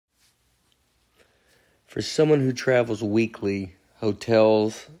For someone who travels weekly,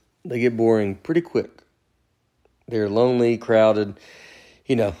 hotels, they get boring pretty quick. They're lonely, crowded,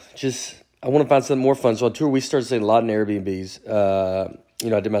 I want to find something more fun. So on tour, we started staying a lot in Airbnbs. I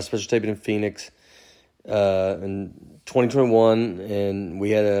did my special taping in Phoenix in 2021, and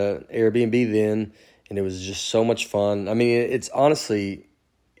we had an Airbnb then, and it was just so much fun. I mean, it's honestly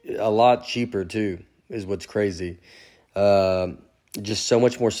a lot cheaper too, is what's crazy. Just so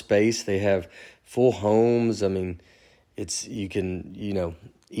much more space. They have full homes. I mean, you can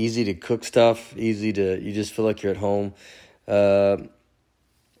easy to cook stuff, you just feel like you're at home. Did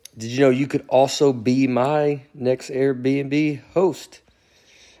you know you could also be my next Airbnb host?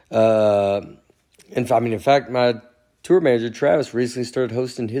 In fact, my tour manager, Travis, recently started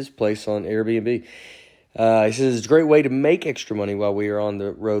hosting his place on Airbnb. He says it's a great way to make extra money while we are on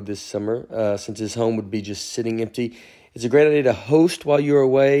the road this summer, since his home would be just sitting empty. It's a great idea to host while you're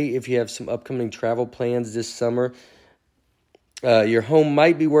away if you have some upcoming travel plans this summer. Your home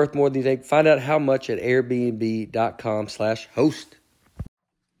might be worth more than you think. Find out how much at airbnb.com/host.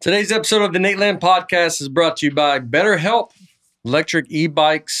 Today's episode of the Nateland Podcast is brought to you by BetterHelp, electric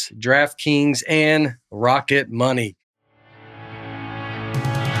e-bikes, DraftKings, and Rocket Money.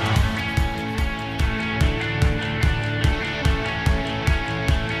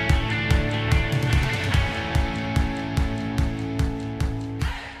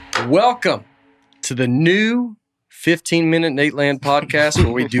 Welcome to the new 15-minute Nateland Podcast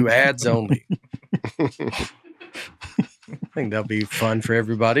where we do ads only. I think that'll be fun for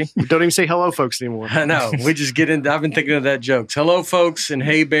everybody. We don't even say hello, folks, anymore. I know. We just get into. I've been thinking of that jokes. Hello, folks, and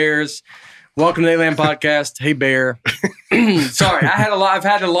hey, bears. Welcome to the Nateland Podcast. Hey, bear. Sorry, I've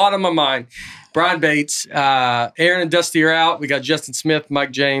had a lot on my mind. Brian Bates, Aaron and Dusty are out. We got Justin Smith,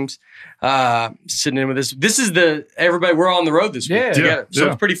 Mike James, sitting in with us. This is everybody. We're on the road this week together, so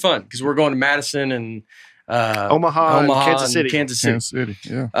it's pretty fun because we're going to Madison and Omaha and Kansas City. Kansas City.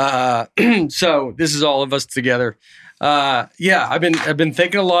 Yeah. So this is all of us together. I've been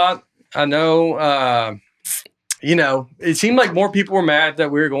thinking a lot. I know, it seemed like more people were mad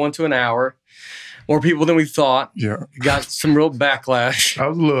that we were going to an hour. More people than we thought. Yeah. Got some real backlash. I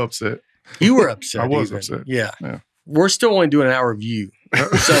was a little upset. You were upset. I was upset. Yeah. We're still only doing an hour of you.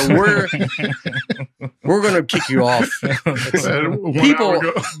 So we're going to kick you off.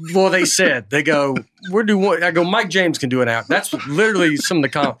 They said, they go, we're doing, I go, Mike James can do an hour. That's literally some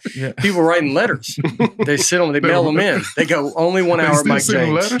of the people writing letters. They mail them in. They go, only 1 hour Mike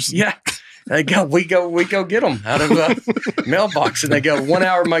James. Letters? Yeah. They go, we go get them out of a mailbox, and they go 1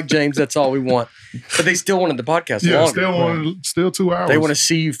 hour Mike James. That's all we want. But they still wanted the podcast longer. Still 2 hours. They want to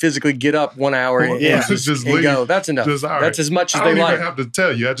see you physically get up 1 hour and go. That's enough. That's as much as they like. I don't even have to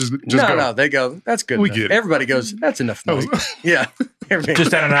tell you. I just go. No. They go. That's good. We get it. Everybody goes. That's enough. Yeah.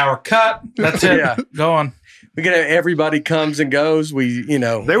 Just at an hour cut. That's it. Yeah. Go on. We get everybody comes and goes.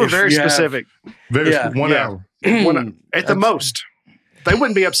 They were very specific. 1 hour. At the most. They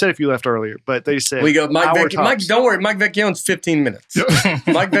wouldn't be upset if you left earlier, but they said we go. Mike, don't worry. Mike Vecchione's 15 minutes.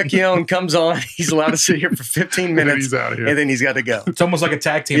 Mike Vecchione comes on. He's allowed to sit here for 15 minutes, and he's out of here. And then he's got to go. It's almost like a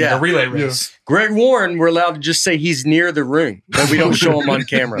tag team, like a relay race. Greg Warren, we're allowed to just say he's near the room, but we don't show him on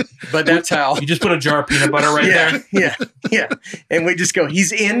camera. But that's how you just put a jar of peanut butter there. Yeah. And we just go.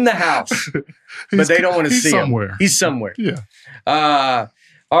 He's in the house, but they don't want to see him. He's somewhere. Yeah.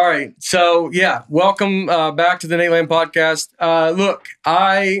 All right. So, welcome back to the Nateland Podcast. Look,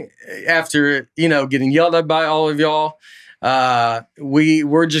 after, getting yelled at by all of y'all,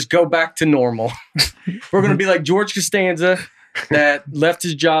 we're just go back to normal. We're going to be like George Costanza that left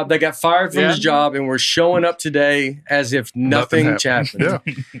his job, that got fired from his job, and we're showing up today as if nothing happened. Yeah.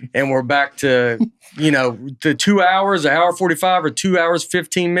 And we're back to, the 2 hours, an hour 45 or 2 hours,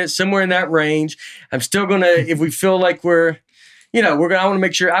 15 minutes, somewhere in that range. I'm still going to, if we feel like I want to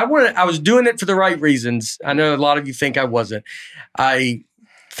make sure I was doing it for the right reasons. I know a lot of you think I wasn't.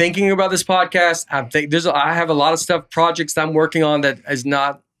 Thinking about this podcast, I have a lot of projects that I'm working on that is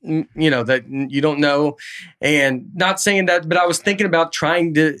not, that you don't know, and not saying that, but I was thinking about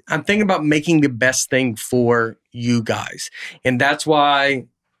I'm thinking about making the best thing for you guys. And that's why,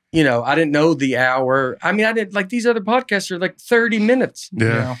 I didn't know the hour. I mean, I didn't like these other podcasts are like 30 minutes.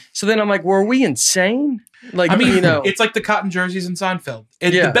 Yeah. So then I'm like, were we insane? Like, it's like the cotton jerseys in Seinfeld.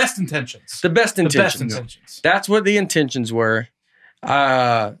 The best intentions. The best intentions. That's what the intentions were.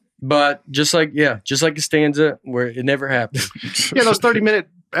 But just like Costanza, where it never happened. Those 30-minute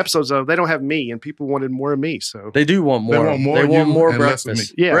episodes of, they don't have me, and people wanted more of me. So They do want more. They want more They of want you more and less of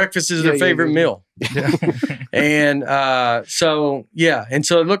breakfast. me. Yeah. Breakfast is their favorite meal. And so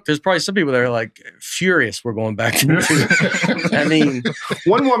look, there's probably some people that are like furious we're going back to I mean,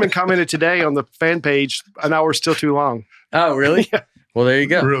 one woman commented today on the fan page, an hour's still too long. oh, really? Yeah. Well, there you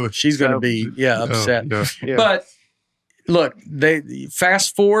go. Really? She's going to be, upset. Yeah. Yeah. But look, they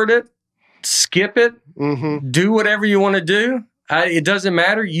fast forward it, skip it, do whatever you want to do. It doesn't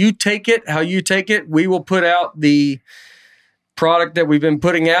matter. You take it how you take it. We will put out the product that we've been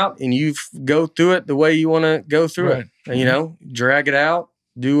putting out, and you go through it the way you want to go through it. And, drag it out,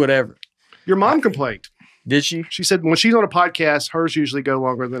 do whatever. Your mom complained. Did she? She said when she's on a podcast, hers usually go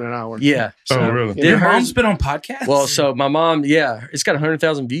longer than an hour. Yeah. Oh, really? Did Your hers- mom's been on podcasts? Well, so my mom, it's got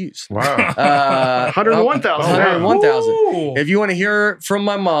 100,000 views. Wow. 101,000. 101,000. Ooh. If you want to hear from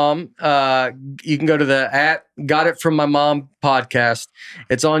my mom, you can go to the @Got It From My Mom podcast.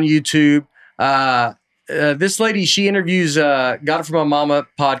 It's on YouTube. This lady, she interviews Got It From My Mama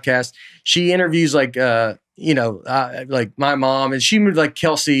podcast. She interviews like my mom, and she moved like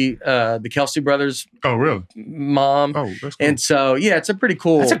Kelsey, the Kelsey brothers' Oh, really? mom. Oh, that's cool. And so, it's a pretty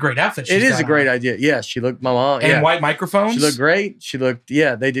cool. That's a great outfit. It she's is a got great on. idea. Yeah, she looked, my mom. And white microphones. She looked great.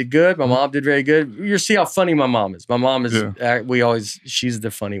 They did good. My mom did very good. You see how funny my mom is. My mom is, she's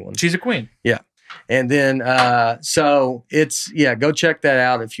the funny one. She's a queen. Yeah. And then, so it's, go check that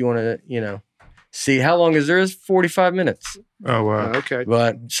out if you want to, see how long is there is 45 minutes. Oh, wow. Okay.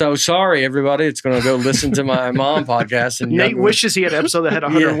 But so sorry, everybody. It's going to go listen to my mom podcast. And Nate wishes he had an episode that had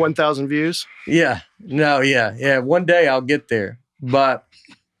 101,000 views. Yeah. No, yeah. One day I'll get there. But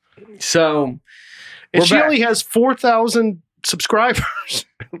so. And she back. only has 4,000 subscribers.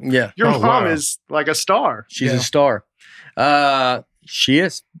 Yeah. Your mom wow. is like a star. She's a star. She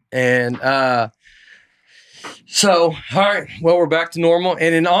is. And so, all right. Well, we're back to normal.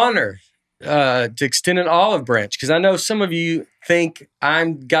 And in honor to extend an olive branch, because I know some of you think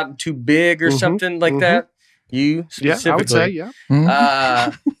I'm gotten too big or something like that. You specifically. Yeah, I would say,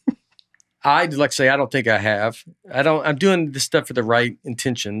 yeah. I'd like to say I don't think I have. I'm doing this stuff for the right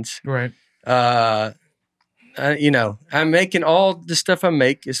intentions. Right. I'm making all the stuff I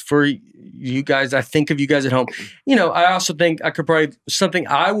make is for you guys. I think of you guys at home. I also think I could probably, something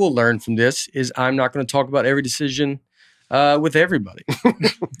I will learn from this is I'm not going to talk about every decision with everybody.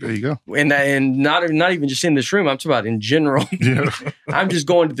 There you go. And not even just in this room. I'm talking about in general. Yeah. I'm just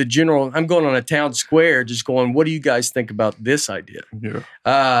going to the general. I'm going on a town square, just going, what do you guys think about this idea?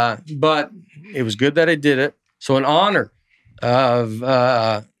 Yeah. But it was good that I did it. So in honor of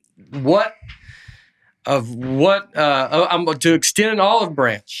I'm to extend an olive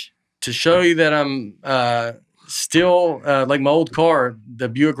branch to show you that I'm still like my old car, the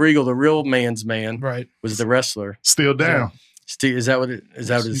Buick Regal, the real man's man, Right. was the wrestler. Still down. Is that what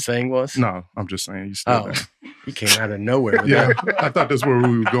his saying was? No, I'm just saying you still down. He came out of nowhere. With Yeah, that. I thought that's where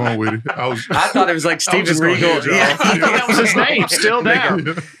we were going with it. I thought it was like Steven just gonna Regal. hit you Yeah. off. That was his name. Still down.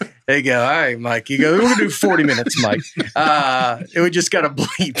 There you go. All right, Mike. You go. We're gonna do 40 minutes, Mike. We just got to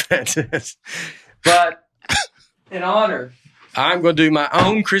bleep that. But in honor, I'm going to do my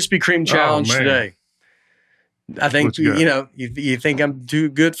own Krispy Kreme challenge man. today. I think What you got? you think I'm too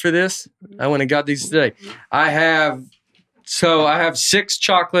good for this. I went and got these today. I have 6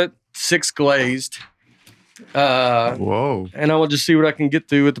 chocolate, 6 glazed. Whoa. And I will just see what I can get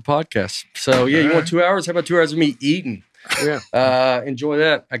through with the podcast. So yeah, you want 2 hours? How about 2 hours of me eating? Yeah. Enjoy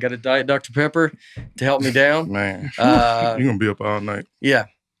that. I got a Diet Dr. Pepper to help me down. Man. You're going to be up all night. Yeah.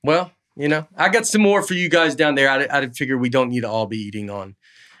 Well, I got some more for you guys down there. I figure we don't need to all be eating on.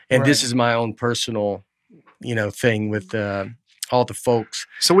 And this is my own personal, thing with all the folks.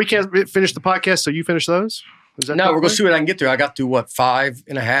 So we can't finish the podcast, so you finish those? Is that No, we're going to correct? see what I can get through. I got through,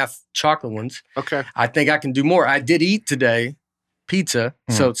 5.5 chocolate ones. Okay. I think I can do more. I did eat today pizza,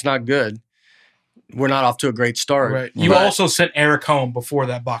 so it's not good. We're not off to a great start. Right. You but- also sent Eric home before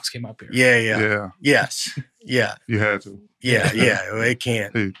that box came up here. Yeah. Yeah. Yes. Yeah. You had to. Yeah. It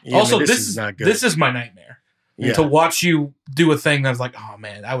can't. Hey. Yeah, Also, but this is not good. This is my nightmare. Yeah. To watch you do a thing that's like, oh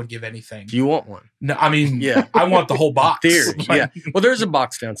man, I would give anything. Do you want one? No, I mean, Yeah. I want the whole box. Theory. Like, Yeah. Well, there's a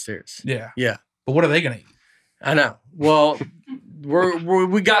box downstairs. yeah. Yeah. But what are they gonna eat? I know. Well,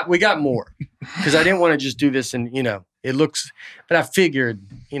 we got more because I didn't want to just do this and it looks. But I figured,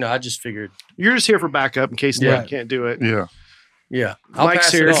 I just figured. You're just here for backup in case Yeah. Nate can't do it. Yeah. Yeah, I'll Mike's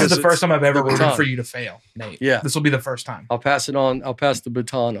pass here it This on. is the it's first time I've ever the rooted baton. for you to fail, Nate. Yeah. This will be the first time. I'll pass it on. I'll pass the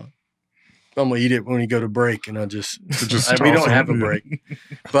baton on. I'm gonna eat it when we go to break, and I'll just. Just we don't toss have a them, yeah. break,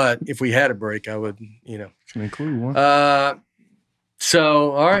 but if we had a break, I would. Can include one.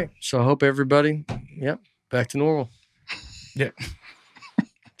 So all right. So I hope everybody. Yep. Back to normal. Yeah.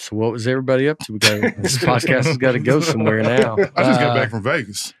 So what was everybody up to? This podcast has got to go somewhere now. I just got back from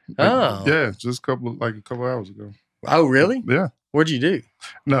Vegas. Oh. Yeah, just a couple hours ago. Oh, really? Yeah. What'd you do?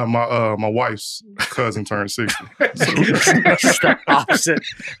 No, my wife's cousin turned 60. It's the opposite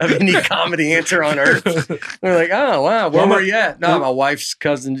of any comedy answer on earth. We're like, oh wow, where were you at? No, my wife's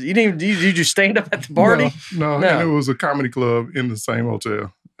cousin. You didn't. Did you stand up at the party? No. And it was a comedy club in the same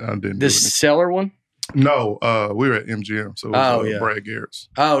hotel. I didn't. This Cellar one? No, we were at MGM. So it was Brad Garrett's.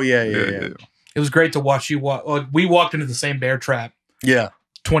 Oh yeah. It was great to watch you walk. Like, we walked into the same bear trap. Yeah.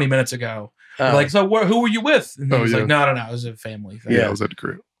 20 minutes ago. Like, so who were you with? And he was like, no, it was a family thing. Yeah, I was at the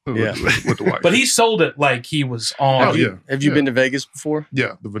crib. Yeah. With the wife. But he sold it like he was on. Oh, yeah. Have you been to Vegas before?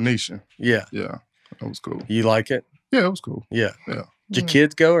 Yeah, the Venetian. Yeah. Yeah, that was cool. You like it? Yeah, it was cool. Yeah. Yeah. Did your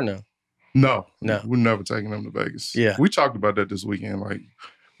kids go or no? No. No. We're never taking them to Vegas. Yeah. We talked about that this weekend. Like,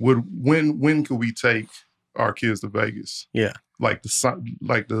 when could we take our kids to Vegas? Yeah. Like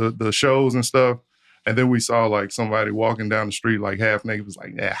the shows and stuff. And then we saw like somebody walking down the street like half naked. It was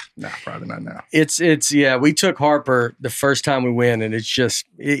like, probably not now. It's we took Harper the first time we went, and it's just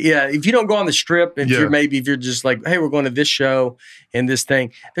if you don't go on the strip, if you're just like, hey, we're going to this show and this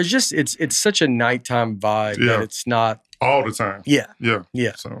thing, there's just it's such a nighttime vibe that it's not all the time. Yeah.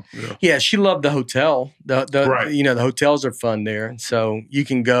 So she loved the hotel. The the hotels are fun there, so you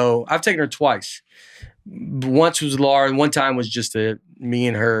can go. I've taken her twice. Once was Laura, and one time was just me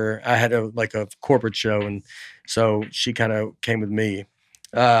and her. I had a corporate show, and so she kind of came with me.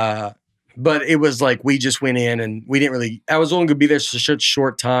 But it was like we just went in, and we didn't really. I was only going to be there for such a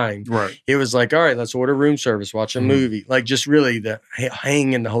short time. Right. It was like, all right, let's order room service, watch a movie. Like just really the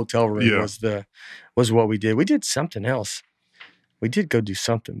hang in the hotel room was what we did. We did something else. We did go do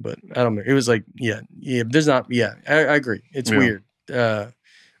something, but I don't know. It was like there's not. Yeah, I agree. It's weird.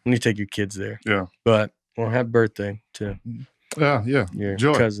 When you take your kids there. Yeah. But we'll have birthday to your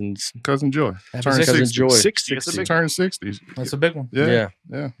Joy. Cousin Joy. Turn 60. Joy. 60. Turn 60. That's a big one. Yeah.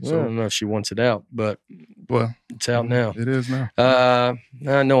 So, So, I don't know if she wants it out, but well, it's out now. It is now.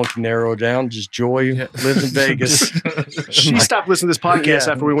 No one can narrow it down. Just Joy lives in Vegas. She stopped listening to this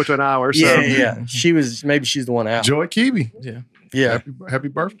podcast after we went to an hour. So. Yeah. Maybe she's the one out. Joy Keeby. Yeah. Happy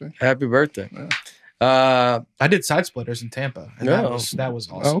birthday. Happy birthday. Yeah. I did Side Splitters in Tampa, and that was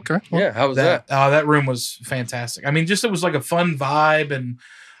awesome. Oh, okay. Well, yeah, how was that? That room was fantastic. I mean, it was like a fun vibe, and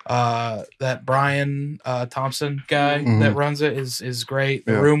that Brian Thompson guy that runs it is great.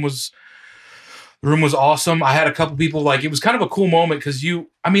 The room was awesome. I had a couple people it was kind of a cool moment because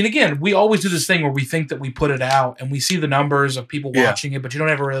again, we always do this thing where we think that we put it out and we see the numbers of people watching it, but you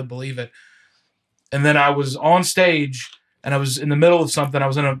don't ever really believe it. And then I was on stage and I was in the middle of something. I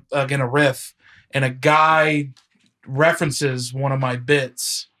was in a riff. And a guy references one of my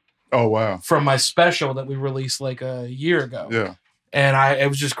bits. Oh, wow. From my special that we released like a year ago. Yeah. And it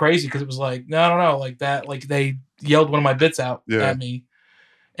was just crazy because it was like, no, like that. Like they yelled one of my bits out at me.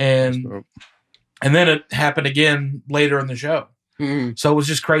 And then it happened again later in the show. Mm-hmm. So it was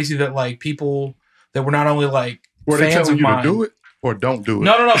just crazy that like people that were not only like were fans they telling of you mine. to do it? Or don't do it.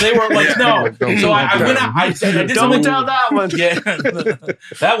 No. They were like, no. So I went out. I did don't tell that one. Yeah,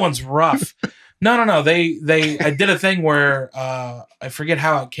 that one's rough. No. I did a thing where I forget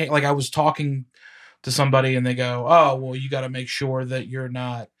how it came. Like I was talking to somebody and they go, "Oh, well, you got to make sure that you're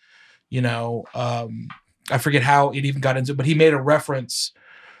not, I forget how it even got into, but he made a reference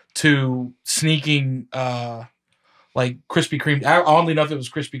to sneaking like Krispy Kreme. Oddly enough, it was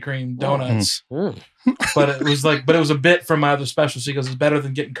Krispy Kreme donuts. But it was a bit from my other special. So he goes, it's better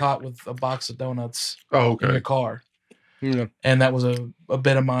than getting caught with a box of donuts in your car. Yeah. And that was a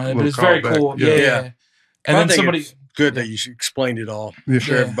bit of mine. But it's very cool. Yeah. And then somebody good that you explained it all. I'm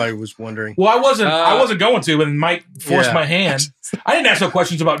sure everybody was wondering. Well, I wasn't going to, but Mike forced my hand. I didn't ask no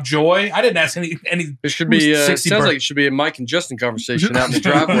questions about Joy. I didn't ask any. It should be. Sounds like it should be a Mike and Justin conversation out in the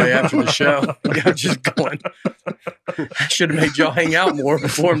driveway after the show. I'm just going. I should have made y'all hang out more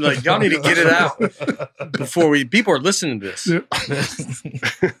before. I'm like, y'all need to get it out before people are listening to this. Yeah.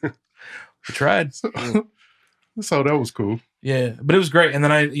 We tried. So that was cool. Yeah, but it was great. And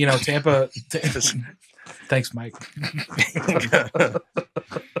then Tampa. Thanks, Mike.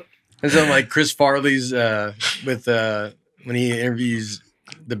 And so like Chris Farley's with when he interviews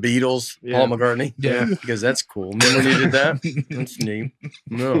the Beatles, Paul McCartney. Yeah. Because that's cool. Remember when he did that? That's neat.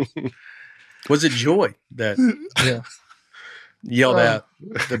 No. Was it Joy that yelled out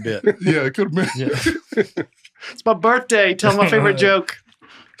the bit? Yeah, it could have been. Yeah. It's my birthday. Tell my favorite joke.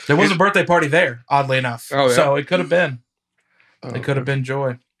 There was a birthday party there, oddly enough. Oh, yeah. So it could have been. It could have been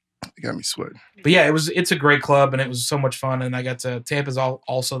Joy. It got me sweating. But yeah, it's a great club and it was so much fun. And I got to Tampa's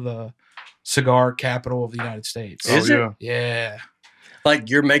also the cigar capital of the United States. Is it? Yeah. Like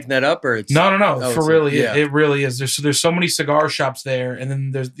you're making that up, or it's No. Oh, For it's really, yeah. it really is. There's so many cigar shops there, and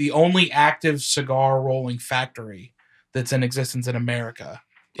then there's the only active cigar rolling factory that's in existence in America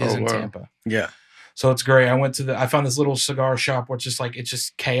is in Tampa. Yeah. So it's great. I found this little cigar shop where it's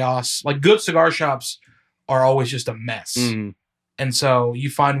just chaos. Like good cigar shops are always just a mess. Mm. And so you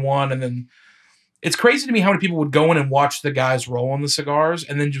find one, and then it's crazy to me how many people would go in and watch the guys roll on the cigars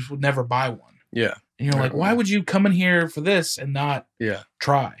and then just would never buy one. Yeah. And you're like, why would you come in here for this and not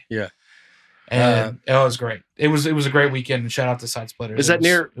try? Yeah. And it was great. It was a great weekend. And shout out to Side Splitters. Is that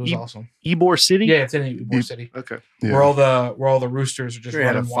near? It was awesome. Ybor City? Yeah, it's in Ybor City. Okay. Yeah. Where all the roosters are just We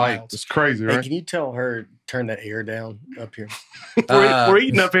had running a fight. wild. It's crazy, Hey, right? can you tell her turn that air down up here? We're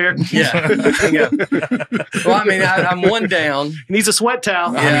eating up here. Yeah. Well, I mean, I'm one down. He needs a sweat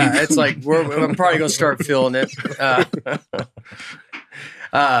towel. Yeah, it's like I'm probably gonna start feeling it.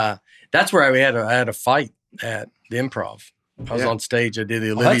 That's where I had a fight at the Improv. I was on stage. I did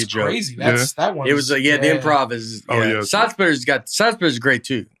the Olivia That's joke. crazy. That one. It was the Improv is. Oh, yeah. Side Splitters is great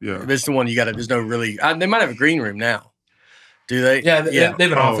too. Yeah. This is the one you got to. There's no really. They might have a green room now. Do they? Yeah, they have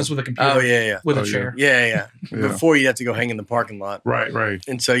an office with a computer. Oh yeah. With a chair. Yeah. Yeah. Before you have to go hang in the parking lot. Right.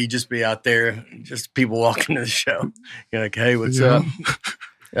 And so you just be out there, just people walking to the show. You're like, hey, what's Yeah. up?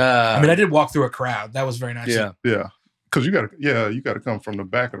 I mean, I did walk through a crowd. That was very nice. Yeah. Yeah. Because you got to come from the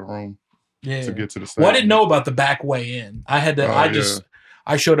back of the room Yeah. to get to the stage. Well, I didn't know about the back way in. I had to.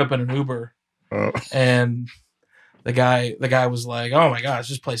 I showed up in an Uber, and the guy was like, "Oh my gosh,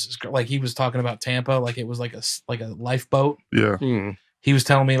 this place is like." He was talking about Tampa, like it was like a lifeboat. Yeah. He was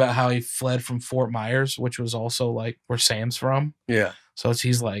telling me about how he fled from Fort Myers, which was also like where Sam's from. Yeah. So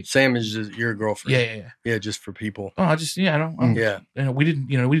he's like, Sam is just your girlfriend. Yeah. Yeah, just for people. Oh, I don't. Yeah. We didn't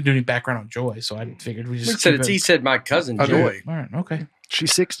do any background on Joy, so I figured we just. He said my cousin Joy. All right. Okay.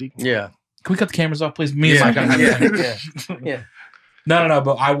 She's 60. Yeah. Can we cut the cameras off, please? Me and Mike. Yeah. No.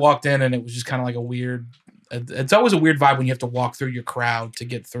 But I walked in and it was just kind of like a weird. It's always a weird vibe when you have to walk through your crowd to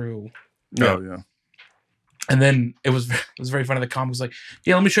get through. Oh, yeah. And then it was very funny. The comic was like,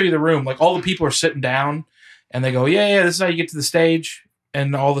 "Yeah, let me show you the room." Like all the people are sitting down, and they go, "Yeah, this is how you get to the stage,"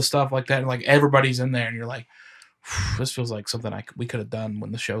 and all the stuff like that. And like everybody's in there, and you're like, "This feels like something we could have done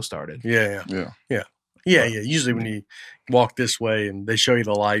when the show started." Yeah. Usually when you walk this way and they show you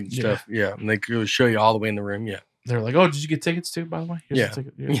the light and stuff, and they could show you all the way in the room. Yeah. They're like, "Oh, did you get tickets too? By the way, here's the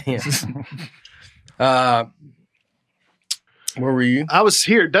ticket." Yeah. Where were you? I was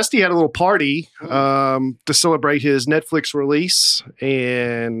here. Dusty had a little party to celebrate his Netflix release,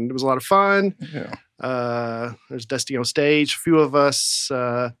 and it was a lot of fun. Yeah. There's Dusty on stage. A few of us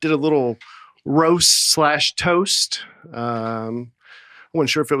did a little roast/toast. I wasn't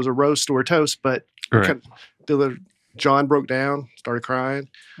sure if it was a roast or a toast, but John broke down, started crying.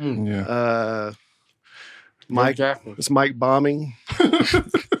 Yeah. Mike, it's Mike bombing,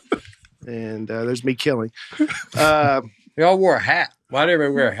 and there's me killing. We all wore a hat. Why did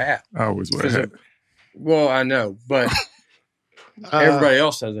everybody wear a hat? I always wear a hat. Well, I know, but everybody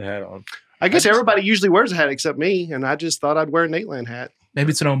else has a hat on. I guess everybody usually wears a hat except me, and I just thought I'd wear a Nateland hat.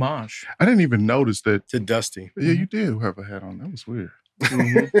 Maybe it's an homage. I didn't even notice that. To Dusty. Yeah, you did have a hat on. That was weird.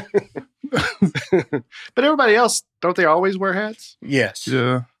 But everybody else, don't they always wear hats? Yes.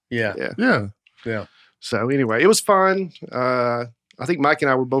 Yeah. Yeah. So anyway, it was fun. I think Mike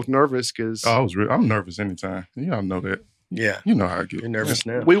and I were both nervous because I'm nervous anytime. You all know that. Yeah. You know how I get. You're nervous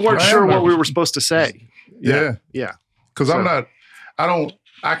now. we weren't sure what we were supposed to say. Yeah. Because So-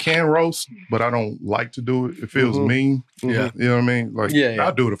 I can roast, but I don't like to do it. It feels mean. Yeah. You know what I mean? Like, Yeah.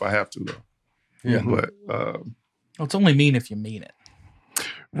 I'll do it if I have to, though. Yeah. But, Well, it's only mean if you mean it.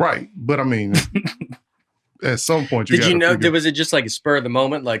 right. But I mean, at some point, Did you know? figure- Was it just like a spur of the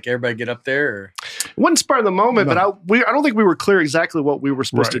moment? Like everybody get up there? Or? It wasn't spur of the moment, but I don't think we were clear exactly what we were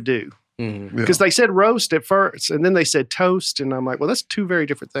supposed to do. Mm-hmm. Because they said roast at first, and then they said toast, and I'm like, well, that's two very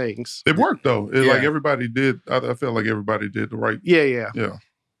different things. It worked, though. Yeah. Like, everybody did. I felt like everybody did the right. Yeah.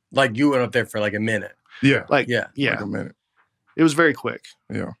 Like you went up there for like a minute. Yeah. Like Yeah. Like a minute. it was very quick.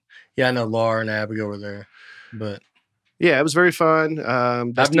 Yeah. Yeah, I know Laura and Abigail were there, but Yeah, it was very fun.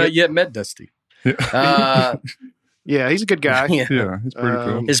 I've Dusty- not yet met Dusty. Yeah. Yeah, he's a good guy. Yeah. Yeah. It's pretty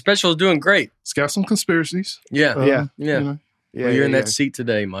cool. His special is doing great. It's got some conspiracies. Yeah. Yeah. Yeah. You know. Yeah, Well, you're in yeah. that seat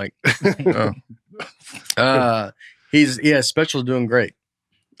today, Mike. Oh. His special is doing great.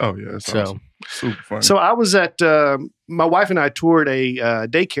 Oh, yeah. It's So awesome. Super funny. So I was at my wife and I toured a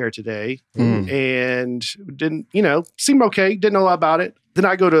daycare today, Mm. and didn't seemed okay. Didn't know a lot about it. Then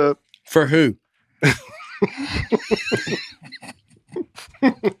I go to for who?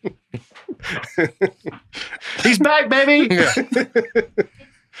 he's back, baby,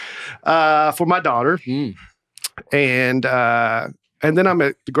 for my daughter, Mm. and And then I'm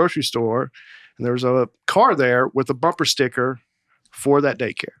at the grocery store, and there's a car there with a bumper sticker for that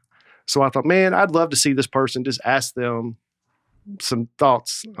daycare. So I thought, man, I'd love to see this person, just ask them some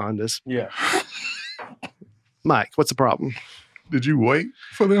thoughts on this. Yeah. Mike, what's the problem? Did you wait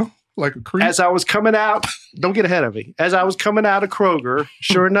for them like a creep? As I was coming out, don't get ahead of me. As I was coming out of Kroger,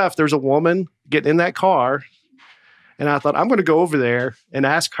 sure enough, there's a woman getting in that car. And I thought, I'm going to go over there and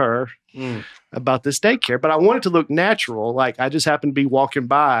ask her about this daycare. But I wanted to look natural. Like I just happened to be walking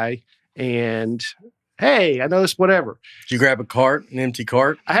by and, hey, I know this, whatever. Did you grab a cart, an empty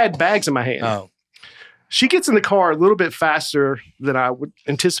cart? I had bags in my hand. Oh. She gets in the car a little bit faster than I would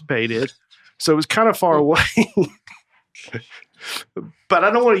anticipated. So it was kind of far away. But I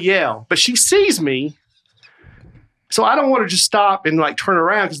don't want to yell. But she sees me. So I don't want to just stop and like turn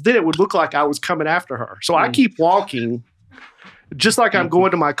around because then it would look like I was coming after her. So I keep walking just like I'm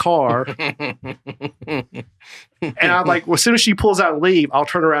going to my car. And I'm like, well, as soon as she pulls out and leave, I'll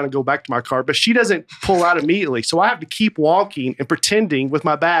turn around and go back to my car. But she doesn't pull out immediately. So I have to keep walking and pretending with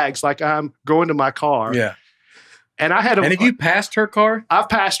my bags like I'm going to my car. Yeah. And I had And have you passed her car? I've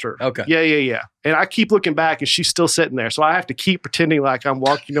passed her. Okay. Yeah. And I keep looking back and she's still sitting there. So I have to keep pretending like I'm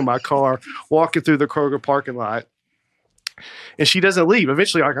walking to my car, walking through the Kroger parking lot. And she doesn't leave.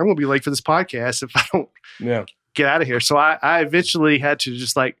 Eventually, like, I'm going to be late for this podcast if I don't get out of here. So I eventually had to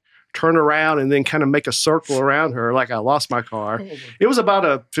just like turn around and then kind of make a circle around her like I lost my car. It was about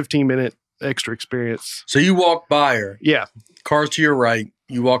a 15-minute extra experience. So you walked by her. Yeah. Cars to your right.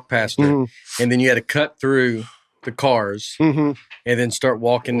 You walked past her. And then you had to cut through the cars and then start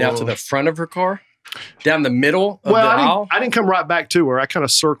walking now to the front of her car? Down the middle of the aisle? I didn't come right back to her. I kind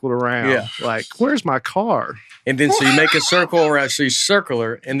of circled around. Yeah. Like, where's my car? And then so you make a circle around, so you circle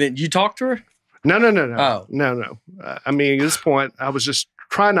her, and then you talk to her? No. Oh. No. I mean, at this point, I was just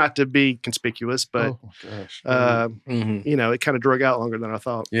trying not to be conspicuous, but, you know, it kind of drug out longer than I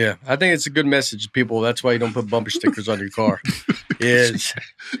thought. Yeah. I think it's a good message to people. That's why you don't put bumper stickers on your car. Is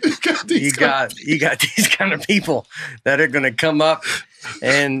you got these kind of people that are going to come up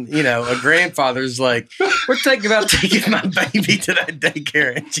and, you know, a grandfather's like, we're thinking about taking my baby to that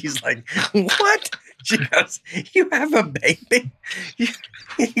daycare. And she's like, what? She goes, you have a baby?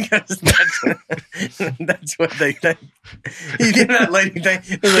 He goes, that's what they think. You get that lady think?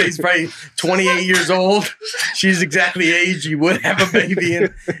 The lady's probably 28 years old. She's exactly the age you would have a baby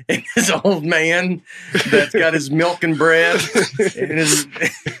in. And this old man that's got his milk and bread. And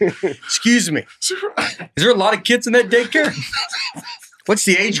excuse me. Is there a lot of kids in that daycare? What's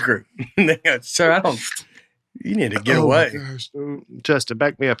the age group? They go, sir, you need to get away. Justin,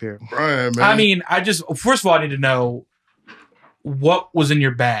 back me up here. Brian, man. I mean, first of all, I need to know what was in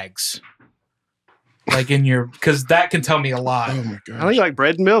your bags. Like because that can tell me a lot. Oh my god! I think like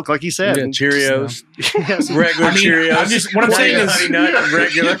bread and milk, like he said. Yeah, Cheerios, Yes. regular Cheerios. What I'm saying is Honey Nut,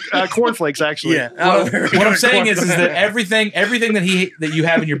 regular cornflakes. Actually, Yeah. What I'm saying is that everything that you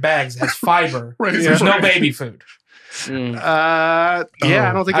have in your bags has fiber. There's no baby food. I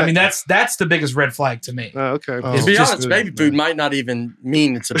don't think. I mean, that's the biggest red flag to me. Okay. To be honest, baby food might not even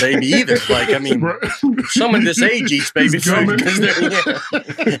mean it's a baby either. Like, I mean, someone this age eats baby food because they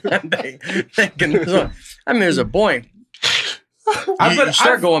can. I mean, there's a point. You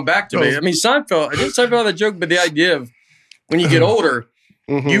start going back to me. I mean, Seinfeld. I didn't Seinfeld that joke, but the idea of when you get older,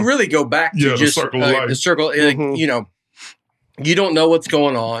 you really go back to just the circle. Like, you know, you don't know what's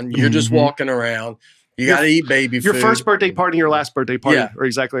going on. You're just walking around. You got to eat baby food. Your first birthday party and your last birthday party are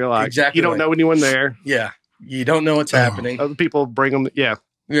exactly alike. Exactly. You don't know anyone there. Yeah. You don't know what's happening. Other people bring them. Yeah.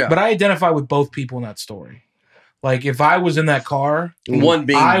 Yeah. But I identify with both people in that story. Like if I was in that car, one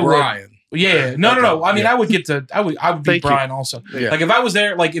being Brian. No. I mean, I would be Brian also. Yeah. Like if I was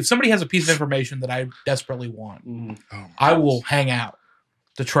there, like if somebody has a piece of information that I desperately want, I will hang out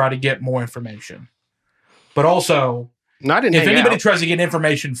to try to get more information. But also, if anybody tries to get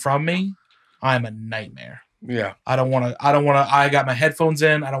information from me, I'm a nightmare. Yeah. I don't want to. I got my headphones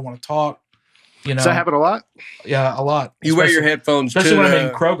in. I don't want to talk. You know. Does that happen a lot? Yeah, a lot. You wear your headphones, especially when I'm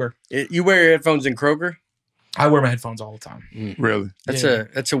in Kroger. You wear your headphones in Kroger? I wear my headphones all the time. Really?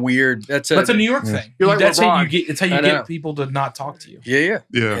 That's a weird. That's a New York thing. You're like that's LeBron. how you get. It's how you get people to not talk to you. Yeah.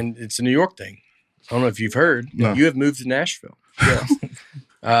 Yeah. And it's a New York thing. I don't know if you've heard. No. You have moved to Nashville.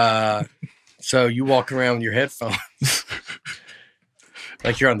 Yeah. So you walk around with your headphones.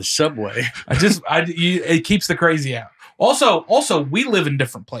 Like you're on the subway. It keeps the crazy out. Also, we live in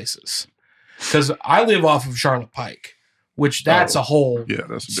different places because I live off of Charlotte Pike, which that's a whole. Yeah,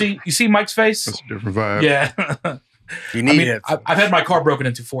 that's you see Mike's face. That's a different vibe. Yeah, you need it. I've had my car broken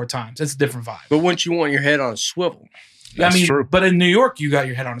into 4 times. It's a different vibe. But once you want your head on a swivel, that's true. But in New York, you got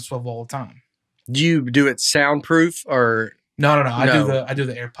your head on a swivel all the time. Do you do it soundproof or No. No. I do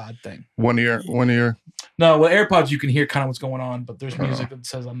the AirPod thing. One ear. No, with AirPods you can hear kind of what's going on, but there's music that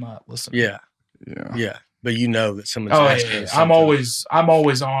says I'm not listening. Yeah. Yeah. Yeah. But you know that someone's Oh asking yeah. you I'm something.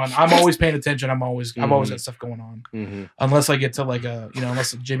 always on. I'm always paying attention. I've always got stuff going on. Mhm. Unless I get to like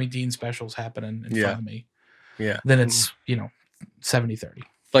unless a Jimmy Dean special's happening in front of me. Yeah. Then it's 70-30.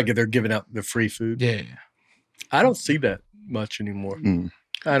 Like if they're giving out the free food. Yeah. I don't see that much anymore. Mm.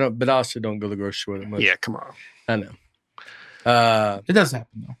 I don't, but I also don't go to the grocery store that much. Yeah, come on. I know. It does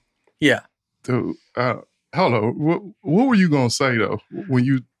happen though. Yeah. Dude, hello. What were you gonna say though when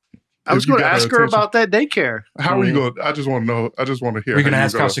you? I was if you going to got ask her attention? about that daycare. How are you going? I just want to know. I just want to hear. We're gonna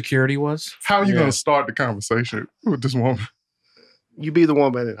ask how how security was. How are you Yeah. going to start the conversation with this woman? You be the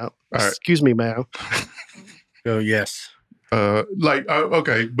woman. right. Excuse me, ma'am. Oh, yes.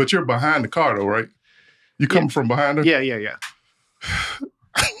 Okay, but you're behind the car though, right? You coming from behind her? Yeah.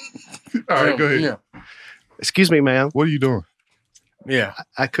 All right, go ahead. Yeah. Excuse me, ma'am. What are you doing? Yeah.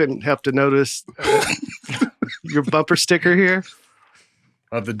 I couldn't help to notice your bumper sticker here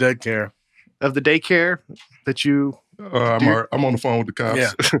Of the daycare. of the daycare that you. I'm on the phone with the cops.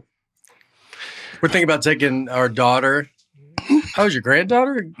 Yeah. We're thinking about taking our daughter. Oh, is your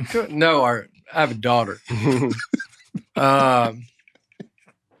granddaughter? No, I have a daughter. We're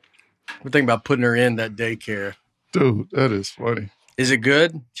thinking about putting her in that daycare. Dude, that is funny. Is it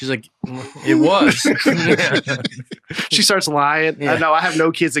good? She's like, it was. She starts lying. Yeah. No, I have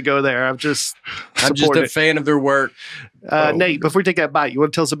no kids that go there. I'm just I'm just supporting a fan of their work. it. Nate, before we take that bite, you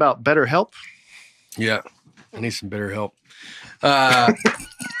want to tell us about BetterHelp? Yeah. I need some BetterHelp.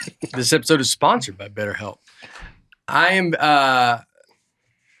 This episode is sponsored by BetterHelp. I am,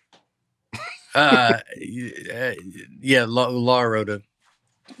 Laura wrote a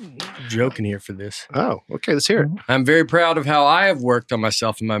joke in here for this. Oh, okay. Let's hear it. I'm very proud of how I have worked on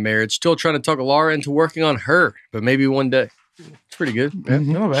myself in my marriage. Still trying to talk Laura into working on her, but maybe one day. It's pretty good.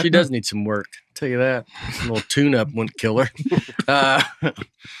 No, She does need some work. I'll tell you that. A little tune-up wouldn't kill her.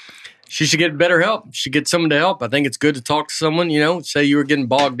 She should get better help. She should get someone to help. I think it's good to talk to someone, say you were getting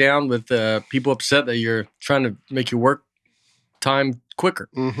bogged down with people upset that you're trying to make your work time quicker.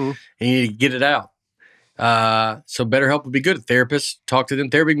 Mm-hmm. And you need to get it out. So BetterHelp would be good. A therapist, talk to them.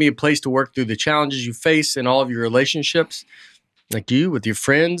 Therapy can be a place to work through the challenges you face in all of your relationships, like you with your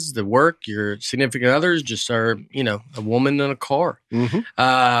friends, the work, your significant others, just are, a woman in a car.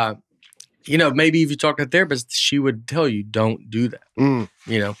 Mm-hmm. Maybe if you talk to a therapist, she would tell you, don't do that.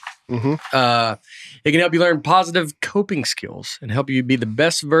 Mm-hmm. It can help you learn positive coping skills and help you be the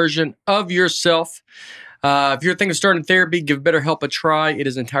best version of yourself. If you're thinking of starting therapy, give BetterHelp a try. It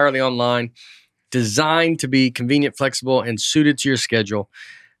is entirely online, designed to be convenient, flexible, and suited to your schedule.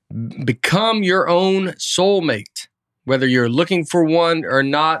 Become your own soulmate. Whether you're looking for one or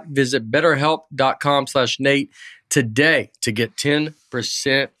not, visit betterhelp.com/Nate today to get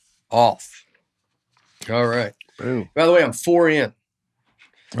 10% off. All right. Boom. By the way, I'm 4 in.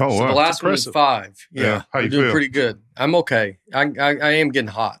 Oh, So wow. the last one is 5. Yeah. Yeah. How you I'm doing feel? pretty good. I'm okay. I am getting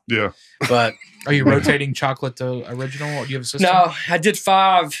hot, Yeah. but Are you rotating chocolate to original? Or do you have a system? no, I did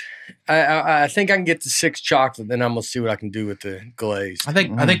 5. I think I can get to 6 chocolate. Then I'm gonna see what I can do with the glaze. I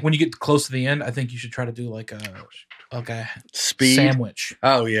think when you get close to the end, I think you should try to do like a Speed. sandwich.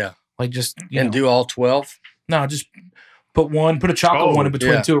 Oh yeah, Like just do all 12. no, just put a chocolate one in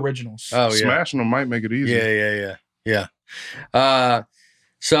between yeah. 2 originals. Oh yeah, Smashing them might make it easier. yeah.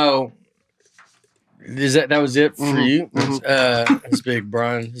 So that was it for Mhm, you? mhm. That's big,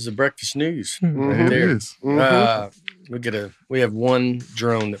 Brian. This is a breakfast news. It there. is. Mhm. We have one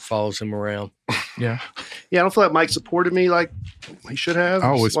drone that follows him around. Yeah. Yeah, I don't feel like Mike supported me like he should have. I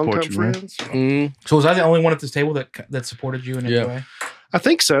always support Longtime you, man. friends. Mm, So was I the only one at this table that supported you in any Yeah. way? I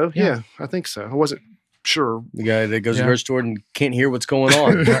think so. Yeah. Yeah, I think so. I wasn't sure. the guy that goes to Yeah. the grocery store and can't hear what's going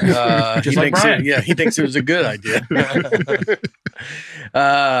on. Just he like thinks Brian. he thinks it was a good idea.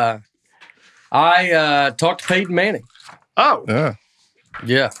 I talked to Peyton Manning. Oh, Yeah.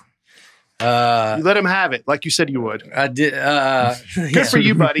 Yeah. you let him have it like you said you would. I did. Good for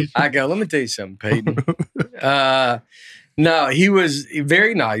you, buddy. I go, let me tell you something, Peyton. No, he was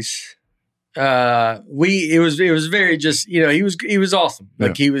very nice. It was very just, he was awesome.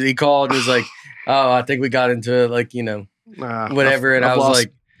 Like he called and was like, oh, I think we got into like, whatever. And I I've was lost-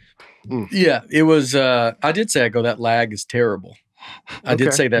 like, yeah, it was, I did say, that lag is terrible. I did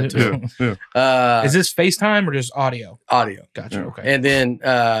Okay. say that too. Yeah. Is this FaceTime or just audio? Audio. Gotcha. Yeah. Okay. And then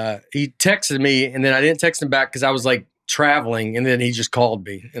he texted me, and then I didn't text him back because I was like traveling, and then he just called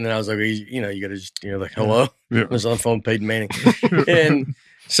me, and then I was like, you got to just, like, hello. Yeah. I was on the phone with Peyton Manning, and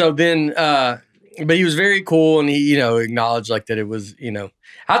so then But he was very cool, and he, acknowledged like that it was,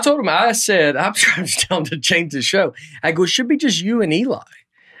 I told him, I said, I'm trying to tell him to change the show. I go, it should be just you and Eli.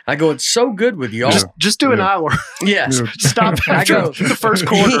 I go, it's so good with y'all. Just do an hour. Yes. Stop after the first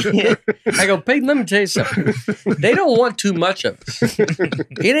quarter. I go, Peyton, let me tell you something. They don't want too much of us.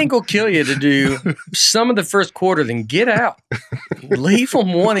 It ain't going to kill you to do some of the first quarter, then get out. Leave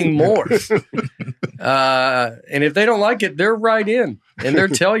them wanting more. And if they don't like it, they're right in, and they'll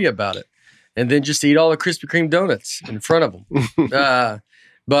tell you about it. And then just eat all the Krispy Kreme donuts in front of them.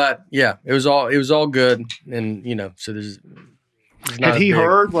 But, yeah, it was all good. And, so there's had he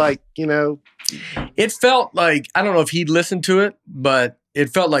heard, it felt like, I don't know if he'd listened to it, but it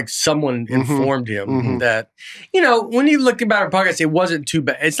felt like someone informed him that, when you look about our podcast, it wasn't too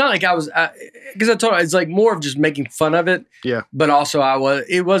bad. It's not like I was, because I told him it's like more of just making fun of it. Yeah. But also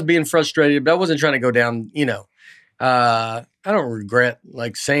it was being frustrated, but I wasn't trying to go down, I don't regret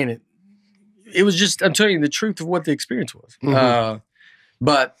saying it. It was just, I'm telling you the truth of what the experience was.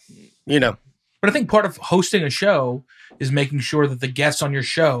 But I think part of hosting a show is making sure that the guests on your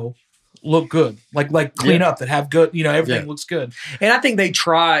show look good, like clean up, that have good, everything looks good. And I think they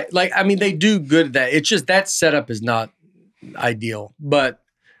try, they do good at that. It's just that setup is not ideal, but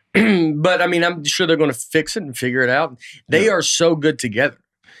I'm sure they're going to fix it and figure it out. They are so good together.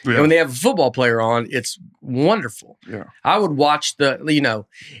 Yeah. And when they have a football player on, it's wonderful. Yeah. I would watch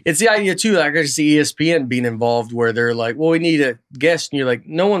it's the idea too. I can see ESPN being involved where they're like, well, we need a guest. And you're like,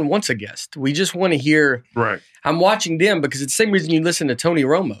 no one wants a guest. We just want to hear. Right. I'm watching them because it's the same reason you listen to Tony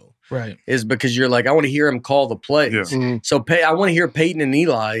Romo. Right. Is because you're like, I want to hear him call the plays. Yeah. So I want to hear Peyton and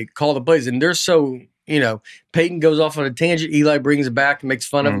Eli call the plays. And they're so, Peyton goes off on a tangent. Eli brings it back and makes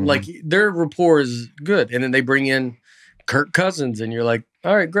fun of him. Like their rapport is good. And then they bring in Kirk Cousins and you're like,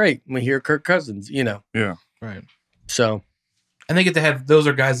 all right, great. We hear Kirk Cousins, Yeah. Right. So. And they get to have, those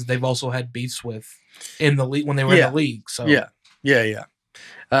are guys that they've also had beefs with in the league when they were in the league. So. Yeah. He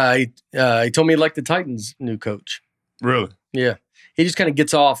told me he liked the Titans' new coach. Really? Yeah. He just kind of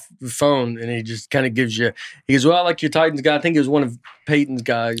gets off the phone and he just kind of gives you, he goes, well, I like your Titans guy. I think he was one of Peyton's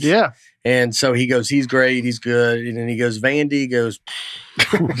guys. Yeah. And so he goes, he's great. He's good. And then he goes, Vandy goes,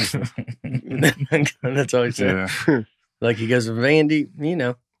 that's all he said. Yeah. Like he goes, Vandy,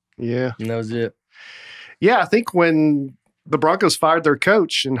 Yeah. And that was it. Yeah. I think when the Broncos fired their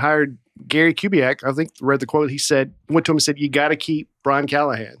coach and hired Gary Kubiak, I think read the quote, he said, went to him and said, you got to keep Brian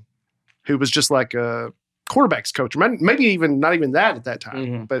Callahan, who was just like a quarterback's coach. Maybe even not even that at that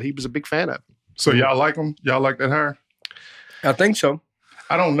time, but he was a big fan of him. So y'all like him? Y'all like that hire? I think so.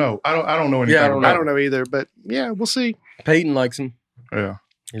 I don't know. I don't know anything. Yeah, I don't know either, but yeah, we'll see. Peyton likes him. Yeah.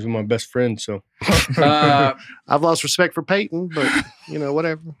 He's one of my best friends, so. I've lost respect for Peyton, but,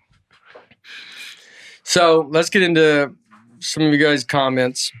 whatever. So let's get into some of you guys'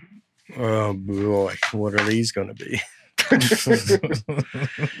 comments. Oh, boy. What are these going to be?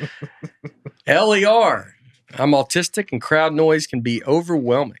 LER. I'm autistic and crowd noise can be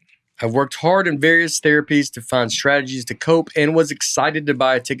overwhelming. I've worked hard in various therapies to find strategies to cope and was excited to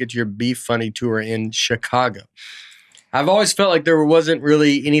buy a ticket to your Be Funny tour in Chicago. I've always felt like there wasn't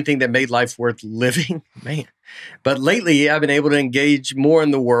really anything that made life worth living. Man. But lately, I've been able to engage more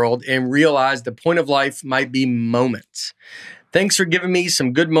in the world and realize the point of life might be moments. Thanks for giving me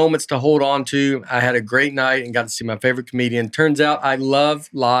some good moments to hold on to. I had a great night and got to see my favorite comedian. Turns out I love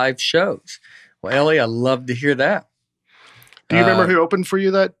live shows. Well, Ellie, I love to hear that. Do you remember who opened for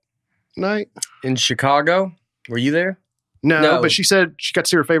you that night? In Chicago? Were you there? No, but she said she got to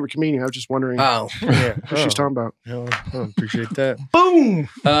see her favorite comedian. I was just wondering who she's talking about. Oh, I appreciate that. Boom!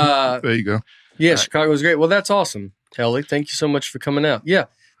 There you go. Yeah, Chicago was great. Well, that's awesome, Ellie. Thank you so much for coming out. Yeah,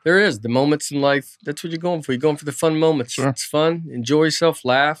 there is. The moments in life, that's what you're going for. You're going for the fun moments. Sure. It's fun. Enjoy yourself.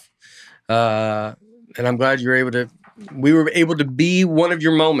 Laugh. And I'm glad we were able to be one of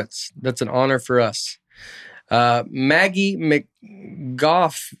your moments. That's an honor for us. Maggie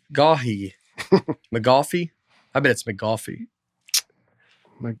McGoffey. McGoffey? I bet it's McGoffey.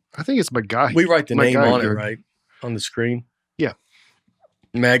 I think it's McGoffey. We write the name on it, right? On the screen? Yeah.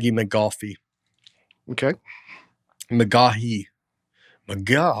 Maggie McGoffey. Okay. Maggie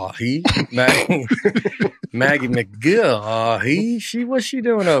McGoffey. Maggie McGoffey. What's she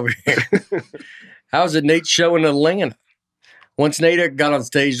doing over here? I was at Nate's show in Atlanta. Once Nate got on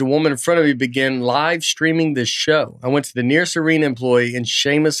stage, the woman in front of me began live streaming the show. I went to the nearest arena employee and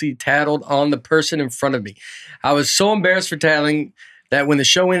shamelessly tattled on the person in front of me. I was so embarrassed for tattling that when the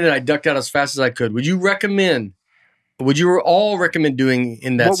show ended, I ducked out as fast as I could. Would you all recommend doing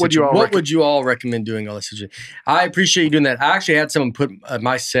in that situation? What would you all recommend doing on this situation? I appreciate you doing that. I actually had someone put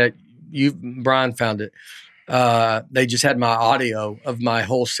my set, Brian found it, They just had my audio of my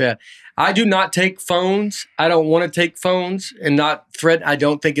whole set. I do not take phones. I don't want to take phones and not threaten. I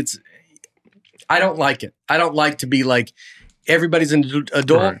don't like it. I don't like to be like everybody's an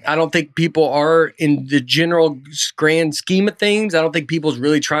adult. Right. I don't think people are in the general grand scheme of things. I don't think people's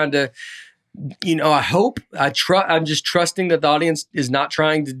really trying to, I hope, I'm just trusting that the audience is not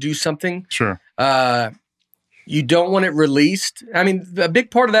trying to do something. Sure. You don't want it released. I mean, a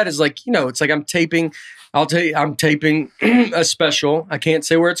big part of that is like, it's like I'm taping a special. I can't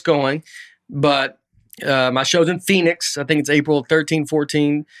say where it's going, but my show's in Phoenix. I think it's April 13,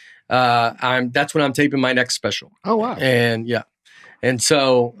 14. That's when I'm taping my next special. Oh, wow. And yeah. And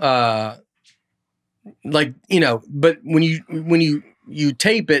so, but when you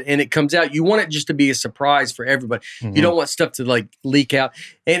tape it and it comes out, you want it just to be a surprise for everybody. Mm-hmm. You don't want stuff to like leak out.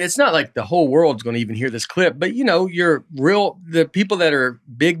 And it's not like the whole world's going to even hear this clip, but the people that are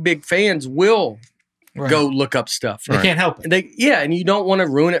big fans will go look up stuff. They can't help it. And you don't want to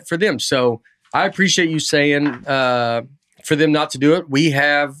ruin it for them. So I appreciate you saying, for them not to do it. We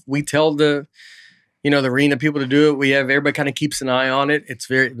tell the arena people to do it. Everybody kind of keeps an eye on it. It's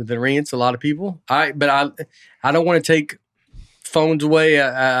the arena, it's a lot of people. I don't want to take phones away.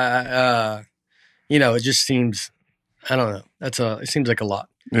 It just seems, I don't know. It seems like a lot.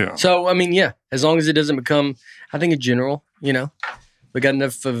 Yeah. So, I mean, yeah, as long as it doesn't become, I think in general, we got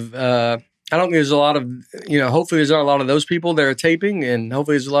enough of, I don't think there's a lot of, hopefully there's not a lot of those people that are taping, and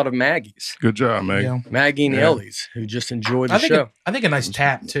hopefully there's a lot of Maggies. Good job, Maggie. Yeah. Maggie and Ellies who just enjoy the show. I think a nice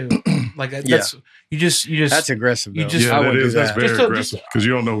tap too. Like that's you just that's aggressive. Though. Yeah, I wouldn't do that's that. very aggressive because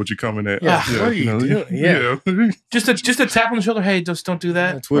you don't know what you're coming at. Yeah. What are you doing? Yeah. Just a tap on the shoulder. Hey, just don't do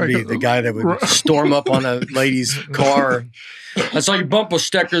that. That would be the guy that would storm up on a lady's car. I saw your bumper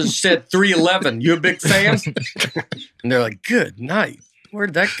stickers said 311. You a big fan? And they're like, good night. Where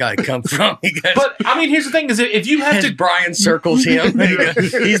did that guy come from? But I mean, here's the thing: is if you have to, Brian circles him.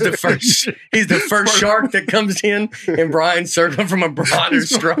 He's the first. He's the first shark that comes in, and Brian circled from a broader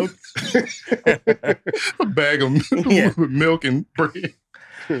stroke. A bag of milk and bread.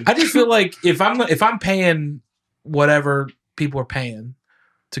 I just feel like if I'm paying whatever people are paying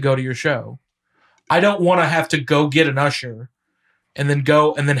to go to your show, I don't want to have to go get an usher and then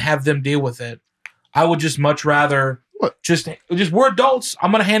have them deal with it. I would just much rather. What? Just we're adults.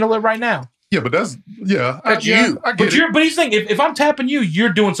 I'm gonna handle it right now. Yeah, but that's you. I get it. But he's thinking if I'm tapping you,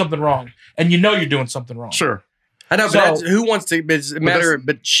 you're doing something wrong, and you're doing something wrong. Sure. I know, but who wants to? It's a matter.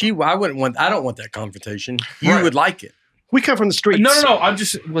 But I wouldn't want. I don't want that confrontation. You would like it. We come from the streets. No. I'm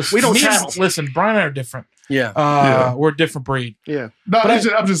just listen. We don't tattle. Listen, Brian and I are different. Yeah. We're a different breed. Yeah. No,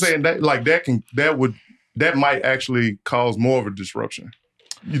 I'm just saying that like that might actually cause more of a disruption.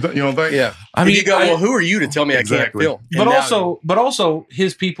 You don't think? Yeah. I mean, you go, well, who are you to tell me Exactly. I can't film? But also,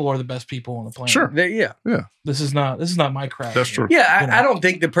 his people are the best people on the planet. Sure. Yeah. This is not my crowd. That's true. Yeah, I don't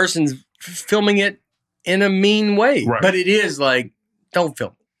think the person's filming it in a mean way, Right. but it is like, don't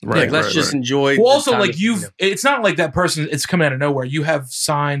film. Right. Like, let's just enjoy. Well, the also, time like that, it's not like that person. It's coming out of nowhere. You have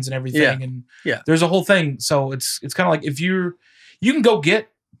signs and everything, and there's a whole thing. So it's kind of like if you can go get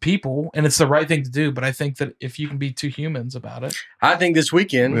people, and it's the right thing to do. But I think that if you can be two humans about it, I think this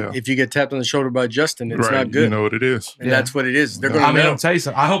weekend, if you get tapped on the shoulder by Justin, it's not good. You know what it is, and that's what it is. They're going to. I mean, I'll tell you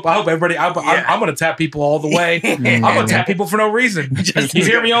something. I hope everybody. I'm going to tap people all the way. I'm going to tap people for no reason. You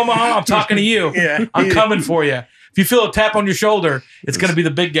hear me, Omaha? I'm talking to you. Yeah. I'm coming for you. If you feel a tap on your shoulder, it's going to be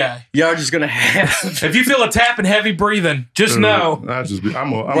the big guy. Y'all just going to have. If you feel a tap and heavy breathing, just know.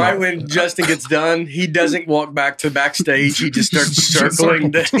 When Justin gets done, he doesn't walk back to backstage. He just starts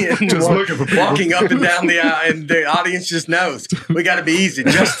circling, looking for people. walking up and down the aisle, and the audience just knows we got to be easy.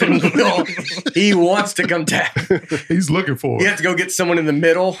 Justin, he wants to come tap. He's looking for it. You have to go get someone in the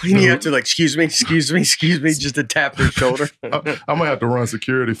middle, and you have to like, excuse me, just to tap their shoulder. I'm gonna have to run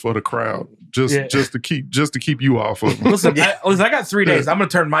security for the crowd just to keep you off of them. Listen, I got 3 days. I'm going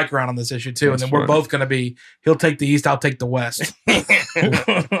to turn Mike around on this issue too, and then we're both going to be. He'll take the east, I'll take the west,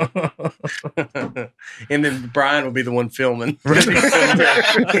 and then Brian will be the one filming.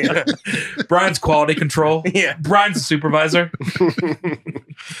 Brian's quality control. Yeah, Brian's the supervisor.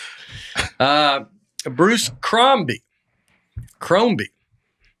 Bruce Crombie. Do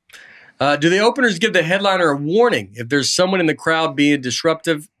the openers give the headliner a warning if there's someone in the crowd being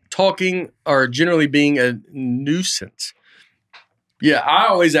disruptive, talking, or generally being a nuisance? Yeah, I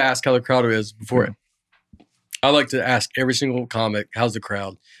always ask how the crowd is before it. I like to ask every single comic, how's the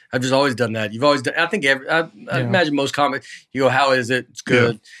crowd? I've just always done that. You've always done, I think I imagine most comics, you go, how is it? It's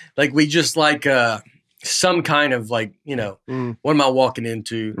good. Yeah. Like we just like, some kind of like, what am I walking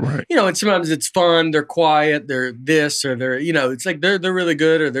into? Right. And sometimes it's fun. They're quiet. They're this or they're, it's like they're really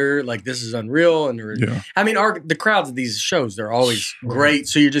good or they're like, this is unreal. And I mean, the crowds at these shows, they're always great.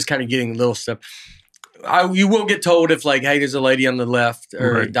 So you're just kind of getting little stuff. You will get told if like, hey, there's a lady on the left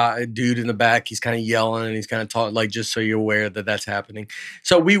or a dude in the back. He's kind of yelling and he's kind of talking, like, just so you're aware that that's happening.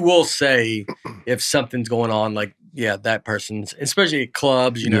 So we will say if something's going on, like, yeah, that person's, especially at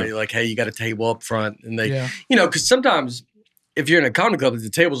clubs, you're like, hey, you got a table up front. And they, because sometimes if you're in a comedy club, the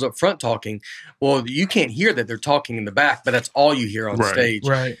table's up front talking, well, you can't hear that they're talking in the back, but that's all you hear on stage.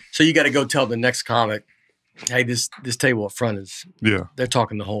 Right. So you got to go tell the next comic, hey, this table up front is, they're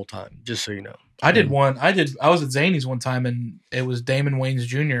talking the whole time, just so you know. I was at Zany's one time and it was Damon Wayans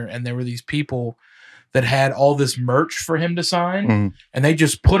Jr. and there were these people that had all this merch for him to sign and they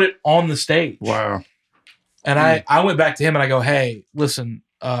just put it on the stage. Wow. And I went back to him and I go, hey, listen,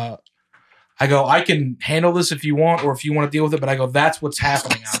 I go, I can handle this if you want or if you want to deal with it, but I go, that's what's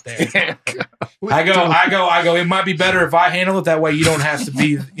happening out there. I go, it might be better if I handle it that way. You don't have to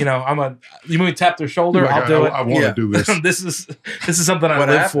be, you want me to tap their shoulder? Like, I'll do it. I want to do this. This is something I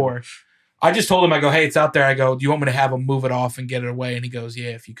live for. I just told him, I go, hey, it's out there. I go, do you want me to have him move it off and get it away? And he goes, yeah,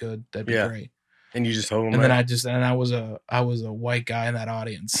 if you could, that'd be great. And you just told him. And then I was a white guy in that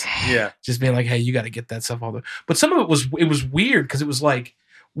audience. Yeah. Just being like, hey, you got to get that stuff all there. But some of it was weird because it was like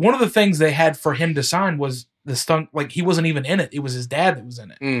one of the things they had for him to sign was the stunt. Like he wasn't even in it. It was his dad that was in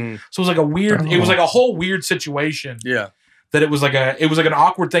it. So it was like it was like a whole weird situation. Yeah. That it was like an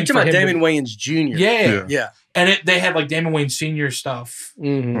awkward thing. You're talking about Damon Wayans Jr. Yeah. And they had like Damon Wayans Sr. stuff.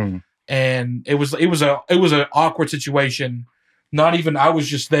 And it was an awkward situation. Not even I was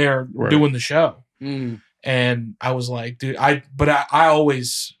just there doing the show, and I was like, dude, I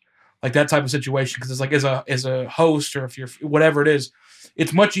always like that type of situation because it's like as a host or if you're whatever it is,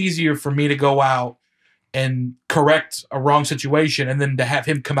 it's much easier for me to go out and correct a wrong situation and then to have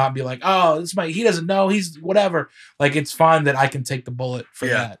him come out and be like, oh, he doesn't know, he's whatever. Like it's fine that I can take the bullet for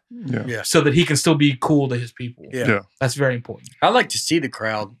that, so that he can still be cool to his people. Yeah, that's very important. I like to see the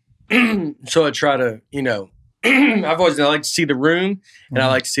crowd. So I try to, I like to see the room and I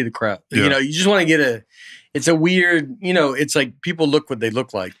like to see the crowd. You just want to get it's a weird, it's like people look what they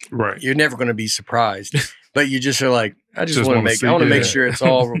look like. Right. You're never going to be surprised, but you just are like, I want to make sure it's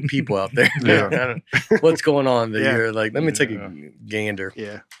all people out there. What's going on that you're like, let me take a gander.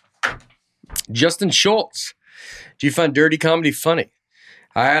 Yeah. Justin Schultz, do you find dirty comedy funny?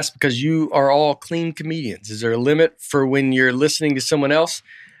 I ask because you are all clean comedians. Is there a limit for when you're listening to someone else?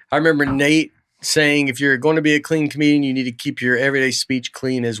 I remember Nate saying if you're going to be a clean comedian, you need to keep your everyday speech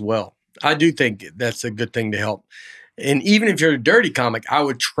clean as well. I do think that's a good thing to help. And even if you're a dirty comic, I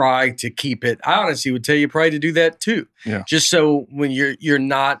would try to keep it. I honestly would tell you probably to do that too. Yeah. Just so when you're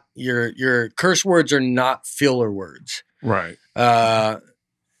not, your curse words are not filler words. Right. I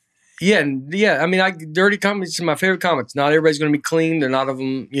mean, dirty comics are my favorite comics. Not everybody's going to be clean. They're not of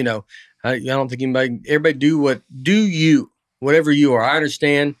them, I don't think everybody do you, whatever you are. I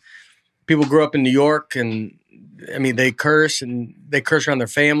understand people grew up in New York and I mean, they curse around their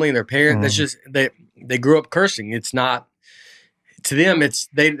family and their parents. That's just, they grew up cursing. It's not, to them,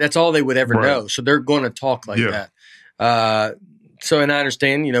 that's all they would ever know. So they're going to talk like that. And I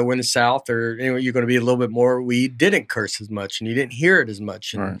understand, we're in the South or anyway, you're going to be a little bit more, we didn't curse as much and you didn't hear it as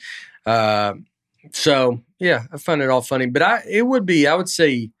much. And, I find it all funny, but I would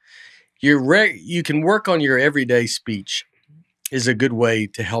say you can work on your everyday speech is a good way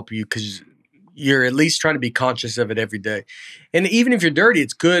to help you because you're at least trying to be conscious of it every day. And even if you're dirty,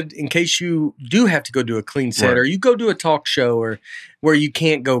 it's good in case you do have to go do a clean set or you go do a talk show or where you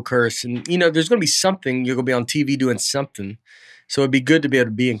can't go curse. And, there's going to be something, you're going to be on TV doing something. So it'd be good to be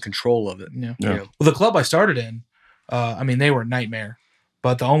able to be in control of it. Yeah. Well, the club I started in, they were a nightmare.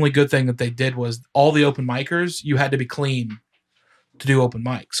 But the only good thing that they did was all the open micers, you had to be clean to do open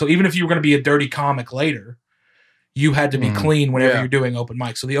mic. So even if you were going to be a dirty comic later, you had to be clean whenever you're doing open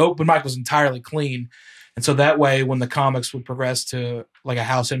mic. So the open mic was entirely clean. And so that way, when the comics would progress to like a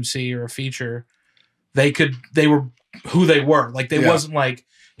house MC or a feature, they were who they were. Like it wasn't like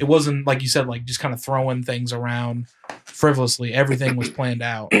you said, like just kind of throwing things around frivolously. Everything was planned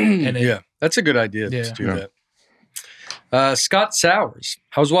out. And that's a good idea to do that. Scott Sowers.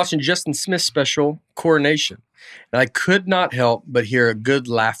 I was watching Justin Smith's special, Coronation, and I could not help but hear a good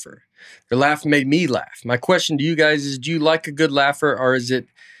laugher. Their laugh made me laugh. My question to you guys is, do you like a good laugher or is it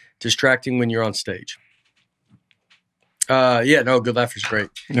distracting when you're on stage? Good laughter's great.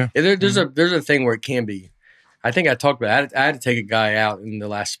 Yeah. There's a thing where it can be. I think I talked about it. I had to take a guy out in the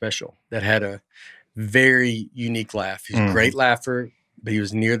last special that had a very unique laugh. He's a great laugher, but he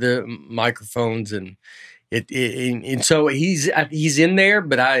was near the microphones, and and so he's in there,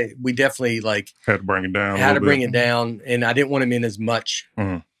 but we definitely like had to bring it down. Had to bring it down, and I didn't want him in as much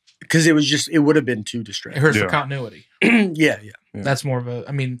because it would have been too It distracting. hurts for continuity. Yeah. That's more of a.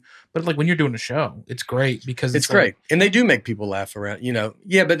 I mean, but like when you're doing a show, it's great because It's great, and they do make people laugh around.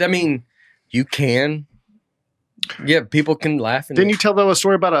 Yeah, but I mean, you can. Yeah, people can laugh. Didn't you tell them a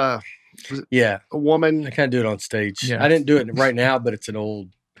story about a woman? I kind of do it on stage. Yeah. I didn't do it right now, but it's an old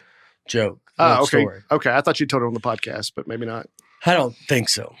joke. Oh, old okay. Story. Okay. I thought you told it on the podcast, but maybe not. I don't think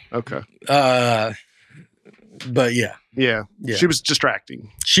so. Okay. But yeah. She was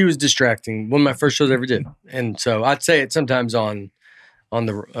distracting. She was distracting. One of my first shows I ever did. And so I'd say it sometimes on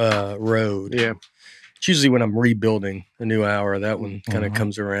the road. Yeah. It's usually when I'm rebuilding a new hour, that one kind of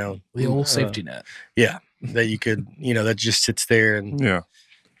comes around. The old safety net. Yeah. That you could, that just sits there and you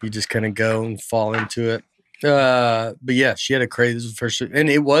just kind of go and fall into it. But yeah, she had a crazy, this was the first, and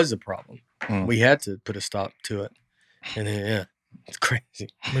it was a problem. We had to put a stop to it. And then, it's crazy.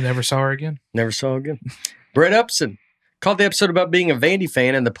 We never saw her again. Never saw her again. Brett Upson called the episode about being a Vandy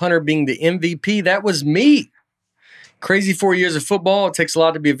fan and the punter being the MVP. That was me. Crazy 4 years of football. It takes a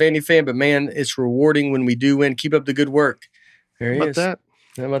lot to be a Vandy fan, but man, it's rewarding when we do win. Keep up the good work. There he is.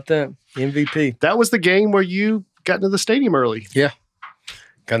 How about that? MVP. That was the game where you got into the stadium early. Yeah.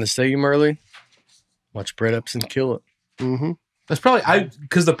 Got in the stadium early. Watch Brett Upson kill it. Mm-hmm. That's probably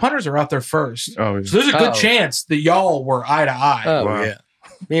because the punters are out there first. Oh, yeah. So there's a good chance that y'all were eye to eye. Oh, Wow. yeah.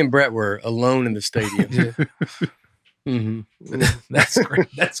 Me and Brett were alone in the stadium. That's great.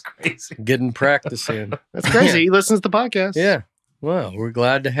 That's crazy. Getting practice in. That's crazy. He listens to the podcast. Yeah. Well, we're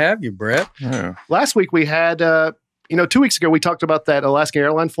glad to have you, Brett. Yeah. Last week we had, 2 weeks ago we talked about that Alaska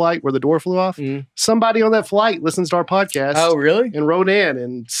airline flight where the door flew off. Somebody on that flight listens to our podcast. Oh, really? And wrote in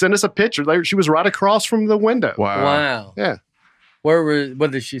and sent us a picture. She was right across from the window. Wow. Yeah.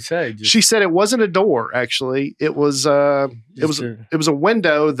 What did she say? She said it wasn't a door. Actually, it was a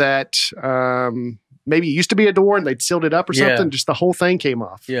window that maybe it used to be a door and they'd sealed it up or something. Just the whole thing came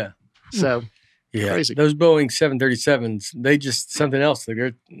off. Yeah. So crazy. Those Boeing 737s, they just something else.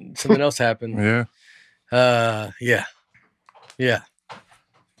 Something else happened. Yeah. Yeah. They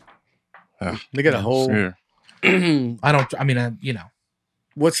got a whole. Yeah.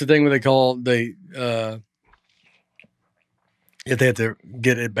 What's the thing where they call if they have to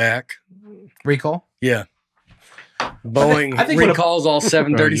get it back? Recall? Yeah. Boeing I think recalls all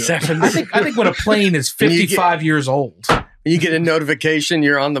 737s. I think when a plane is 55 years old. You get a notification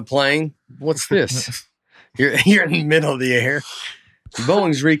you're on the plane. What's this? You're in the middle of the air.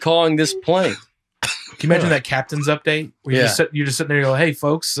 Boeing's recalling this plane. Can you imagine that captain's update? Where you're just sitting there and you go, hey,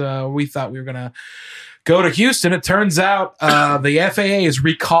 folks, we thought we were going to go to Houston. It turns out the FAA is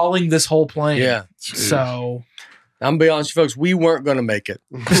recalling this whole plane. Yeah. So I'm going to be honest, folks, we weren't going to make it.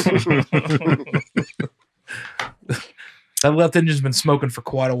 That left engine's been smoking for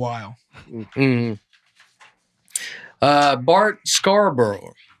quite a while. Mm-hmm. Bart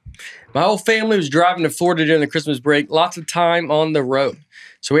Scarborough. My whole family was driving to Florida during the Christmas break. Lots of time on the road.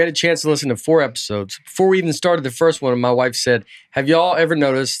 So we had a chance to listen to 4 episodes. Before we even started the first one, my wife said, have y'all ever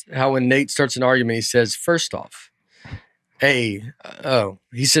noticed how when Nate starts an argument, he says, first off, A.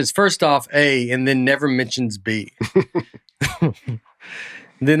 He says, first off, A, and then never mentions B.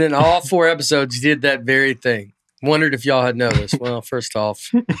 Then in all 4 episodes, he did that very thing. Wondered if y'all had noticed. Well, first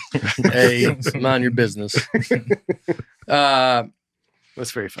off, A, mind your business.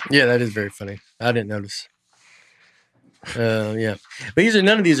 That's very funny. Yeah, that is very funny. I didn't notice. Yeah, but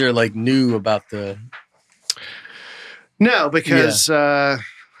none of these are like new about the. No, because I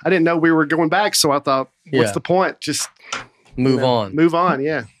didn't know we were going back, so I thought, what's the point? Just move on. Move on.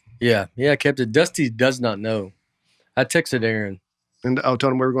 Yeah. Yeah. I kept it. Dusty does not know. I texted Aaron and told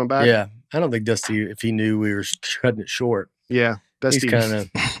him we were going back. Yeah, I don't think Dusty, if he knew we were cutting it short. Yeah, Dusty kind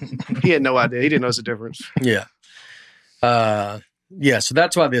of. He had no idea. He didn't know the difference. Yeah. Yeah. So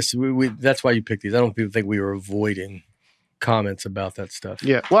that's why that's why you picked these. I don't think we were avoiding comments about that stuff.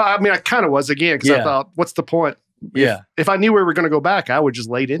 Yeah. Well, I mean, I kind of was again because I thought, what's the point? If I knew we were going to go back, I would just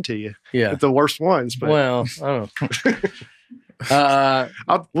lay it into you. Yeah. With the worst ones. But. Well, I don't know.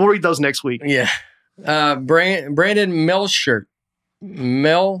 We'll read those next week. Yeah. Brandon Milshirt.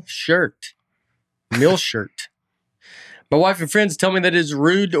 My wife and friends tell me that it is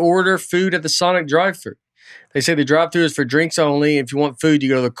rude to order food at the Sonic drive-thru. They say the drive-thru is for drinks only. If you want food, you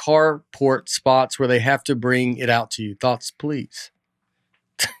go to the carport spots where they have to bring it out to you. Thoughts, please.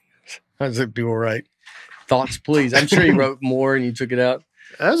 How's it people right? Thoughts, please. I'm sure he wrote more and you took it out.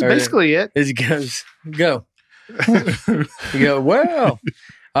 That was basically it. As he goes, go. You go, well.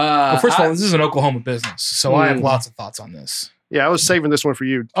 Well, first of all, this is an Oklahoma business, so I have lots of thoughts on this. Yeah, I was saving this one for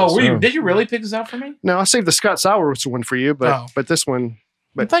you. Oh, were you? Did you really pick this out for me? No, I saved the Scott Sauerwitz one for you, but this one.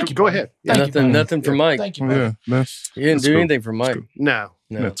 But Thank you. Go buddy. ahead. Thank you, Nothing for Mike. Thank you. Buddy. Yeah, that's You didn't that's do cool. anything for Mike. No.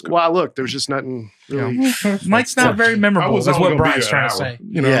 No. That's cool. Well, look, there was just nothing really. Mike's not very I memorable. was That's only what gonna be Brian's an trying to hour. say.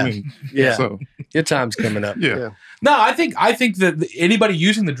 You know what I mean? Yeah. So Your time's coming up. yeah. Yeah. No, I think that anybody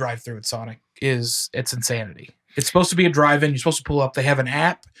using the drive-through at Sonic it's insanity. It's supposed to be a drive-in. You're supposed to pull up. They have an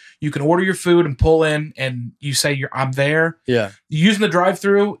app. You can order your food and pull in, and you say I'm there. Yeah. Using the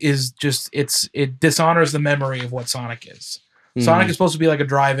drive-through is just it dishonors the memory of what Sonic is. Mhm. Sonic is supposed to be like a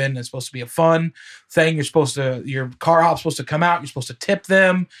drive-in. It's supposed to be a fun thing. Your car hop's supposed to come out. You're supposed to tip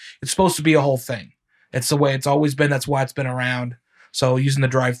them. It's supposed to be a whole thing. It's the way it's always been. That's why it's been around. So using the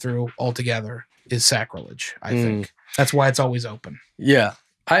drive-through altogether is sacrilege, I think. That's why it's always open. Yeah.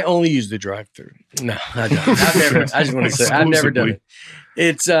 I only use the drive-through. No, I don't. I've never. I just want to say I've never done it.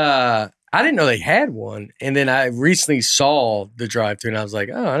 It's I didn't know they had one, and then I recently saw the drive-through, and I was like,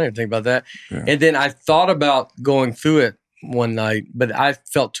 oh, I didn't think about that. Yeah. And then I thought about going through it one night, but I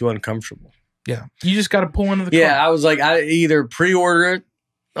felt too uncomfortable. Yeah. You just got to pull into the Yeah, car. I was like, I either pre-order it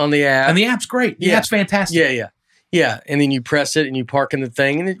on the app, And the app's great. The Yeah. app's fantastic. yeah, and then you press it and you park in the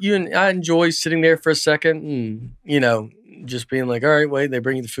thing, and I enjoy sitting there for a second, and just being like, all right, wait, they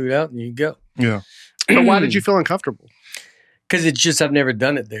bring you the food out, and you go. Yeah. But why did you feel uncomfortable? Because it's just I've never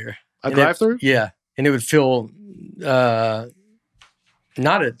done it there. A And drive-through? Yeah, and it would feel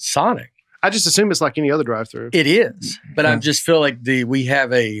not at Sonic. I just assume it's like any other drive-through. It is, but I just feel like we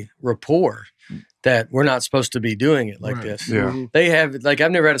have a rapport that we're not supposed to be doing it like Right. this. Yeah. Mhm. They have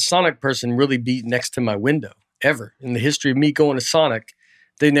I've never had a Sonic person really be next to my window ever in the history of me going to Sonic.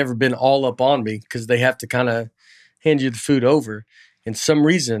 They've never been all up on me because they have to kind of hand you the food over. And some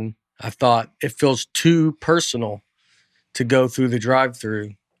reason I thought it feels too personal to go through the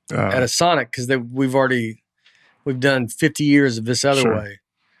drive-through at a Sonic because we've done 50 years of this other Sure. way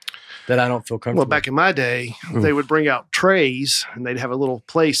that I don't feel comfortable. Well, back in my day, they would bring out trays and they'd have a little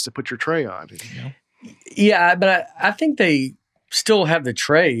place to put your tray on. Yeah, but I think they still have the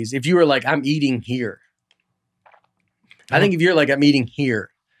trays. If you were like, I'm eating here. I think if you're like, I'm eating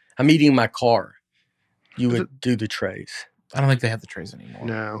here, I'm eating in my car, you would do the trays. I don't think they have the trays anymore.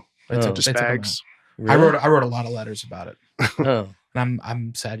 No, Oh. it's just They took them bags. I wrote a lot of letters about it. Oh, And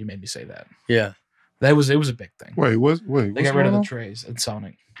I'm sad you made me say that. yeah. It was a big thing. Wait, They what's got rid going of the on? trays at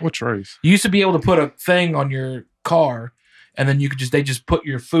Sonic. What trays? You used to be able to put a thing on your car, and then they just put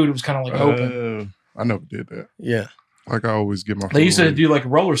your food. It was kind of like open. I never did that. Yeah. Like I always get my. They used to food do like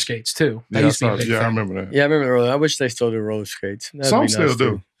roller skates too. That Yeah, used to be a big I thing. remember that. Yeah, I remember the roller. I wish they still do roller skates. That'd Some be still nice, do.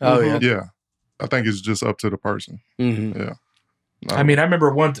 too. Oh, yeah. Yeah, I think it's just up to the person. Mm-hmm. Yeah. I mean, I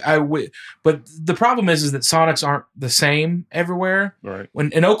remember but the problem is that Sonics aren't the same everywhere. right.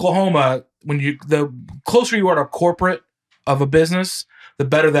 When in Oklahoma, the closer you are to corporate of a business, the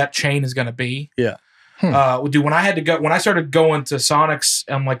better that chain is going to be. Yeah. Dude, when I started going to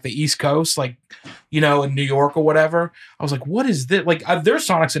Sonics on like the East Coast, like, in New York or whatever, I was like, what is this? Like, there's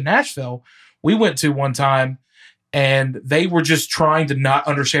Sonics in Nashville. We went to one time and they were just trying to not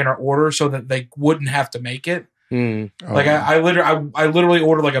understand our order so that they wouldn't have to make it. Mm. Like I literally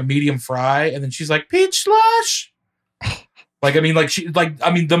ordered like a medium fry, and then she's like peach slush.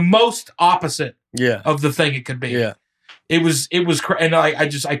 The most opposite Yeah. of the thing it could be. Yeah. It was, and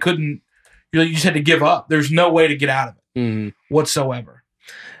I couldn't. You just had to give up. There's no way to get out of it Mm-hmm. whatsoever.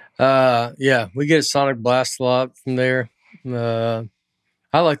 Yeah, we get a Sonic Blast a lot from there. I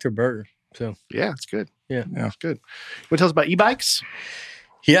like their burger. So Yeah, it's good. Yeah. It's good. You want to tell us about e-bikes?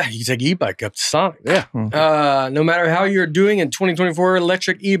 yeah, you take e-bike up to Sonic. Yeah. No matter how you're doing in 2024,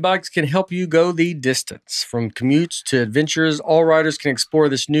 electric e-bikes can help you go the distance. From commutes to adventures, all riders can explore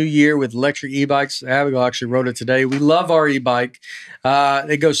this new year with electric e-bikes. Abigail actually wrote it today. We love our e-bike.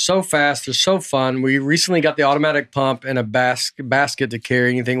 They go so fast. They're so fun. We recently got the automatic pump and a basket to carry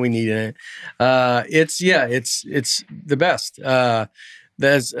anything we need in it. It's the best.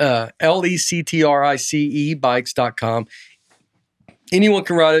 That's LECTRICE bikes.com. Anyone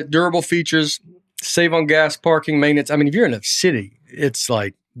can ride it. Durable features, save on gas, parking, maintenance. I mean, if you're in a city, it's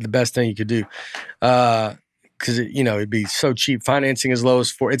like the best thing you could do. Because it'd be so cheap. Financing as low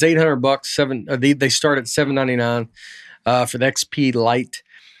as it's $800. They start at $799 for the XP Lite.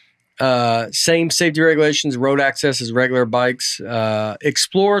 Same safety regulations, road access as regular bikes.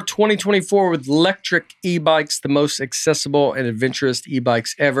 Explore 2024 with electric e-bikes, the most accessible and adventurous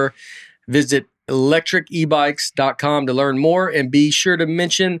e-bikes ever. Visit electricebikes.com to learn more, and be sure to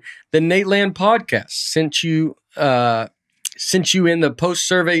mention the Nateland podcast sent you in the post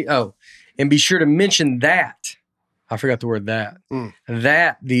survey. Oh, and be sure to mention that I forgot the word that.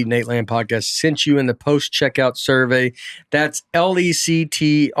 That the Nate Land podcast sent you in the post-checkout survey. That's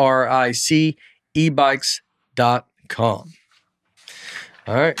LECTRIC ebikes.com.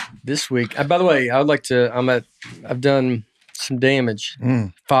 All right. This week. By the way, I would like to, I've done some damage.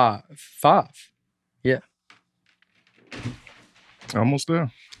 5. Yeah. Almost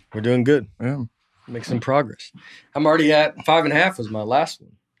there. We're doing good. Yeah. Make some progress. I'm already at 5.5 was my last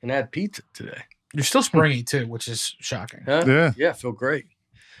one. And I had pizza today. You're still springy too, which is shocking. Huh? Yeah. Yeah, I feel great.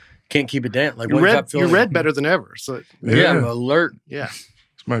 Can't keep it down. Like You're wake red, up feeling you're red better than ever. So Yeah, I'm alert. yeah.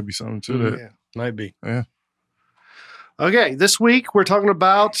 This might be something to that. Yeah. Might be. Yeah. Okay, this week we're talking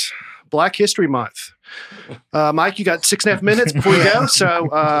about Black History Month. Mike, you got 6.5 minutes before you go,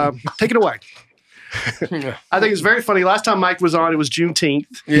 so take it away. I think it's very funny. Last time Mike was on, it was Juneteenth.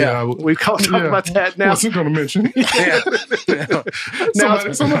 Yeah. We've talked about that now. Wasn't going to mention.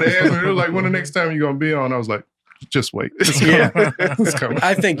 Somebody asked me, they were like, when the next time you going to be on? I was like, just wait. It's coming. Yeah. It's coming.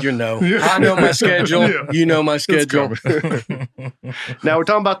 I think you know. Yeah. I know my schedule. Yeah. You know my It's schedule. coming. Now we're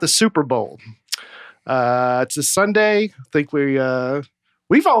talking about the Super Bowl. It's a Sunday. I think we've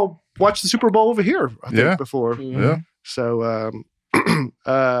all watched the Super Bowl over here, I think, Yeah. before. Yeah. So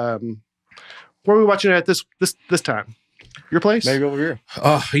where are we watching it at this time? Your place? Maybe over here.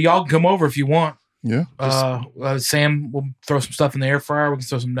 Y'all come over if you want. Yeah. Sam will throw some stuff in the air fryer. We can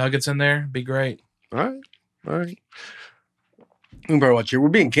throw some nuggets in there. Be great. All right. We can probably watch it. We'll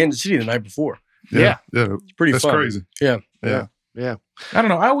be in Kansas City the night before. Yeah. Yeah. It's pretty That's fun. crazy. Yeah. Yeah. Yeah. I don't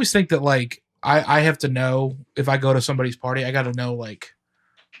know. I always think that like I have to know if I go to somebody's party, I got to know like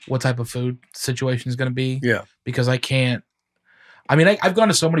what type of food situation is going to be. Yeah. Because I can't. I mean, I've gone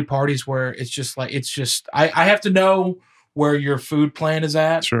to so many parties where it's just like I have to know where your food plan is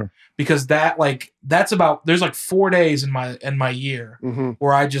at. Sure. Because that's about there's like 4 days in my year Mm-hmm.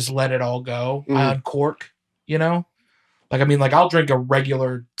 where I just let it all go. Mhm. I uncork, you know? Like I mean, like I'll drink a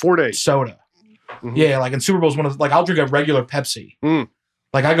regular 4 days. soda. Mhm. Yeah, like in Super Bowl's one of like I'll drink a regular Pepsi. Mm.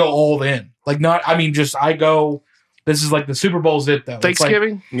 Like I go all in. Like not I mean just I go this is like the Super Bowl's it though.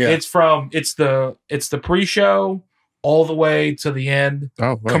 Thanksgiving? Yeah. It's the pre-show all the way to the end.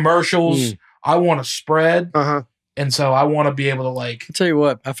 Oh, wow. Commercials. I want a spread. Uh-huh. And so I want to be able to like I'll tell you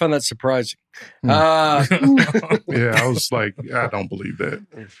what, I found that surprising. Yeah. I was like, I don't believe that.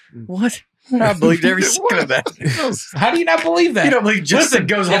 What? I believed every second of that. how do you not believe that? You don't believe Justin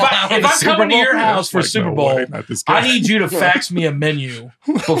goes all out if for I'm Super coming to Bowl? your house for Like, Super no Bowl, way, not this guy. I need you to fax me a menu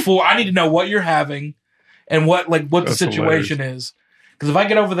before. I need to know what you're having and what the That's situation is. Because if I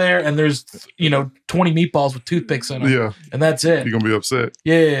get over there and there's 20 meatballs with toothpicks in them, Yeah. and that's it. You're going to be upset.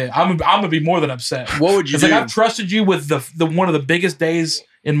 Yeah, I'm gonna be more than upset. What would you It's do? like I've trusted you with the one of the biggest days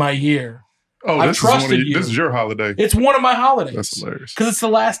in my year. Oh, I've this is one of trusted you. This is your holiday. It's one of my holidays. That's hilarious. Because it's the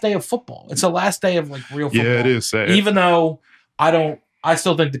last day of football. It's the last day of like real football. Yeah, it is sad. Even though I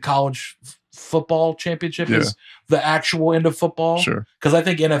still think the college football championship is the actual end of football. Sure. Because I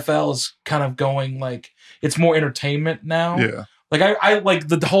think NFL is kind of going like it's more entertainment now. Yeah. Like I like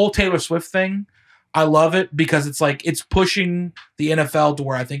the whole Taylor Swift thing. I love it because it's like it's pushing the NFL to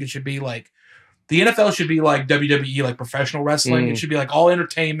where I think it should be like the NFL should be like WWE, like professional wrestling. It should be like all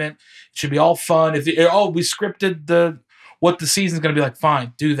entertainment. It should be all fun. If we scripted what the season's going to be like,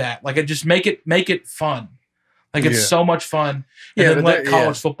 fine, do that. Like, just make it fun. Like it's so much fun. And then let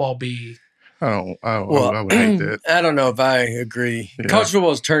college football be. I would hate that. I don't know if I agree. Yeah. College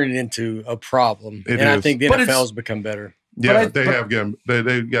football is turning into a problem, It and I is. think the But NFL's become better. Yeah, they got a lot The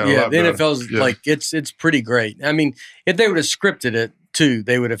better. NFL's Yeah. like it's pretty great. I mean, if they would have scripted it too,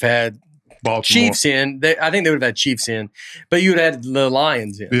 they would have had Baltimore. Chiefs in. I think they would have had Chiefs in, but you would have had the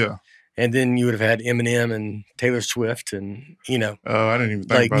Lions in. Yeah. And then you would have had Eminem and Taylor Swift, and I didn't even think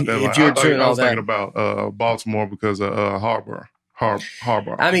Like, about that. if Like, you were I doing all was that- thinking about Baltimore because of Harbaugh.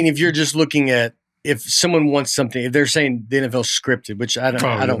 I mean, if you're just looking at if someone wants something, if they're saying the NFL scripted, which I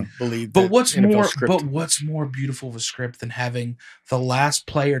don't believe. But that what's NFL more? scripted. But what's more beautiful of a script than having the last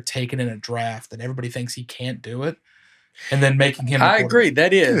player taken in a draft and everybody thinks he can't do it, and then making him? I agree,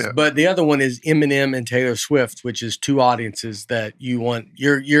 that is. Yeah. But the other one is Eminem and Taylor Swift, which is two audiences that you want.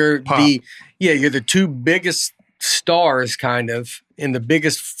 You're Pop. the two biggest stars, kind of in the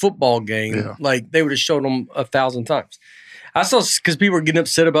biggest football game. Yeah. Like they would have showed them 1,000 times. I saw because people were getting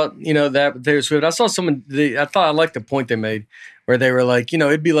upset about that with Taylor Swift. I saw I thought I liked the point they made where they were like,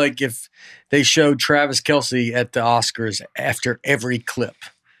 it'd be like if they showed Travis Kelce at the Oscars after every clip.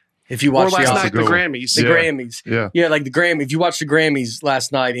 If you Or watch the last Oscars, night, the Grammys. the Yeah. Grammys, Yeah. like the Grammy. If you watch the Grammys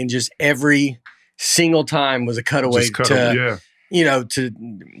last night and just every single time was a cutaway Just cut to him.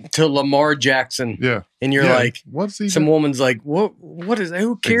 to Lamar Jackson. Yeah. And you're like, what's he? some woman's like, what is that?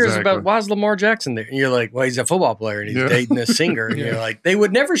 Who cares Exactly. about, why is Lamar Jackson there? And you're like, well, he's a football player and he's dating a singer. And you're like, they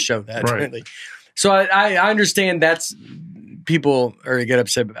would never show that. Right. Really. So I understand that's people are get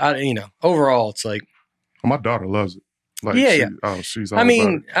upset. But overall, it's like, My daughter loves it. Like, Yeah. Oh, she's all I about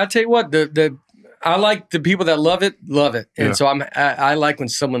mean, it. I tell you what, I like the people that love it, and Yeah. so I like when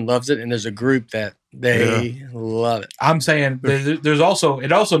someone loves it, and there's a group that they love it. I'm saying there's also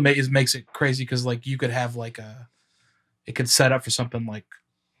it also makes it crazy because like you could have like it could set up for something like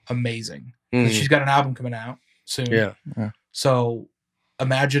amazing. Mhm. She's got an album coming out soon. Yeah. So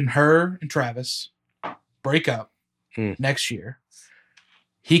imagine her and Travis break up next year.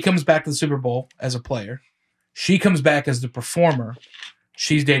 He comes back to the Super Bowl as a player. She comes back as the performer.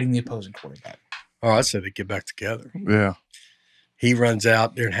 She's dating the opposing quarterback. Oh, I said they get back together. Yeah. He runs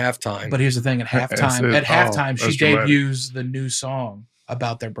out during halftime. But here's the thing: That's it. at halftime, she that's dramatic. debuts the new song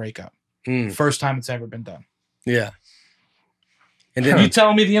about their breakup. Mm, First time it's ever been done. yeah. And You then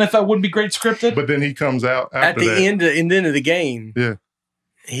telling me the NFL wouldn't be great scripted? But then he comes out at after the that. end of the game, Yeah.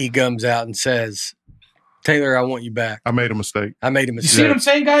 he comes out and says, "Taylor, I want you back. I made a mistake. I made a You mistake." see what I'm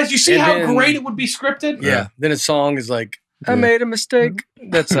saying, guys? You see And how then- great it would be scripted? Yeah. Then a song is like, "I Yeah. made a mistake."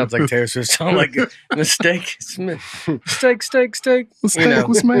 That sounds like Taylor Swift song. Like mistake, mistake. Mistake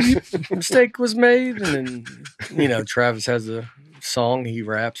was made. Mistake was made, and then Travis has a song he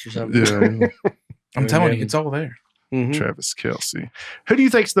raps or something. Yeah. I'm telling you, it's all there. Mhm. Travis Kelce. Who do you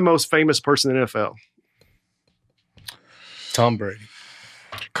think's the most famous person in the NFL? Tom Brady,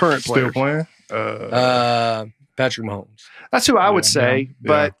 Current player. Still playing? Patrick Mahomes. That's who I would Yeah, say. yeah.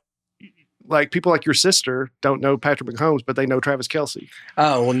 But like people like your sister don't know Patrick Mahomes, but they know Travis Kelce.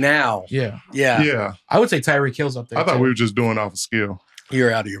 Oh well, now, Yeah. yeah, Yeah. I would say Tyreek Hill's up there. I thought too. we were just doing off of skill.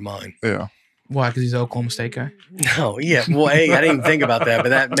 you're out of your mind. Yeah. Why? Because he's an Oklahoma State guy? No, yeah. Well, hey, I didn't even think about that, but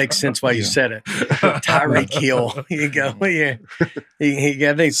that makes sense why you Yeah. said it. Tyreek Hill. You go, yeah.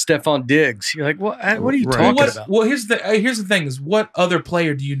 I think Stephon Diggs. You're like, what are you Right. talking Well, about? well, here's the thing: is what other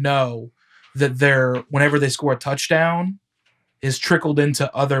player do you know that they're whenever they score a touchdown is trickled into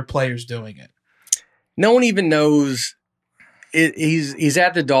other players doing it? No one even knows. He's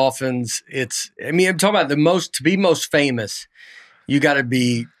at the Dolphins. I'm talking about to be most famous. You got to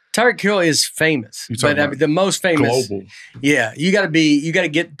be. Tyreek Hill is famous, You talking but about the most famous. Global. Yeah, you got to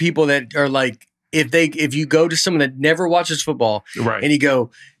get people that are like if you go to someone that never watches football Right. and you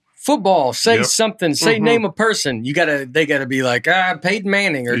go football, say Yep. something, say Mhm. name a person. They gotta be like Peyton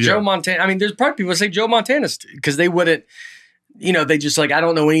Manning or Yeah. Joe Montana. I mean, there's probably people that say Joe Montana because they wouldn't. They just like I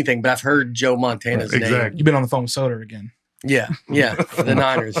don't know anything, but I've heard Joe Montana's name. Exactly. You've been on the phone with Soder again. Yeah, for the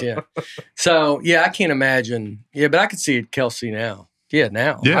Niners. Yeah, so I can't imagine. Yeah, but I could see it Kelsey now. Yeah,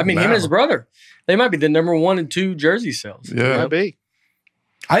 now. Yeah, I mean, him now. and his brother, they might be the number 1 and 2 jersey sales. Yeah. Might be.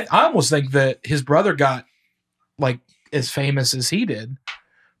 I almost think that his brother got like as famous as he did,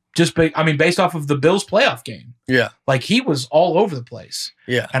 based off of the Bills playoff game. Yeah, Like he was all over the place.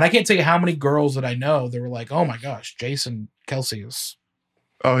 yeah. And I can't tell you how many girls that I know that were like, "Oh my gosh, Jason Kelsey is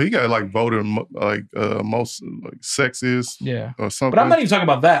Oh, he got like voted most like sexiest yeah." or something. But I'm not even talking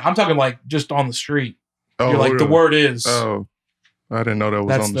about that. I'm talking like just on the street. Oh, You're like the really? word is Oh, I didn't know that was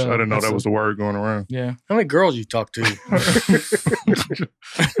That's on the. the- I didn't know that's that was the word going around. yeah. How many girls you talk to?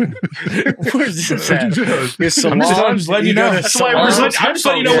 Where's this at? Your salon? I'm just letting you go know. to That's why salon? I'm just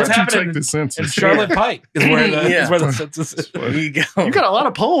letting you know what's Where'd you happening take the in census? Charlotte Pike is where the Yeah. is where the census is. There you go. You got a lot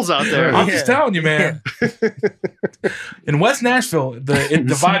of polls out there. I'm Yeah. just telling you, man. In West Nashville, the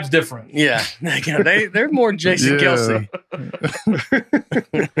vibe's different. Yeah, they're more Jason Yeah. Kelsey.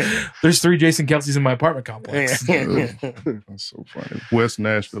 There's 3 Jason Kelseys in my apartment complex. Yeah. That's so funny. West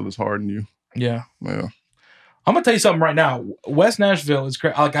Nashville is hard on you. Yeah. Yeah. I'm gonna tell you something right now. West Nashville is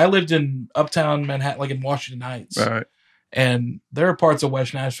crazy. Like I lived in uptown Manhattan, like in Washington Heights, All right. and there are parts of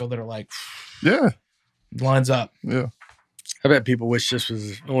West Nashville that are like Yeah. lines up. Yeah. I bet people wish this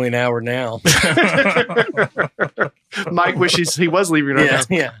was only an hour now. Mike wishes he was leaving right Yeah,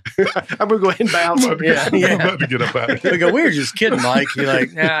 now. yeah. I'm going to go ahead and bounce. I'm about to, Yeah, yeah. I'm about to get up out of We here. go, we were just kidding, Mike. You're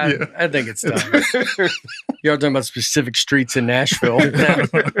like, nah, Yeah. I think it's time. You're talking about specific streets in Nashville. Do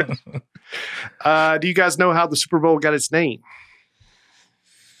you guys know how the Super Bowl got its name?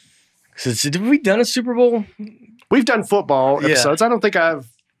 So, did we done a Super Bowl? We've done football Yeah. episodes. I don't think I've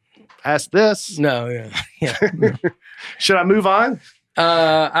asked this. No, yeah. Should I move on?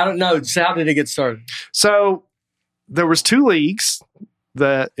 I don't know. So how did it get started? So there was 2 leagues,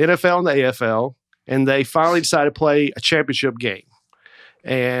 the NFL and the AFL, and they finally decided to play a championship game.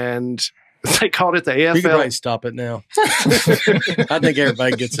 And they called it the You can probably AFL. stop it now. I think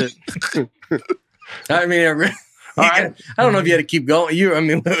everybody gets it. I mean, All right. I don't know if you had to keep going. I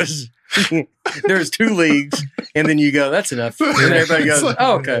mean, it was there's 2 leagues, and then you go, that's enough. And everybody goes,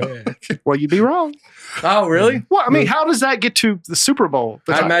 oh, okay. Well, you'd be wrong. Oh, really? Well, I mean, how does that get to the Super Bowl?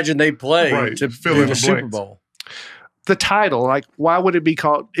 I imagine they play Right. to Fill do in the the Super blanks. Bowl. The title, like, why would it be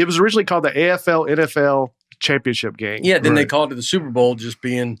called? It was originally called the AFL NFL Championship Game. Yeah, then they Right. called it the Super Bowl just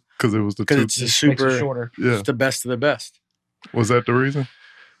being Because it was the because two. it's the Makes it super, shorter. Yeah. it's the best of the best. Was that the reason?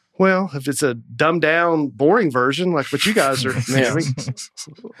 Well, if it's a dumbed down, boring version like what you guys are Yeah. having.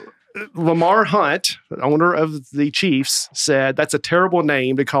 Lamar Hunt, the owner of the Chiefs, said that's a terrible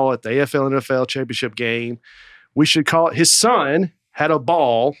name to call it the AFL NFL Championship Game. We should call it, his son had a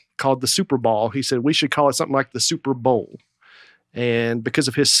ball called the Super Ball. He said we should call it something like the Super Bowl. And because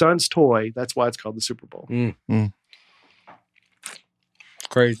of his son's toy, that's why it's called the Super Bowl.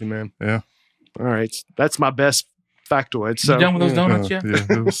 Crazy, man. Yeah. All right. That's my best factoid. So You done with those donuts yet? Yeah.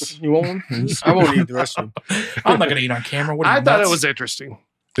 It was, You want one? I won't eat the rest of them. I'm not gonna eat on camera. What are I you, thought it nuts? was interesting.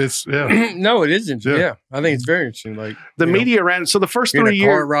 it's yeah. No, it isn't. Yeah. Yeah. I think it's very interesting. Like The you know, media ran. So the first you're 3 in a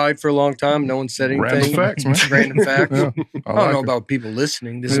car years. ride for a long time. No one said anything. Random facts, man. Random facts. Yeah. I don't know about people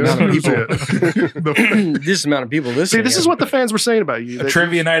listening. This Yeah. amount of people. The- This amount of people See, listening. this is what the fans were saying about you. a that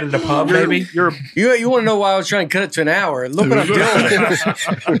trivia night at a pub, you're- maybe. You're you want to know why I was trying to cut it to an hour? Look what I'm doing.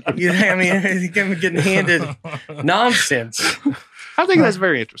 I mean, I'm getting handed nonsense. I think that's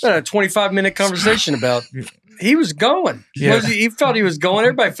very interesting. A 25-minute conversation about. He was going. Yeah. He felt he was going.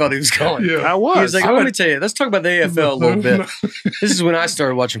 Everybody felt he was going. yeah. I was. He was like, let me tell you, let's talk about the AFL a little bit. This is when I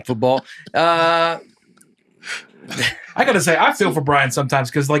started watching football. I gotta say, I feel for Brian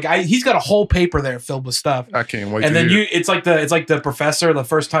sometimes because like he's got a whole paper there filled with stuff. I can't wait. And to then hear it's like the professor the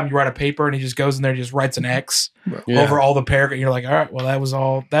first time you write a paper and he just goes in there and just writes an X Yeah. over all the paragraph. You're like, all right,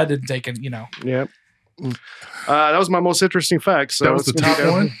 well that didn't take it, Yeah. That was my most interesting fact. So That was the let's top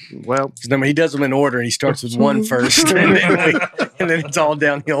go. one? Well, I mean, he does them in order, and he starts with one first, and then it's all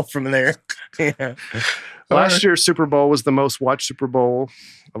downhill from there. Yeah. last year's Super Bowl was the most watched Super Bowl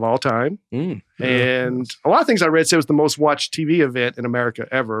of all time. Mm. And a lot of things I read said it was the most watched TV event in America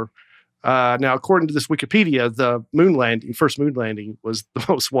ever. Now, according to this Wikipedia, the first moon landing was the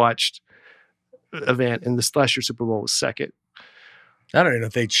most watched event, and this last year's Super Bowl was second. I don't even know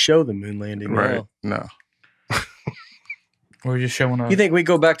if they'd show the moon landing. right. Now. No. We're just showing up. You think we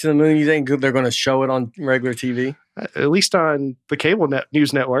go back to the moon? You think they're going to show it on regular TV? At least on the cable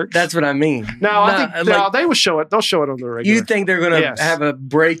news networks. That's what I mean. no, I think like, they will show it. They'll show it on the regular. you think they're going to Yes. have a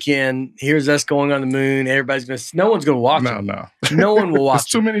break in? Here's us going on the moon. Everybody's going to. No one's going to watch No. it. No. No one will There's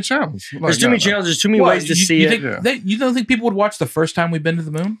watch too it. many channels. There's too many channels. There's too many ways to see it. You don't think people would watch the first time we've been to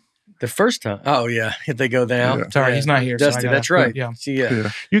the moon? The first time. Oh yeah, if they go down. Yeah. Sorry, he's not here. so I Dusty, gotta- that's right. Yeah. See, yeah.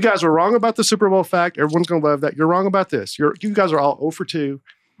 Yeah. You guys were wrong about the Super Bowl fact. Everyone's going to love that. You're wrong about this. You guys are all 0 for 2.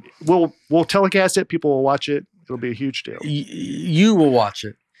 We'll telecast it. People will watch it. It'll be a huge deal. You will watch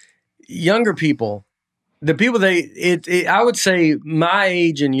it. Younger people, the people I would say my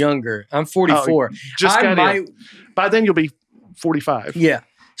age and younger. I'm 44. Just I got might, in. By then you'll be 45. yeah.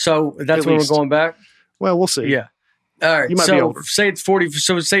 So that's At when least. we're going back. Well, we'll see. Yeah. All right. You might so be older. say it's 40.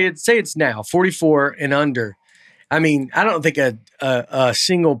 So say it's now 44 and under. I mean, I don't think a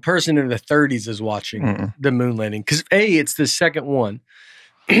single person in the 30s is watching Mm-mm. the moon landing because it's the second one.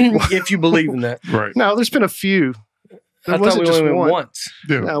 If you believe in that, Right. No, there's been a few. I thought we only went once.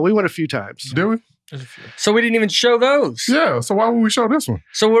 Yeah. No, we went a few times. Did we? There's a few. So we didn't even show those. Yeah. So why would we show this one?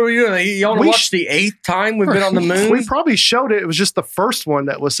 So what are we doing? Y'all want to We watch the 8th time we've been on the moon? We probably showed it. It was just the first one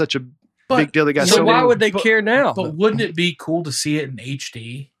that was such a But- big deal. That got so so why many- would they But- care now? But wouldn't it be cool to see it in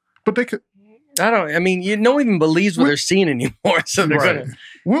HD? But they could. I mean, no one even believes what they're seeing anymore. So they're Right. gonna.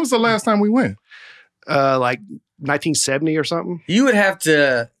 When was the last time we went? like 1970 or something? You would have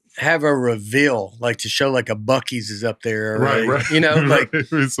to have a reveal, like to show like a Bucky's is up there, or you know, like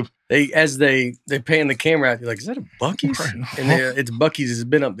It's a- they pan the camera out. You're like, is that a Bucky's? Right. And it's Bucky's has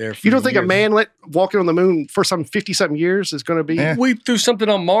been up there. For You don't think a years. man walking on the moon for some 50-something years is going to be? Eh. We threw something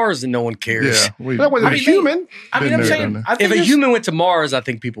on Mars and no one cares. yeah. We, That wasn't I a mean, human. I mean, Been I'm there, saying, done that. I think If a this- human went to Mars, I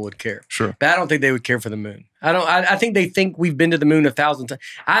think people would care. sure. But I don't think they would care for the moon. I think they think we've been to the moon 1,000 times.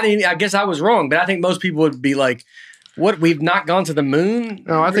 I guess I was wrong, but I think most people would be like, "What? We've not gone to the moon?"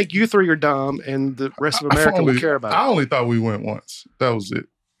 No, I think you three are dumb, and the rest of America will care about I it. only thought we went once. That was it.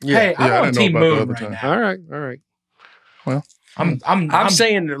 Yeah. Hey, I'm Yeah, I on didn't know Team about the Moon other right time. now. All right. I'm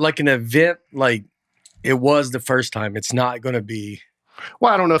saying like an event like it was the first time. It's not going to be.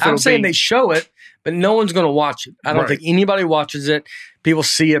 Well, I don't know if I'm it'll saying be. they show it, but no one's going to watch it. I don't Right. think anybody watches it. People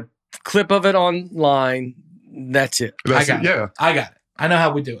see a clip of it online. That's it. That's got it. Yeah. I got it. I know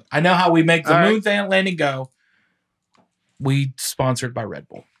how we do it. I know how we make the All right. moon landing go. We sponsored by Red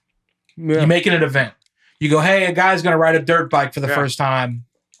Bull. Yeah. You make it an event. You go, hey, a guy's going to ride a dirt bike for the first time.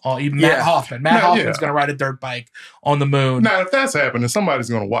 Oh, even Matt Hoffman. Matt Hoffman's going to ride a dirt bike on the moon. Now, if that's happening, somebody's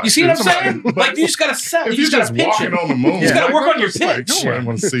going to watch. You see what I'm saying? Like, you just got to sell. If you're just walking on the moon, you just got to work on your pitch. Nobody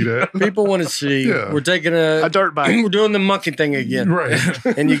want to see that. People want to see. We're taking a dirt bike. We're doing the monkey thing again. Right.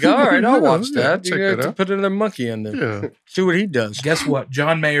 And you go, all right, I'll watch that. Check You have that to out. put another monkey in there. Yeah. See what he does. Guess what?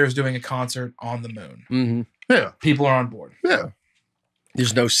 John Mayer is doing a concert on the moon. Mm-hmm. Yeah. People are on board. Yeah.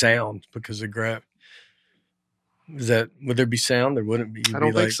 There's no sound because of gravity. Would there be sound? There wouldn't be. I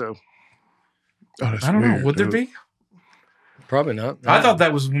don't think so. Oh, that's I don't know. weird, Would there dude. be? Probably not. I thought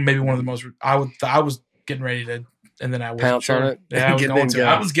that was maybe one of the most. I was getting ready to, and then I was Pounce on it? Yeah, I was Get going them to. going.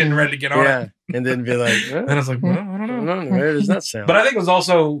 I was getting ready to get on it. And then be like, Then I was like, well, I don't know. no, where does that sound? But I think it was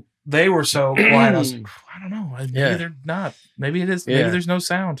also they were so quiet. I was like, I don't know. Maybe they're not. Maybe it is. Maybe there's no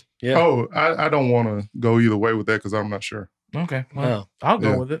sound. Yeah. Oh, I don't want to go either way with that because I'm not sure. Okay, well, I'll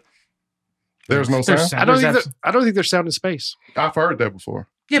go with it. There's no There's sound. I don't think there's sound in space. I've heard that before.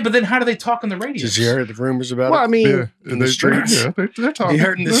 Yeah, but then how do they talk on the radio? Did you hear the rumors about Well, I it? mean, Yeah, In the streets. They're talking. You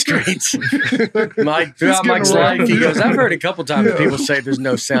heard in the streets. Mike, throughout getting Mike's around. life, he goes, I've heard a couple times Yeah. people say there's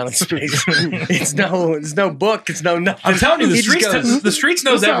no sound in space. It's no book. It's no nothing. I'm telling you, He just goes- the streets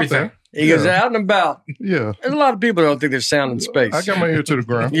knows It's out everything. He goes out and about. Yeah. There's a lot of people that don't think there's sound in space. I got my ear to the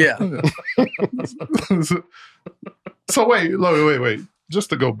ground. Yeah. So wait. Just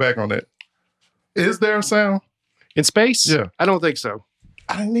to go back on that. Is there a sound? in space? Yeah. I don't think so.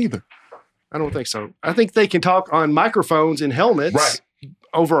 I didn't either. I don't think so. I think they can talk on microphones and helmets Right.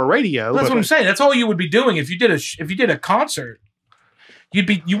 over a radio. That's but what I'm saying. That's all you would be doing if you did a concert.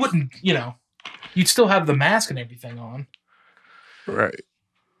 You wouldn't, you'd still have the mask and everything on. Right.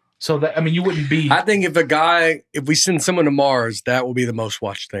 So that, I mean, you wouldn't be. I think if we send someone to Mars, that will be the most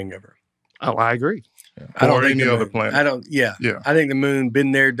watched thing ever. Oh, I agree. I don't Or think any the other moon. planet. Yeah. Yeah. I think the moon,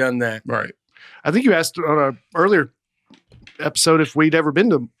 been there, done that. Right. I think you asked on an earlier episode if we'd ever been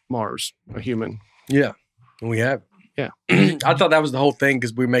to Mars, a human. Yeah. And we have. Yeah. I thought that was the whole thing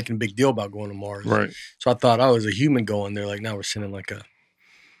because we were making a big deal about going to Mars. Right. So I thought, as a human going there, like now we're sending like a.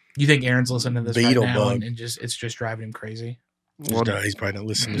 You think Aaron's listening to this Beetle right now bug. and it's just driving him crazy? Well, no, he's probably not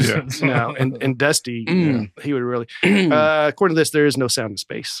listening. Yeah. No, and Dusty, he would really. Mm. According to this, there is no sound in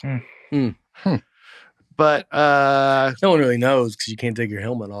space. Mm. But No one really knows because you can't take your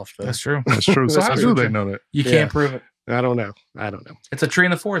helmet off. Though. That's true. That's true. So how That's do true. they know that? You Yeah. can't prove it. I don't know. It's a tree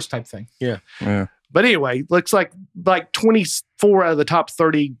in the forest type thing. Yeah. But anyway, looks like 24 out of the top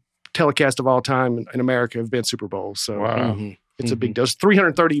 30 telecasts of all time in America have been Super Bowls. So Wow. Mhm. it's a big deal. It's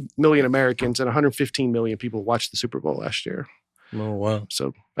 330 million Americans and 115 million people watched the Super Bowl last year. Oh wow.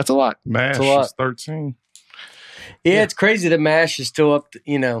 So that's a lot. MASH It's a lot. is 13. Yeah, it's crazy that MASH is still up.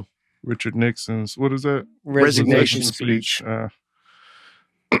 Richard Nixon's, what is that? Resignation speech. Uh,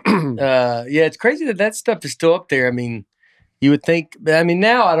 Yeah, it's crazy that stuff is still up there. I mean, you would think. I mean,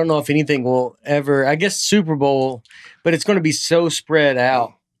 now I don't know if anything will ever. I guess Super Bowl, but it's going to be so spread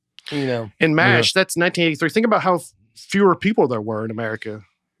out. In MASH, that's 1983. Think about how fewer people there were in America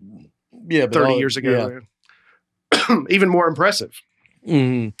Yeah, but 30 years ago. Even more impressive. Yeah.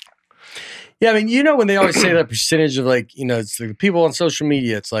 Mhm. Yeah, I mean, when they always say that percentage of it's the people on social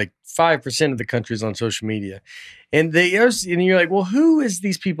media, it's like 5% of the country's on social media. And and you're like, well, who is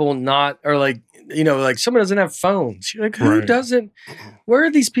these people not, or like someone doesn't have phones. You're like, who Right. doesn't, where are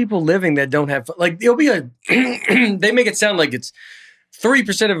these people living that don't have, it'll be they make it sound like it's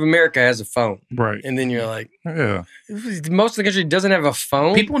 3% of America has a phone. right. And then you're like, Yeah. most of the country doesn't have a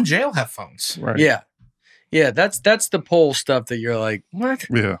phone. People in jail have phones. Right. Yeah. Yeah. That's the poll stuff that you're like, what?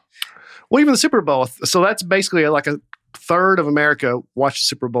 Yeah. Well, even the Super Bowl. So that's basically like a third of America watch the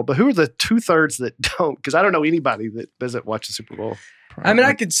Super Bowl. But who are the 2/3 that don't? Because I don't know anybody that doesn't watch the Super Bowl. I mean,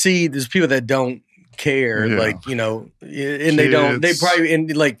 I could see there's people that don't care, Yeah. and they don't. They Kids.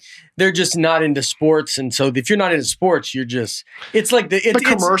 probably they're just not into sports, and so if you're not into sports, you're just. It's like The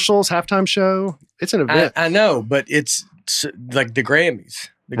commercials, halftime show. It's an event. I know, but it's like the Grammys.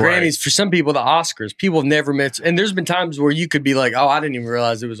 The Right. Grammys for some people, the Oscars. People have never met, and there's been times where you could be like, "Oh, I didn't even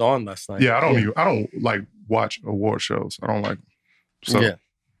realize it was on last night." Yeah. I don't like watch award shows. I don't like them. So Yeah.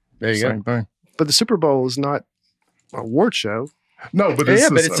 There you go. same thing. But the Super Bowl is not an award show. No, but Yeah, it's,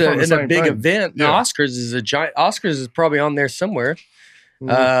 but it's from the a same big thing. event. The Yeah. Oscars is a giant. Oscars is probably on there somewhere.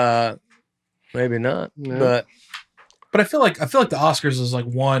 Maybe not, No. but. But I feel like the Oscars is like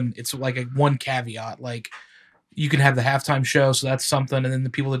one. It's like a one caveat. Like you can have the halftime show, so that's something, and then the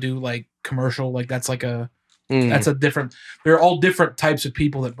people that do like commercial, like that's like that's a different. They're all different types of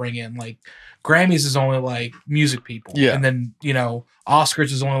people that bring in. Like Grammys is only like music people, Yeah. and then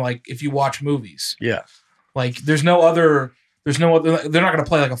Oscars is only like if you watch movies. Yeah. Like there's no other. They're not going to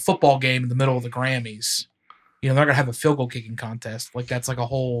play like a football game in the middle of the Grammys. they're not gonna have a field goal kicking contest. Like that's like a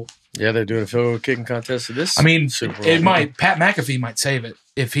whole. Yeah, they're doing a field goal kicking contest at this. I mean, Super Bowl. it might. Pat McAfee might save it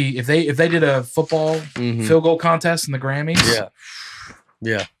if they did a football field goal contest in the Grammys.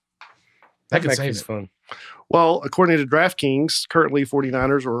 Yeah, that could save McAfee's it. fun. Well, according to DraftKings, currently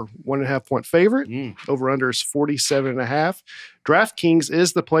 49ers are 1.5 point favorite. Over under is 47.5. DraftKings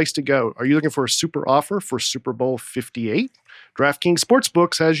is the place to go. Are you looking for a super offer for Super Bowl 58? DraftKings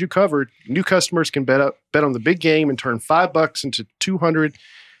Sportsbooks has you covered. New customers can bet on the big game and turn $5 into $200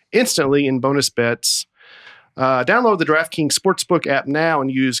 instantly in bonus bets. Download the DraftKings Sportsbook app now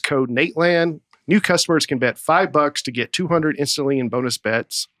and use code NATELAND. New customers can bet $5 to get $200 instantly in bonus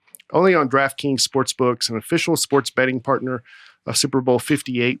bets. Only on DraftKings Sportsbooks, an official sports betting partner of Super Bowl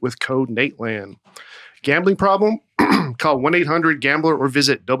 58 with code NATELAND. Gambling problem? Call 1-800-GAMBLER or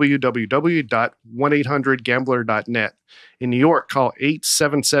visit www.1800gambler.net. In New York, call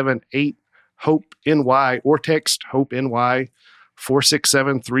 877-8-HOPE-NY or text HOPE-NY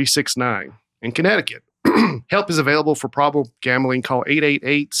 467-369. In Connecticut, help is available for problem gambling. Call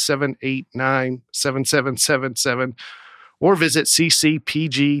 888-789-7777 or visit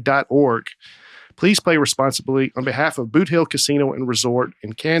ccpg.org. Please play responsibly on behalf of Boot Hill Casino and Resort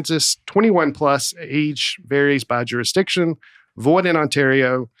in Kansas. 21 plus, age varies by jurisdiction. Void in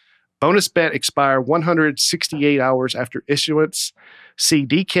Ontario. Bonus bet expire 168 hours after issuance. See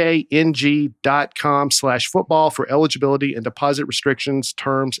dkng.com/football for eligibility and deposit restrictions,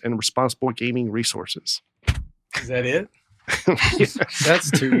 terms, and responsible gaming resources. Is that it?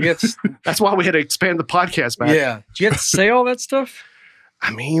 That's two. That's why we had to expand the podcast back. Yeah. Do you have to say all that stuff? I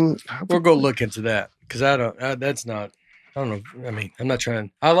mean, We'll go look into that because I don't know. I mean, I'm not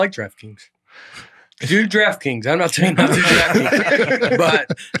trying. I like DraftKings. Do DraftKings. I'm not saying not to DraftKings, but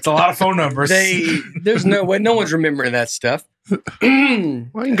It's a lot of phone numbers. there's no way. No one's remembering that stuff. well, you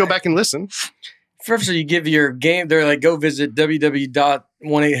can go back and listen. First of all, you give your game. They're like, go visit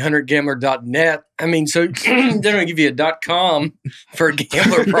www.1800gambler.net. I mean, so they don't give you a .com for a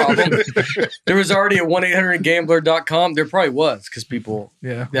gambler problem. There was already a 1-800gambler.com. There probably was because people.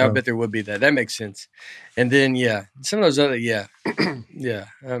 Yeah. I bet there would be that. That makes sense. And then some of those other They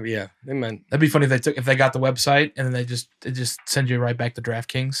might. That'd be funny if they got the website and then it just send you right back to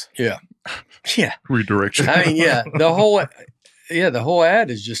DraftKings. Yeah. Redirection. I mean, the whole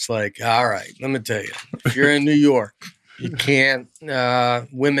ad is just like, all right, let me tell you, if you're in New York, you can't,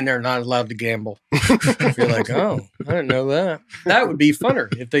 women are not allowed to gamble. You're like, oh, I didn't know that. That would be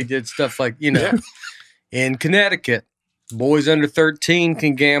funner if they did stuff like, in Connecticut, boys under 13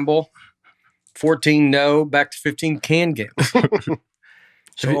 can gamble. 14, no. Back to 15 can gamble.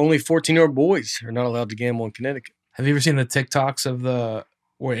 So only 14-year-old boys are not allowed to gamble in Connecticut. Have you ever seen the TikToks of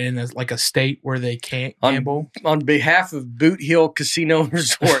or in a state where they can't gamble? On behalf of Boot Hill Casino and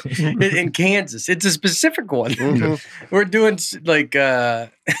Resort in Kansas. It's a specific one. We're doing like,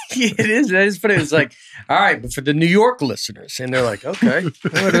 it is. That is funny. It's like, all right, but for the New York listeners. And they're like, okay,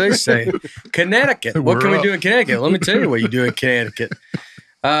 what do they say? Connecticut. What can we do in Connecticut? Let me tell you what you do in Connecticut.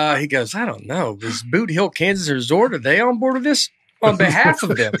 He goes, I don't know. Is Boot Hill Kansas Resort, are they on board with this? On behalf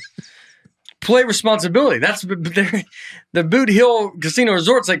of them. Play responsibility. That's the Boot Hill Casino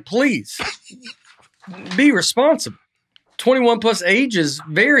Resort's like, please be responsible. 21 plus ages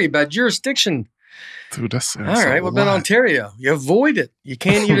vary by jurisdiction. Dude, that's all right. What about Ontario? You avoid it. You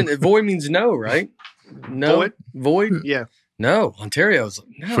can't even. Avoid means no, right? No. Void? Yeah. No. Ontario's like,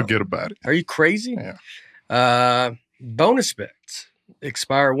 no. Forget about it. Are you crazy? Yeah. Bonus bets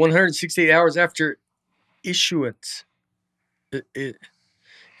expire 168 hours after issuance.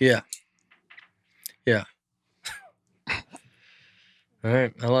 Yeah. All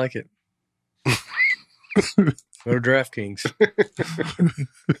right, I like it. Go to DraftKings.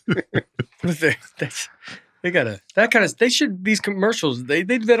 They should, these commercials, they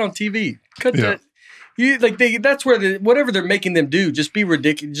do that on TV. Cut that. That's where whatever they're making them do, just be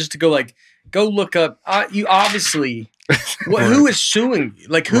ridiculous. Just to go look up. You obviously, who is suing you?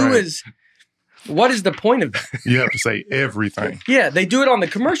 Like who is? What is the point of that? You have to say everything. Yeah, they do it on the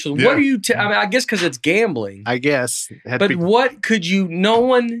commercials. Yeah. What are you? I mean, I guess because it's gambling. I guess. But what could you? No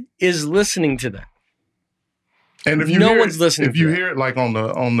one is listening to that. And if you one's listening, if you hear it like on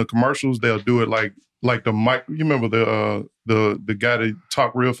the commercials, they'll do it like the mic. You remember the guy that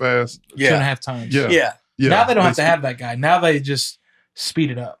talked real fast? 2.5 times. Yeah. Now they don't have to have that guy. Now they just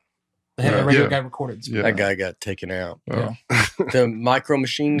speed it up. They have the regular guy recorded. Yeah. That guy got taken out. Yeah. The Micro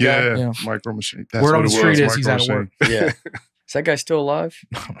Machine guy. Yeah. Micro Machine. That's Word what on the it street was, is he's Micro out of work. Machine. Yeah. Is that guy still alive?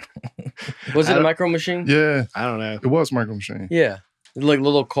 Was it a Micro Machine? Yeah. I don't know. It was Micro Machine. Yeah. Like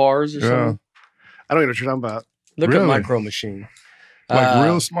little cars or something. I don't know what you're talking about. Look at Really? Micro Machine. Like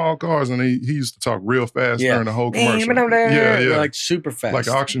real small cars, and he used to talk real fast during the whole commercial. Yeah. Like super fast. Like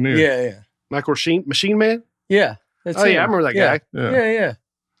auctioneer. Yeah. Michael Machine Man? Yeah. That's Oh, him. yeah, I remember that guy. Yeah.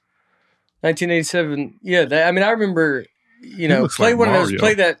 1987. Yeah, I remember, play like one of those, Mario.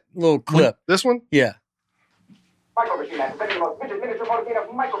 play that little clip. This one? Yeah. Micro Machine Man, presenting the most miniature motorcade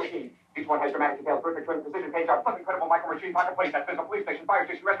of Micro Machine. Each one has dramatic details, perfect trim, precision paint jobs, plus incredible Micro Machine pocket plates that fits a police station, fire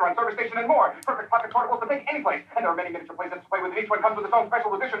station, restaurant, service station, and more. Perfect pocket portables to take any place. And there are many miniature plates to play with, and each one comes with its own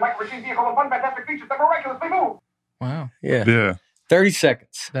special edition Micro Machine vehicle and fun, fantastic features that miraculously move. Wow. Yeah. Yeah. 30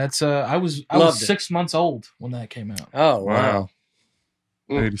 seconds. That's I was Loved it. 6 months old when that came out. Oh, Wow.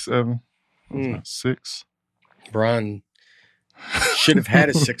 wow. 87. Mm. 6. Brian should have had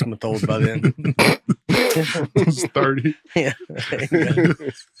a 6-month-old by then. It's 30. Yeah.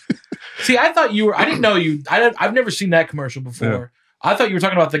 See, I didn't know you. I've never seen that commercial before. Yeah. I thought you were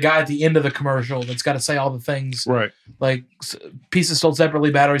talking about the guy at the end of the commercial that's got to say all the things Right. like pieces sold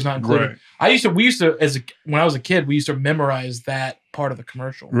separately, batteries not included. Right. We used to when I was a kid, we used to memorize that part of the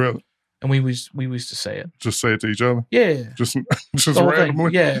commercial, Really. and we used to say it. Just say it to each other. Yeah, Just the whole thing.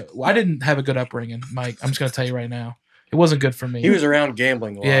 randomly. Yeah, I didn't have a good upbringing, Mike. I'm just gonna tell you right now, it wasn't good for me. He was around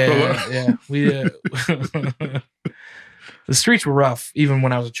gambling a lot. yeah. We the streets were rough even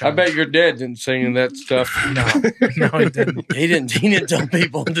when I was a I child. bet your dad didn't say any of that stuff. no, he didn't. He didn't tell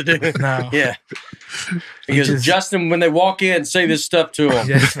people to do it. No. Yeah. Because just- Justin, when they walk in, say this stuff to him.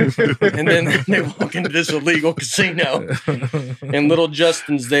 Yeah. And then they walk into this illegal casino, and little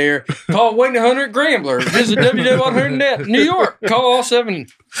Justin's there. Call Wayne 100 Grambler. Visit www.100net. New York. Call all 7.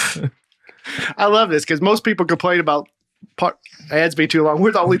 I love this because most people complain about ads being too long.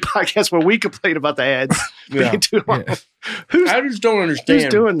 We're the only podcast where we complain about the ads Yeah. being too long. Yeah. I just don't understand.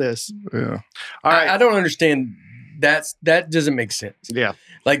 Who's doing this? Yeah. All right. I don't understand. That doesn't make sense. Yeah.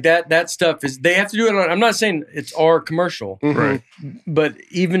 Like that stuff is, they have to do it on, I'm not saying it's our commercial, Mhm. Right. but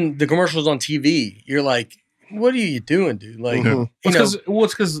even the commercials on TV, you're like, what are you doing, dude? Like, Mhm. you know,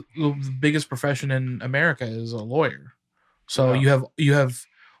 It's because the biggest profession in America is a lawyer. So Yeah. you have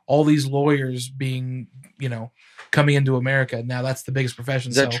all these lawyers being, coming into America. Now that's the biggest profession.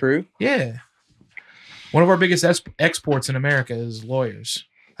 is that true? Yeah. One of our biggest exports in America is lawyers.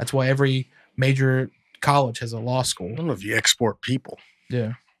 That's why every major college has a law I school. don't know if you export people.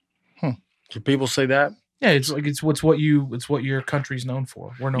 Yeah. Do people say that? Yeah, it's what your country's known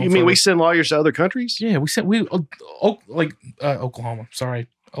for. We're known You for. mean we send lawyers to other countries? Yeah, Oklahoma. Sorry,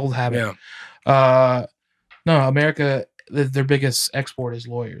 old habit. Yeah. No, America. Their biggest export is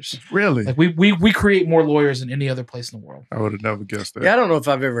lawyers. Really? Like we create more lawyers than any other place in the world. I would have never guessed that. Yeah, I don't know if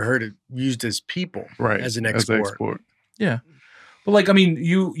I've ever heard it used as people, Right. as an export. But like, I mean,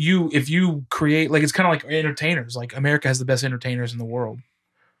 if you create, like, it's kind of like entertainers. Like, America has the best entertainers in the world.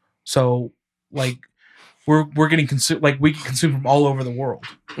 So, like, we're getting consumed. Like, we can consume from all over the world.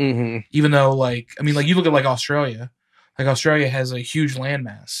 Mm-hmm. Even though, like, I mean, like, you look at like Australia. Like, Australia has a huge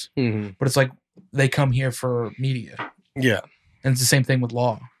landmass, Mm-hmm. but it's like they come here for media. Yeah. And it's the same thing with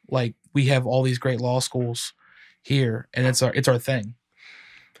law. Like, we have all these great law schools here, and it's our thing.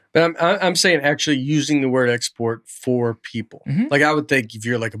 But I'm saying actually using the word export for people. Mhm. Like, I would think if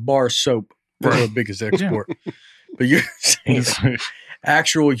you're like a bar of soap, that's our biggest export. But you're saying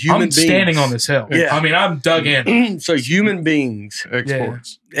actual human I'm beings. standing on this hill. Yeah. I mean, I'm dug in. So human beings,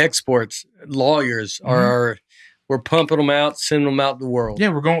 Exports. exports, lawyers are, we're pumping them out, sending them out in the world. Yeah,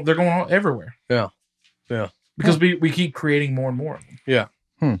 they're going all everywhere. Yeah. Yeah. Because we keep creating more and more of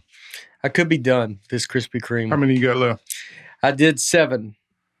them. I could be done with this Krispy Kreme. How many you got left? I did 7.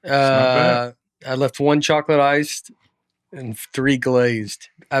 not bad. I left 1 chocolate iced and 3 glazed.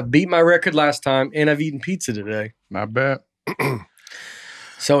 I beat my record last time, and I've eaten pizza today, Not bad.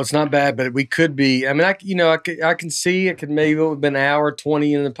 so it's not bad. But we could be. I mean, I can see it could maybe have been an hour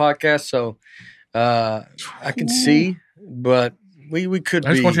 20 in the podcast, so I can see, but we could. I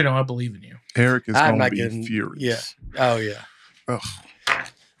just be. want you to know I believe in you. Eric is I'm going not to be getting- furious. Oh yeah. Ugh.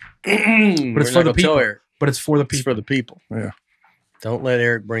 But it's for the people. Eric. But it's for the It's people. for the people. Yeah. Don't let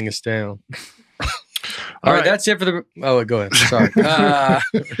Eric bring us down. All All right, right. that's it for the. Oh, go ahead. Sorry.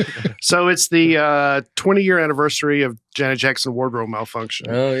 So it's the 20-year anniversary of Janet Jackson wardrobe malfunction.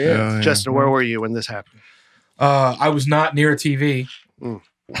 Oh yeah. Yeah. Justin, where were you when this happened? I was not near a TV. Mm.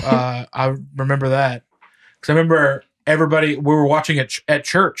 I remember that because I remember everybody. We were watching it at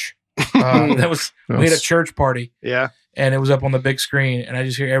church. We had a church party, Yeah. and it was up on the big screen, and I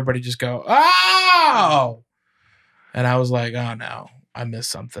just hear everybody just go, "Oh!" And I was like, "Oh no, I missed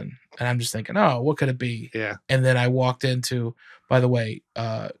something." And I'm just thinking, "Oh, what could it be?" Yeah. And then I walked into, by the way,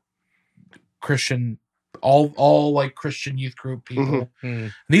 Christian, all like Christian youth group people. Mhm. Mhm.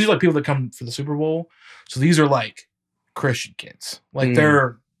 And these are like people that come for the Super Bowl. So these are like Christian kids. Like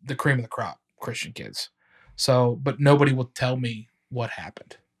they're the cream of the crop, Christian kids. So, but nobody will tell me what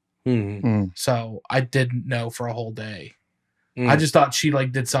happened. So I didn't know for a whole day. I just thought she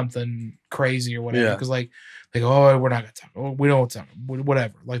like did something crazy or whatever. Because like they go, oh, we're not gonna talk. Oh, we don't talk.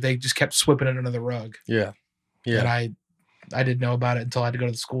 Whatever. Like they just kept sweeping it under the rug. Yeah. And I didn't know about it until I had to go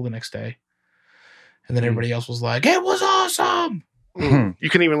to the school the next day. And then everybody else was like, "It was awesome." You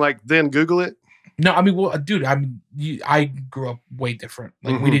can even like then Google it. No, I mean, well, dude, I grew up way different.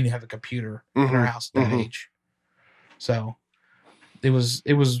 Like we didn't have a computer in our house at that age, so it was.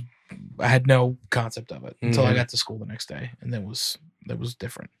 I had no concept of it until I got to school the next day, and that was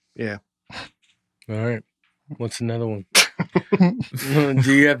different. Yeah. All right. What's another one?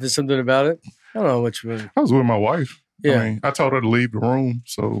 Do you have something about it? I don't know which one. I was with my wife. Yeah. I mean, I told her to leave the room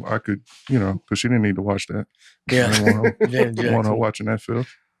so I could, because she didn't need to watch that. Yeah. I didn't want her watching that film.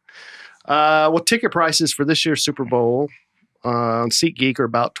 Well, ticket prices for this year's Super Bowl on SeatGeek are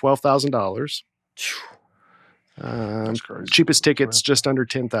about $12,000. That's crazy. Cheapest tickets just under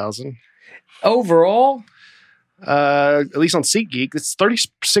 $10,000 overall. At least on SeatGeek, it's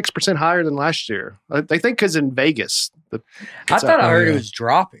 36% higher than last year. I think because in Vegas, I thought I heard it was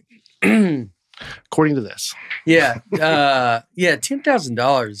dropping. According to this,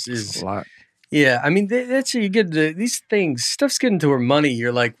 $10,000 is a lot. Yeah, I mean that's you get these things. Stuff's getting to where money.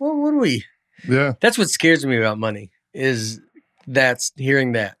 You're like, well, what do we? Yeah, that's what scares me about money. Is that's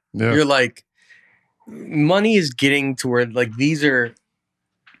hearing that you're like, money is getting to where like these are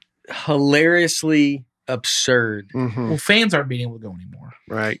hilariously absurd. Well, fans aren't being able to go anymore,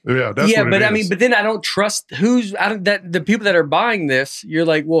 right? Yeah, that's what but it I mean, but then I don't trust the people that are buying this. You're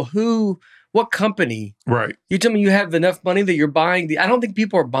like, well, what company? Right. You tell me you have enough money that you're buying I don't think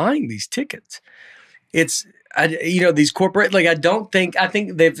people are buying these tickets. It's these corporate I think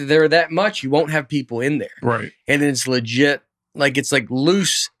if they're that much, you won't have people in there. Right. And it's legit. Like it's like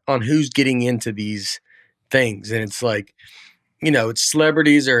loose on who's getting into these things, and it's like, it's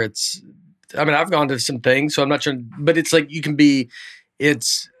celebrities or it's. I mean, I've gone to some things, so I'm not sure, but it's like you can be.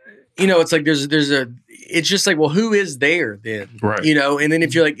 It's it's like there's it's just like, well, who is there then? Right. And then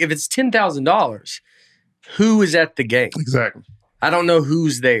if you're like, if it's $10,000, who is at the game? Exactly. I don't know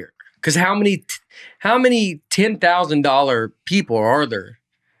who's there because how many $10,000 people are there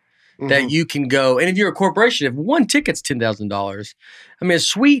that you can go? And if you're a corporation, if one ticket's $10,000, I mean, a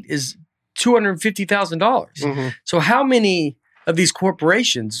suite is $250,000. So how many of these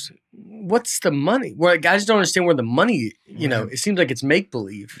corporations? What's the money? Well, I just don't understand where the money, it seems like it's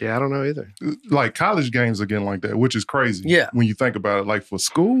make-believe. Yeah, I don't know either. Like college games are getting like that, which is crazy. Yeah. When you think about it, like for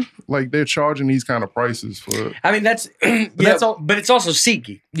school, like they're charging these kind of prices for. I mean, that's, that's all, but it's also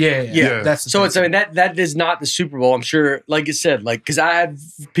SeatGeek. Yeah. That's so it's, I mean, that is not the Super Bowl. I'm sure, like you said, like, cause I had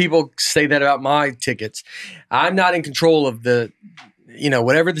people say that about my tickets. I'm not in control of the,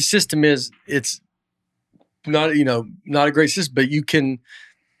 whatever the system is, it's not, not a great system, but you can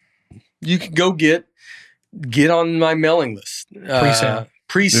go get on my mailing list.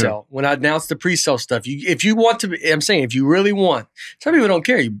 Pre-sale. When I announce the pre-sale stuff, if you want to, I'm saying if you really want, some people don't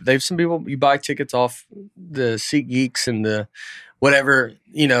care. Some people you buy tickets off the SeatGeeks and the whatever.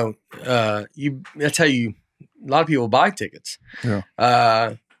 That's how a lot of people buy tickets. Yeah.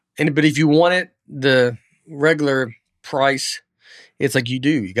 But if you want it, the regular price, it's like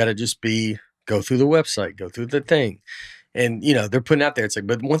you got to just go through the website, go through the thing. And, they're putting out there, it's like,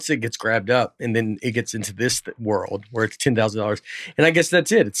 but once it gets grabbed up and then it gets into this world where it's $10,000, and I guess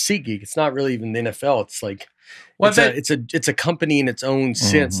that's it. It's SeatGeek. It's not really even the NFL. It's like, it's a company in its own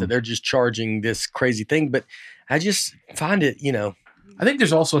sense that they're just charging this crazy thing. But I just find it, I think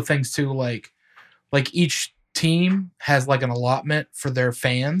there's also things too, like each team has like an allotment for their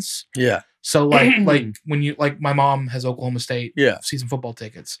fans. Yeah. So like when you, like my mom has Oklahoma State season football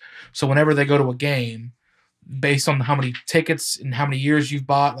tickets. So whenever they go to a game, based on how many tickets and how many years you've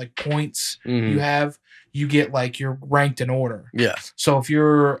bought, like points you have, you get like you're ranked in order. Yeah. So if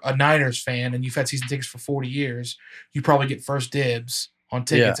you're a Niners fan and you've had season tickets for 40 years, you probably get first dibs on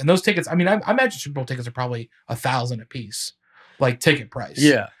tickets. And those tickets, I mean, I imagine Super Bowl tickets are probably $1,000 a piece. Like ticket price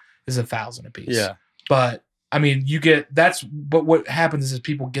is $1,000 a piece. Yeah. But I mean, but what happens is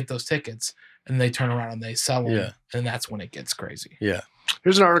people get those tickets and they turn around and they sell them. Yeah. And that's when it gets crazy. Yeah.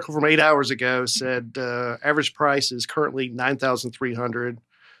 Here's an article from 8 hours ago. Said average price is currently $9,300.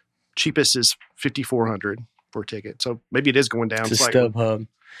 Cheapest is $5,400 for a ticket. So maybe it is going down. It's a StubHub.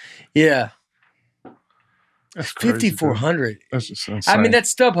 Yeah. That's crazy, $5,400. That's just insane. I mean,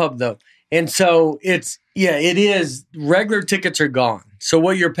 that's StubHub though. And so it is. Regular tickets are gone. So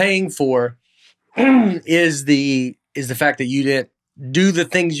what you're paying for is the fact that you didn't do the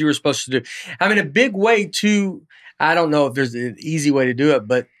things you were supposed to do. I mean, a big way to, I don't know if there's an easy way to do it,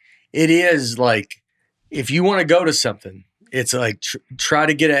 but it is like if you want to go to something, it's like try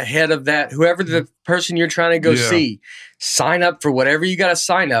to get ahead of that. Whoever the person you're trying to go see, sign up for whatever you got to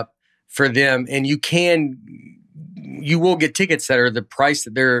sign up for them, and you will get tickets that are the price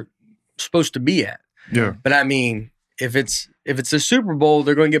that they're supposed to be at. Yeah. But I mean, if it's a Super Bowl,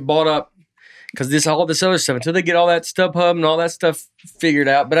 they're going to get bought up because all this other stuff until they get all that StubHub and all that stuff figured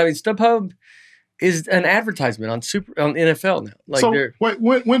out. But I mean, StubHub is an advertisement on NFL now. Like, so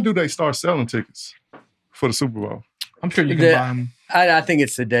when do they start selling tickets for the Super Bowl? I'm sure you can buy them. I think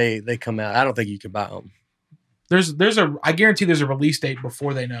it's the day they come out. I don't think you can buy them. I guarantee there's a release date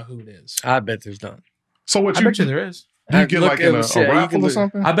before they know who it is. I bet there's not. So I bet you there is. You get like in a raffle or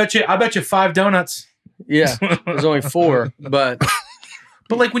something? I bet you 5 donuts. Yeah, there's only 4, but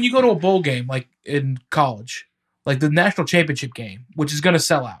like when you go to a bowl game, like in college, like the national championship game, which is going to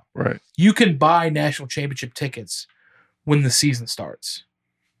sell out. Right. You can buy national championship tickets when the season starts.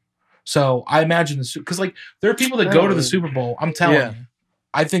 So I imagine because like there are people that go to the Super Bowl. I'm telling you,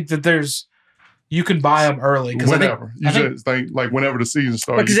 I think that you can buy them early. Whenever you just think like whenever the season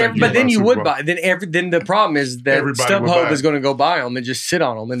starts. But then you would buy. Then the problem is that StubHub is going to go buy them and just sit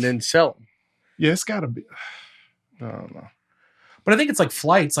on them and then sell them. Yeah, it's got to be. I don't know. But I think it's like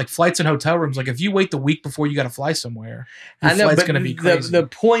flights and hotel rooms. Like if you wait the week before you got to fly somewhere, I know, flight's going to be crazy. The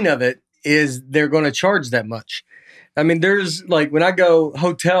point of it is they're going to charge that much. I mean, there's like when I go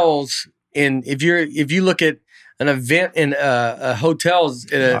hotels, and if you look at an event in a hotels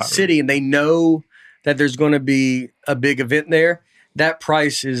in a city, and they know that there's going to be a big event there, that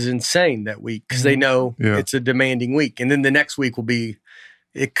price is insane that week because they know it's a demanding week, and then the next week will be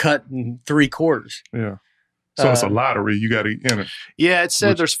it cut in 3 quarters. Yeah. So it's a lottery. You got to enter. Yeah, it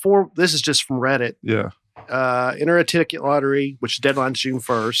said there's 4. This is just from Reddit. Yeah. Enter a ticket lottery, which deadline's June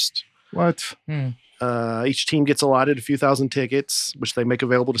 1st. What? Each team gets allotted a few thousand tickets, which they make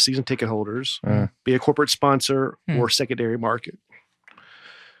available to season ticket holders. Be a corporate sponsor or secondary market.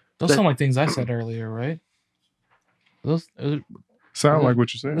 Those sound like things I said earlier, right? Those sound like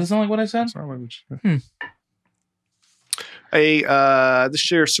what you said. Does that sound like what I said? Sound like what you said.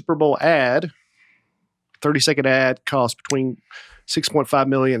 This year's Super Bowl ad, 30-second ad, costs between $6.5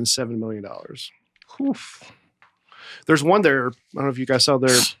 million and $7 million. Oof. There's one there. I don't know if you guys saw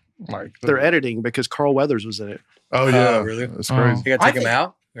their editing because Carl Weathers was in it. Oh yeah, really? That's crazy. You got to take him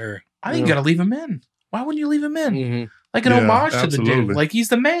out, or I think you got to leave him in. Why wouldn't you leave him in? Mm-hmm. Like an homage to the dude. Like he's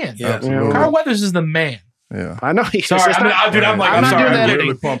the man. Yeah, Carl Weathers is the man. Yeah, I know. Sorry, I'm not sorry. doing that. I'm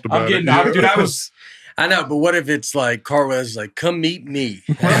really pumped about it. Dude, I was. I know, but what if it's like Carl Weathers like, come meet me?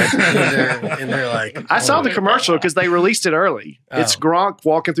 and they're like, I saw the commercial because they released it early. It's Gronk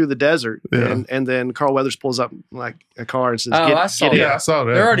walking through the desert, and then Carl Weathers pulls up like a car and says, I saw get that. in. I saw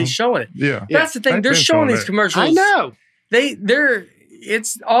that. They're already showing it. Yeah. That's the thing. They're showing these commercials. I know.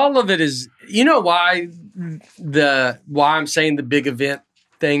 It's all of it is, you know why I'm saying the big event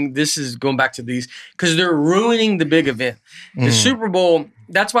thing, this is going back to these, because they're ruining the big event. The Super Bowl,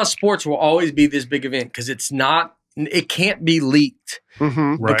 that's why sports will always be this big event, because it can't be leaked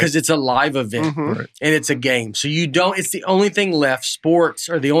because it's a live event and it's a game. So it's the only thing left, sports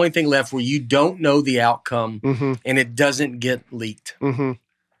are the only thing left where you don't know the outcome and it doesn't get leaked.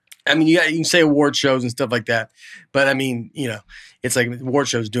 I mean, you can say award shows and stuff like that, but I mean, it's like award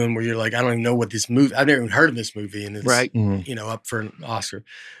shows doing where you're like, I don't even know what this movie. I've never even heard of this movie, and it's up for an Oscar.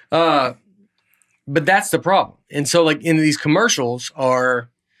 But that's the problem. And so, like in these commercials,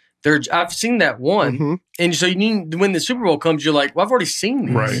 I've seen that one, and so when the Super Bowl comes, you're like, well, I've already seen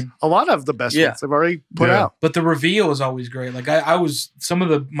these. Right. A lot of the best ones they've already put out. But the reveal is always great. Like some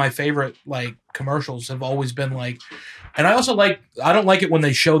of my favorite like commercials have always been like. And I also I don't like it when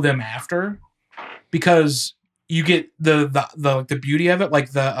they show them after, because you get the beauty of it,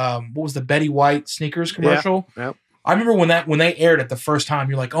 like the what was the Betty White sneakers commercial? Yeah. I remember when they aired it the first time,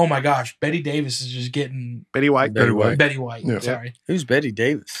 you're like, oh my gosh, Betty Davis is just getting Betty White. Betty White. Yeah. Sorry. Who's Betty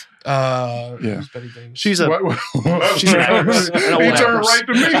Davis? Who's Betty Davis? She's an He turned right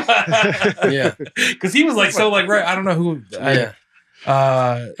to me. Yeah. Because he was like so like right. I don't know who.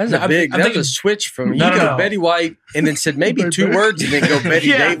 That's a switch from you go Betty White and then said maybe 2 words and then go Betty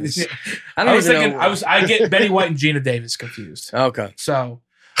Davis. I was thinking I get Betty White and Gina Davis confused. Okay. So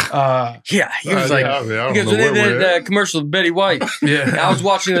he was like the commercial of Betty White. Yeah. I was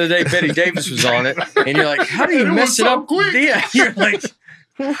watching the other day, Betty Davis was on it, and you're like, how do you mess it up? Quick. Yeah, you're like,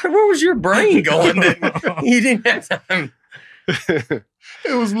 where was your brain going that you didn't have time?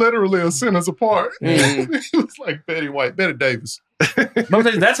 It was literally a sentence apart. It was like Betty White, Betty Davis.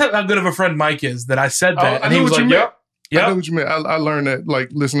 That's how good of a friend Mike is that I said that. And he was like, yep. I know what you mean. I learned that like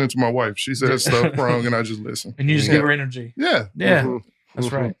listening to my wife. She says stuff wrong, and I just listen. And you just give her energy. Yeah, Yeah,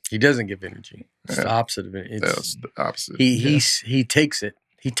 that's right. He doesn't give energy. It's the opposite of it. That's the opposite. He takes it.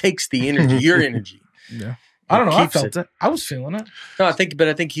 He takes the energy, your energy. Yeah. I don't know. I Keeps felt it. I was feeling it. No, I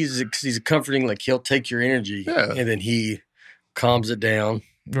think he's comforting. Like he'll take your energy, and then he calms it down,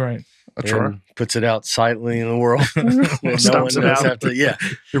 Right. and puts it out silently in the world. No one Stumps it knows out. after. Yeah,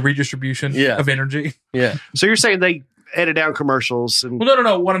 The redistribution of energy. yeah. So you're saying they edit down commercials and Well,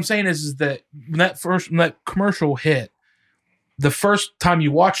 no. What I'm saying is that when that commercial hit, the first time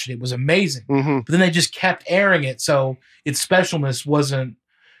you watched it was amazing. Mhm. But then they just kept airing it, so its specialness wasn't.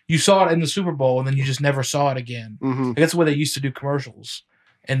 You saw it in the Super Bowl, and then you just never saw it again. Mhm. Like, that's the way they used to do commercials,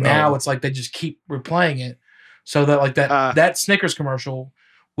 and now it's like they just keep replaying it, so that like that Snickers commercial,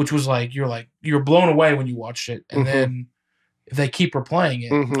 which was like you were blown away when you watched it, and then if they keep replaying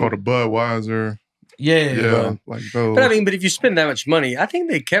it, Mhm. Or the Budweiser. yeah. Like those. But I mean, if you spend that much money, I think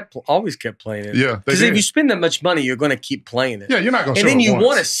they always kept playing it. Yeah, they because did. if you spend that much money, you're going to keep playing it. Yeah, you're not going to and show then it you once.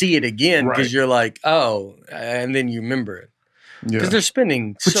 want to see it again because Right. you're like, oh, and then you remember it because Yeah. they're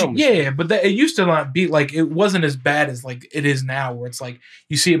spending But so much. but it used to not be like it wasn't as bad as like it is now, where it's like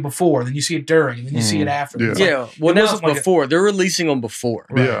you see it before, then you see it during, and then you see it after. Yeah. It's like- Yeah, well, it now wasn't it's like before. They're releasing them before.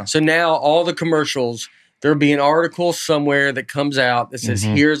 Yeah. So now all the commercials, there'll be an article somewhere that comes out that says,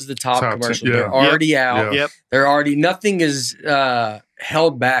 here's the top Top commercial. 10, yeah. They're already out. Yeah. Yep. They're already, nothing is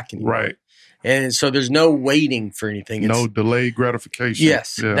held back anymore. Right. And so there's no waiting for anything. No delayed gratification.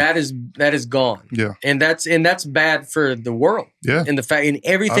 Yes, Yeah. that is gone. Yeah. And that's bad for the world. Yeah. And the fact in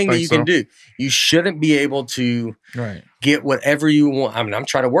everything I that think you can so. do. You shouldn't be able to right. get whatever you want. I mean, I'm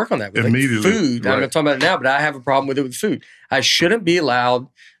trying to work on that with like Immediately, food. I'm right. not talking about it now, but I have a problem with it with food. I shouldn't be allow,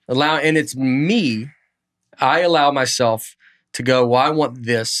 and it's me. I allow myself to go, well, I want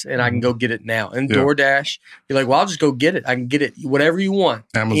this, and I can go get it now. And Yeah. DoorDash, you're like, well, I'll just go get it. I can get it whatever you want,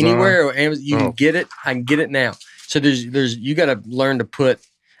 Amazon. anywhere. Or Amazon, you Oh. can get it. I can get it now. So there's you got to learn to put.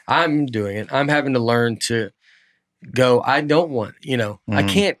 I'm doing it. I'm having to learn to go. I don't want. I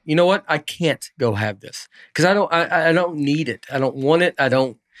can't. You know what? I can't go have this because I don't. I don't need it. I don't want it. I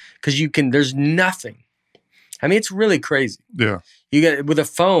don't because you can. There's nothing. I mean, it's really crazy. Yeah. You got with a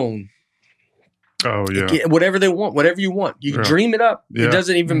phone. Oh, yeah. Get whatever they want, whatever you want. You can Yeah. dream it up. Yeah. It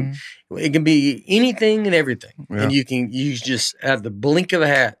doesn't even. It can be anything and everything, Yeah. and you just at the blink of a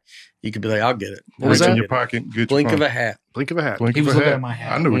hat, you could be like, "I'll get it." What was Reach in that? your pocket. Get Blink your of phone. a hat. blink of a hat. Blink He of was a looking hat. at my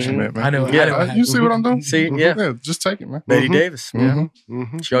hat. I knew what you Mhm. meant, man. I know. Yeah. I know what You see what I'm doing? See, Mhm. yeah. Just take it, man. Betty Davis. Yeah, Mhm.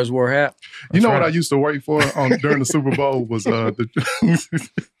 Mhm. she always wore a hat. You know what right. I used to wait for during the Super Bowl was the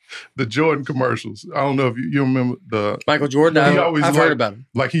Jordan commercials. I don't know if you remember Michael Jordan. He always I've liked- heard about him.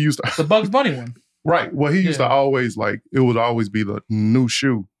 like he used to The Bugs Bunny one. right. Well, he used to Yeah. always it would always be the new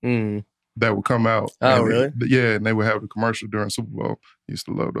shoe Mm. that would come out. Oh, And really? Yeah, and they would have the commercial during Super Bowl. Used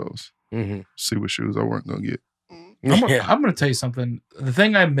to love those. Mm-hmm. See what shoes I weren't gonna get. Yeah. I'm going to tell you something. The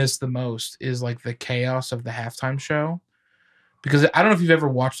thing I miss the most is like the chaos of the halftime show. Because I don't know if you've ever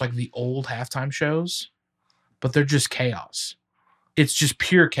watched like the old halftime shows, but they're just chaos. It's just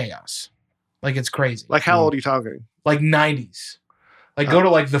pure chaos. Like it's crazy. Like how old are you talking? Like 90s. Like go to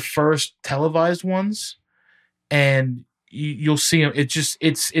like the first televised ones and you'll see them.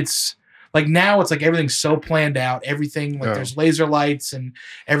 It's like now it's like everything's so planned out. Everything like Yeah. there's laser lights and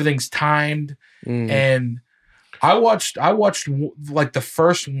everything's timed. Mm. And I watched like the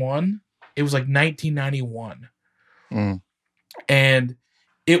first one. It was like 1991, Mm. and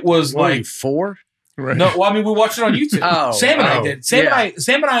it was What are you, like 4? Right. no. Well, I mean, we watched it on YouTube. Oh, Sam and I oh, did. Sam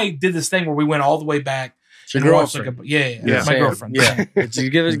yeah. and I did this thing where we went all the way back. It's your and watched, girlfriend. yeah, my Sam. girlfriend. Yeah, Sam. it's, you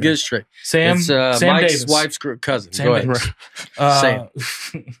give it straight. Sam, It's Sam Mike's Davis. wife's cousin. Sam Go ahead. Davis. Sam.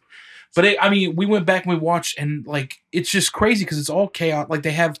 But I mean, we went back and we watched, and like it's just crazy because it's all chaos. Like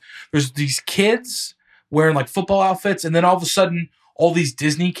there's these kids wearing like football outfits, and then all of a sudden, all these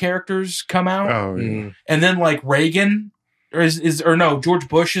Disney characters come out, Oh, yeah. Mm. and then like Reagan or no, George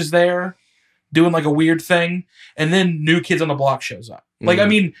Bush is there doing like a weird thing, and then New Kids on the Block shows up. Like I Mhm.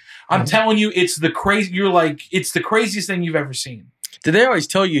 mean, I'm telling you, it's the crazy. You're like, it's the craziest thing you've ever seen. Did they always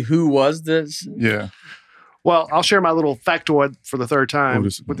tell you who was this? Yeah. Well, I'll share my little factoid for the third time Oh,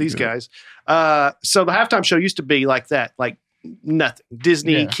 this is with gonna these be good. guys. So the halftime show used to be like that, like nothing,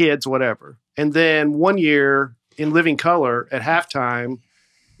 Disney, Yeah. kids, whatever. And then one year in Living Color at halftime,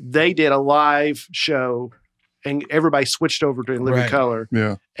 they did a live show and everybody switched over to Living Right. Color.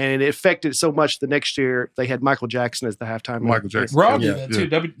 Yeah. And it affected so much the next year they had Michael Jackson as the halftime. Michael Jackson. Raw Yeah. did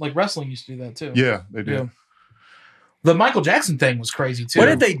that too. Like wrestling used to do that too. Yeah, they did. Yeah. The Michael Jackson thing was crazy too. What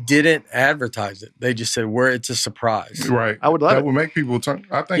if they didn't advertise it? They just said, it's a surprise. Right. I would love that it. would make people turn.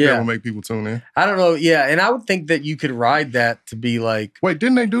 I think Yeah. that would make people tune in. I don't know. Yeah. And I would think that you could ride that to be like, Wait,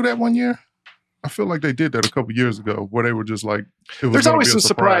 didn't they do that one year? I feel like they did that a couple years ago, where they were just like, it was There's gonna always be some a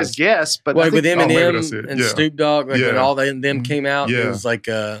surprise guests, but I like think with maybe Eminem that's it. and Yeah. Snoop Dogg, like when Yeah. all them came out, Yeah. it was like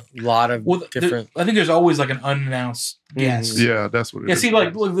a lot of different. I think there's always like an unannounced guest. Yeah, that's what it Yeah, is. see,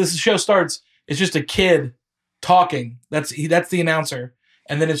 like, look, this show starts. It's just a kid talking. That's the announcer,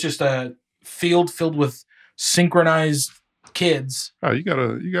 and then it's just a field filled with synchronized kids. Oh, you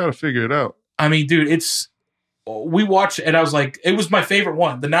gotta figure it out. I mean, dude, we watched, and I was like, it was my favorite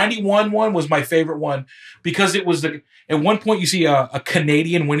one. The 91 one was my favorite one because it was at one point you see a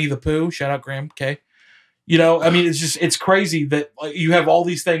Canadian Winnie the Pooh. Shout out Graham K. You know, I mean, it's crazy that like, you have all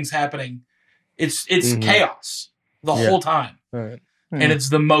these things happening. It's chaos the whole time, All right. and it's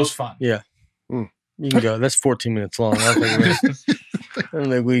the most fun. Yeah. You can go. That's 14 minutes long. I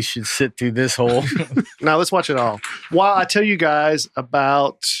don't think we should sit through this whole. now let's watch it all. While I tell you guys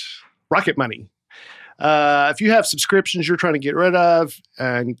about Rocket Money. If you have subscriptions you're trying to get rid of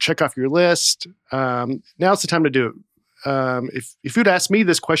and check off your list, now's the time to do it. If you'd asked me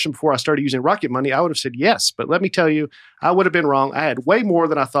this question before I started using Rocket Money, I would have said yes. But let me tell you, I would have been wrong. I had way more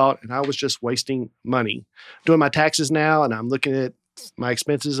than I thought, and I was just wasting money. Doing my taxes now, and I'm looking at my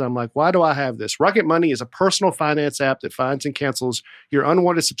expenses. I'm like, why do I have this? Rocket Money is a personal finance app that finds and cancels your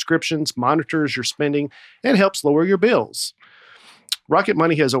unwanted subscriptions, monitors your spending, and helps lower your bills. Rocket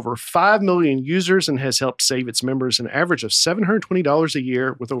Money has over 5 million users and has helped save its members an average of $720 a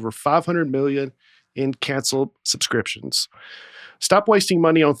year with over 500 million in canceled subscriptions. Stop wasting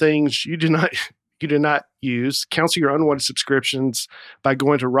money on things you do not use. Cancel your unwanted subscriptions by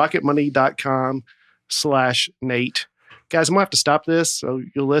going to rocketmoney.com/Nate. Guys, I'm going to have to stop this so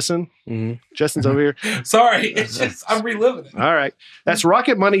you'll listen. Mm-hmm. Justin's over here. Sorry, it's just I'm reliving it. All right. That's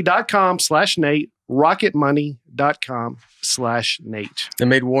rocketmoney.com/Nate. rocketmoney.com/Nate. They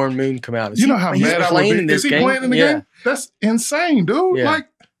made Warren Moon come out. You know how he's mad I would playing be. in this Is he game? playing in the Yeah. game? That's insane, dude. Yeah. Like,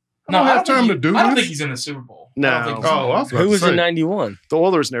 I don't have time to do I don't this. think he's in the Super Bowl. No. I don't think he's Oh, in I was about Who to was say. in 91? The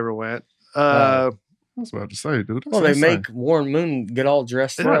Oilers never went. I was about to say, dude. That's Well, they insane. make Warren Moon get all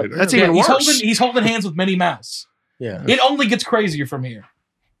dressed up. Right. That's Yeah, even worse. he's holding hands with Minnie Mouse. Yeah. It only gets crazier from here.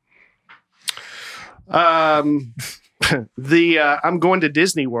 I'm going to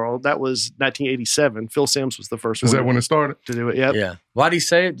Disney World. That was 1987. Phil Simms was the first Is one that when it started? to do it. Yep. Yeah. Why'd he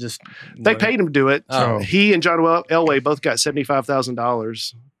say it? Just They paid him to do it. Oh. He and John Elway both got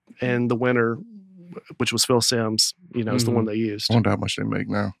 $75,000, and the winner, which was Phil Simms, is the one they used. I wonder how much they make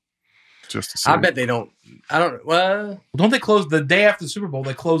now. Just to see. I bet they don't. I don't. Well, Don't they close the day after the Super Bowl?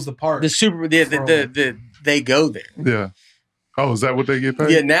 They close the park. the Super. They go there. Yeah. Oh, is that what they get paid?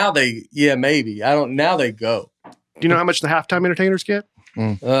 Yeah. Now they. Yeah. Maybe. I don't. Now they go. Do you know how much the halftime entertainers get?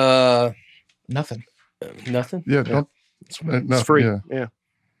 Nothing. Nothing. Yeah. Don't, It's free. Yeah.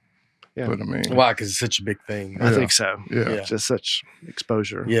 Yeah. But I mean, Why? Because it's such a big thing. I think so. yeah. Yeah. Just such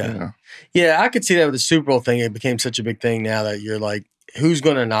exposure. Yeah. Yeah. I could see that with the Super Bowl thing. It became such a big thing now that you're like, who's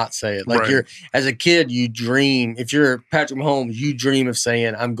going to not say it? Like Right. you're as a kid, you dream. If you're Patrick Mahomes, you dream of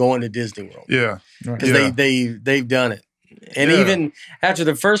saying, "I'm going to Disney World." Yeah. Because Yeah. they've done it. And Yeah. even after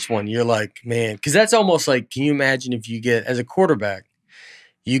the first one, you're like, man, because that's almost like, can you imagine if you get, as a quarterback,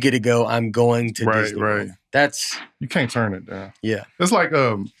 you get to go, I'm going to Right, Disney World. right. That's, You can't turn it down. yeah, It's like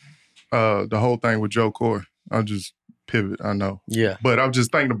the whole thing with Joe Corey. I'll just pivot, I know. yeah. But I'm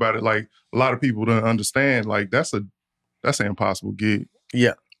just thinking about it, like a lot of people don't understand, like that's an impossible gig.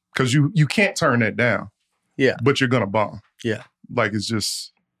 Yeah. Because you can't turn that down. Yeah. But you're gonna bomb. Yeah. Like it's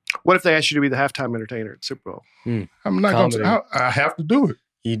just What if they asked you to be the halftime entertainer at Super Bowl? I'm not Comedy. gonna I have to do it.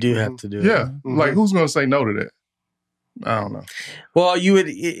 You do have to do it. Yeah. Mhm. Like who's gonna say no to that? I don't know. Well, you would,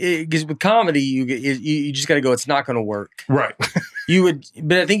 because with comedy, you just got to go, it's not going to work. Right. You would,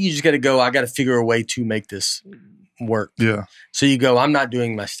 but I think you just got to go, I got to figure a way to make this work. Yeah. So you go, I'm not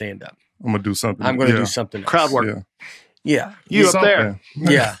doing my stand up. I'm gonna do something. I'm going to yeah. do something else. Crowd work. Yeah. Yeah. You up Something. there.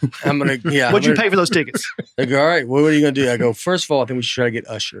 Yeah. I'm going to, yeah. What'd you pay for those tickets? They go, all right, what are you going to do? I go, first of all, I think we should try to get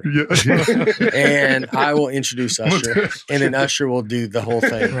Usher. Yeah. And I will introduce Usher. And then Usher will do the whole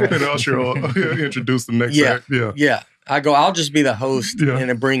thing. And Usher will introduce the next Yeah. act. Yeah. Yeah. I go, I'll just be the host Yeah. and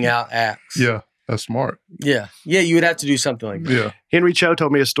then bring out acts. Yeah. That's smart. Yeah. Yeah. You would have to do something like that. Yeah. Henry Cho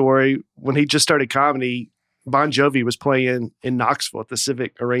told me a story when he just started comedy. Bon Jovi was playing in Knoxville at the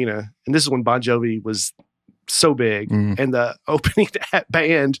Civic Arena. And this is when Bon Jovi was so big. Mhm. And the opening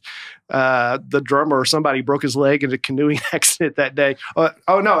band, the drummer or somebody broke his leg in a canoeing accident that day.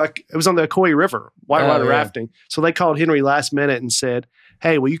 No, it was on the Ocoee River, whitewater rafting. So they called Henry last minute and said,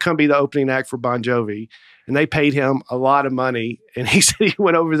 hey, will you come be the opening act for Bon Jovi? and they paid him a lot of money. And he said he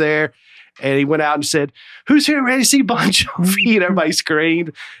went over there and he went out and said, "Who's here ready to see Bon Jovi?" And everybody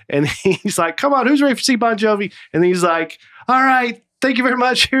screamed. And he's like, "Come on, who's ready to see Bon Jovi?" And he's like, "All right, thank you very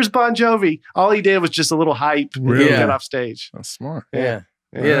much. Here's Bon Jovi." All he did was just a little hype and Really? he got off stage. That's smart. Yeah.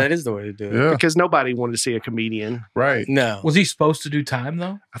 Yeah, that is the way to do it. Yeah. Because nobody wanted to see a comedian. Right. No. Was he supposed to do time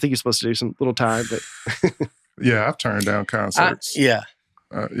though? I think he's supposed to do some little time, but Yeah, I've turned down concerts. Yeah.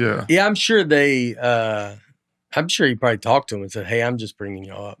 Yeah. Yeah, I'm sure I'm sure he probably talked to him and said, "Hey, I'm just bringing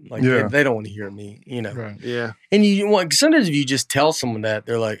you up." Like Yeah. they don't want to hear me, you know. Right. yeah. And you want sometimes if you just tell someone that,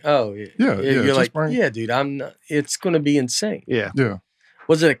 they're like, "Oh, yeah." Yeah, You're just like, bring- "Yeah, dude, I'm not, it's going to be insane." Yeah. Yeah.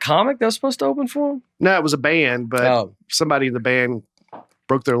 Was it a comic that was supposed to open for him? No, it was a band, but Oh. somebody in the band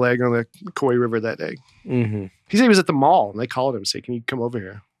broke their leg on the Coy River that day. Mm-hmm. He said he was at the mall and they called him and said, "Can you come over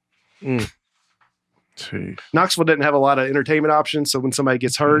here?" Jeez. Knoxville didn't have a lot of entertainment options. So when somebody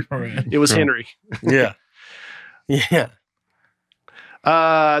gets hurt, Right. it was Sure. Henry. Yeah. Yeah.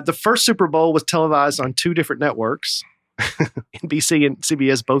 The first Super Bowl was televised on 2 different networks. NBC and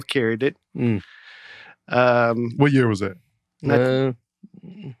CBS both carried it. Mm. What year was that? No,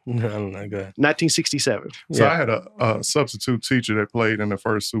 I don't know. Go ahead. 1967. So Yeah. I had a substitute teacher that played in the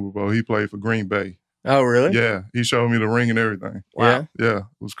first Super Bowl. He played for Green Bay. Oh, really? Yeah. He showed me the ring and everything. Yeah. Yeah. It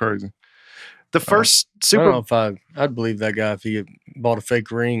was crazy. The first I Super don't know if I'd believe that guy if he had bought a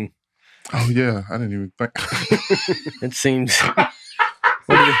fake ring. Oh, yeah. I didn't even think. It seems.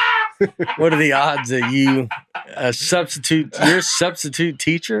 What are the odds that you're a substitute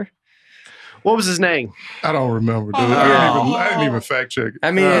teacher? What was his name? I don't remember, dude. Oh. I didn't even fact check it. I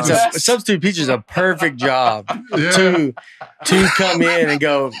mean, it's a substitute teacher is a perfect job Yeah. to come in and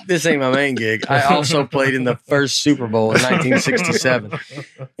go, "This ain't my main gig." I also played in the first Super Bowl in 1967.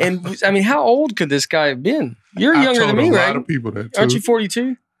 And I mean, how old could this guy have been? You're I've younger told than me, a right? lot of people that too. Aren't you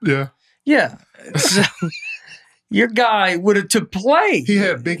 42? Yeah. Yeah. So, your guy would have to play. He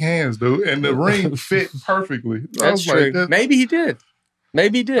had big hands, dude, and the ring fit perfectly. I That's was true. like, that- Maybe he did.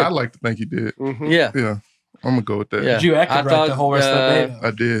 Maybe he did. I like to think he did. Mhm. Yeah. Yeah. I'm gonna go with that. Yeah. Did you act I right thought, the whole rest of the day?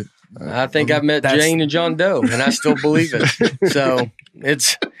 I did. I think I met That's- Jane and John Doe, and I still believe it. So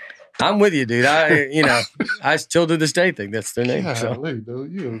I'm with you, dude. I still to this day think that's their name. So. Golly,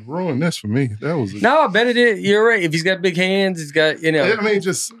 dude, you have ruined this for me. That was No, I bet it is. You're right. If he's got big hands, he's got, I mean,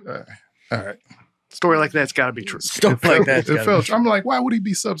 just all right. Story like that's got to be true. stuff like that. It felt. I'm like, why would he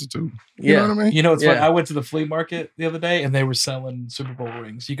be substitute? You Yeah. know what I mean? You know, it's Yeah. funny. I went to the flea market the other day, and they were selling Super Bowl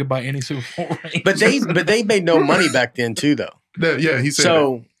rings. You could buy any Super Bowl ring. But they made no money back then too, though. Yeah, he said.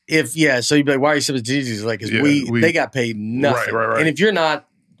 So so you'd be like, why are you substitute? He's like, 'cause Yeah, they got paid nothing. Right. And if you're not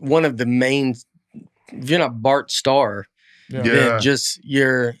one of the main, if you're not Bart Starr, Yeah. then just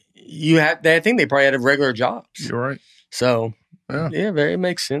you have. I think they probably had regular jobs. You're right. So Yeah. it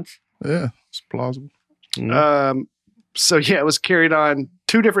makes sense. Yeah, it's plausible. So yeah, it was carried on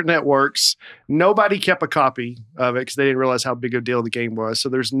 2 different networks. Nobody kept a copy of it because they didn't realize how big a deal the game was. So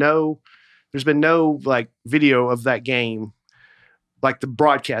there's been no like video of that game, like the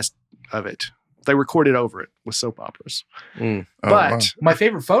broadcast of it. They recorded over it with soap operas. Oh, But wow. My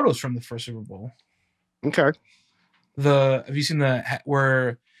favorite photos from the first Super Bowl. okay, Have you seen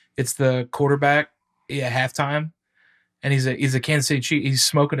where it's the quarterback at halftime, and he's a Kansas City Chief. He's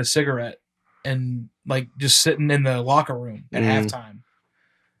smoking a cigarette and like just sitting in the locker room at halftime,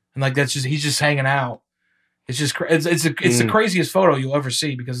 and like he's just hanging out. It's just it's the craziest photo you'll ever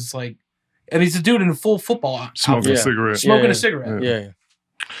see because it's like, and he's a dude in a full football Smoking Yeah. a cigarette. smoking Yeah. a cigarette. Yeah.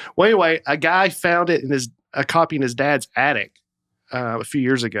 well anyway, a guy found it in a copy in his dad's attic a few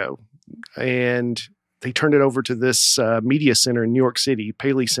years ago, and they turned it over to this media center in New York City,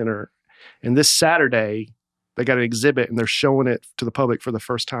 Paley Center, and this Saturday they got an exhibit and they're showing it to the public for the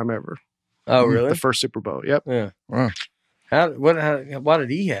first time ever. Oh, really? The first Super Bowl. Yep. Yeah. Wow. Why did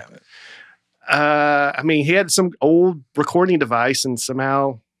he have it? I mean, he had some old recording device and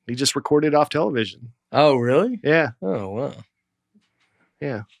somehow he just recorded off television. Oh, really? Yeah. Oh, wow.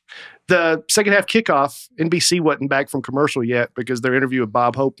 Yeah. The second half kickoff, NBC wasn't back from commercial yet because their interview with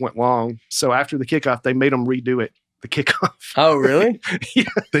Bob Hope went long. So after the kickoff, they made them redo it. The kickoff. Oh, really?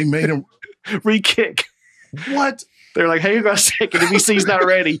 They made him. Re-kick. What? They're like, hey, hang on a second. NBC's not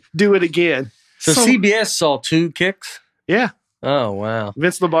ready. Do it again. So CBS saw 2 kicks? Yeah. Oh, wow.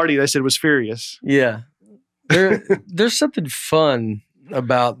 Vince Lombardi, they said, was furious. Yeah. There's something fun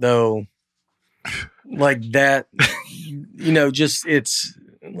about, though, like that, just it's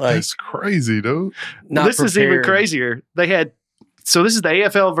like That's crazy, dude. not This is even prepared. crazier. This is the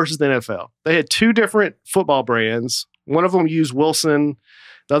AFL versus the NFL. They had 2 different football brands. One of them used Wilson.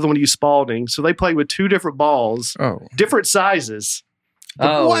 The other one used Spalding. So they played with 2 different balls, Oh, different sizes.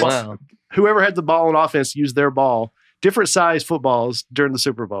 Oh, What? wow. whoever had the ball on offense used their ball, different size footballs during the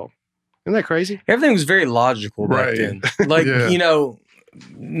Super Bowl. Isn't that crazy? Everything was very logical back Right. then. Like, Yeah. you know,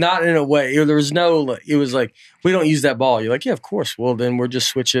 not in a way. There was no, it was like, we don't use that ball. You're like, yeah, of course. Well, then we'll just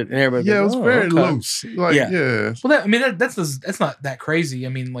switch it. And everybody Yeah, it goes, was "Oh, very okay." loose. Like, Yeah. yeah. Well, that's not that crazy. I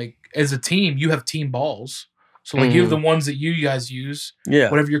mean, like as a team, you have team balls. So like you have the ones that you guys use,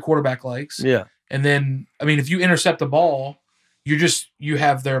 Yeah. whatever your quarterback likes. Yeah. And then, I mean, if you intercept the ball, you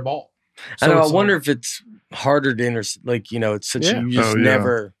have their ball. I know. I it's wonder like- if it's harder to intercept. Like, you know, it's such, Yeah. you just Oh, yeah.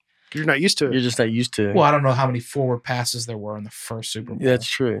 never, You're not used to it. you're just not used to it. Well, I don't know how many forward passes there were in the first Super Bowl. That's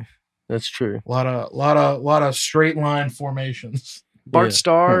true. That's true. a lot of straight line formations. Bart Yeah.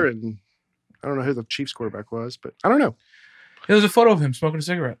 Starr and I don't know who the Chiefs quarterback was, but I don't know. There was a photo of him smoking a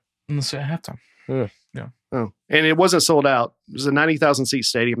cigarette in the halftime. Oh, and it wasn't sold out. It was a 90,000 seat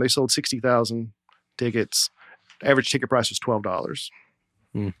stadium. They sold 60,000 tickets. Average ticket price was $12.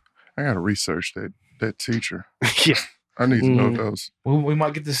 I got to research that teacher. Yeah. I need to know those. We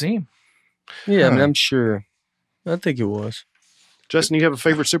might get to see him. Yeah. I mean, Huh. I'm sure. I think it was. Justin, you have a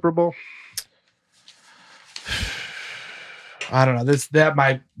favorite Super Bowl? I don't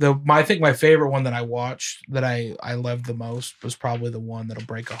know. I think my favorite one that I watched that I loved the most was probably the one that'll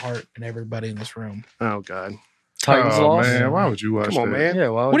break a heart in everybody in this room. Oh, God. Titans Oh, lost. man. Why would you watch Come on, that? man. Yeah.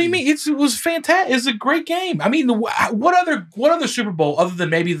 Why would What do you mean? It was fantastic. It's a great game. I mean, what other Super Bowl other than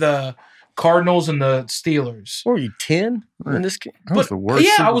maybe the Cardinals and the Steelers? What were you, 10 in this game? That was the worst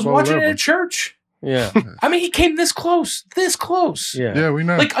yeah, I Super was Bowl watching ever. it at church. Yeah. I mean, he came this close. Yeah. Yeah, we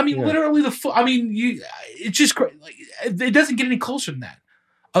know. Like, I mean, Yeah. literally it's just great. Like, it doesn't get any closer than that,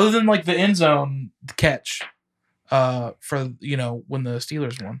 other than like the end zone catch, for when the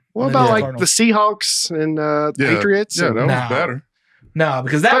Steelers won. What And then about the like Cardinals. the Seahawks and the Yeah. Patriots? Yeah, that was Nah. better. No,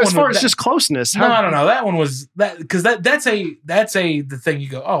 because that But one as far was- as just closeness, no, I don't know. That one was that because that's the thing you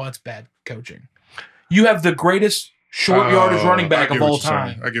go, oh, that's bad coaching. You have the greatest short yardage running back I of get all what you're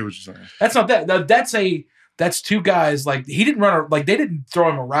saying. time. I get what you're saying. That's not that. That's two guys like he didn't run like they didn't throw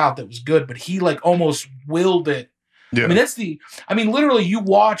him a route that was good, but he like almost willed it. Yeah. I mean, literally, you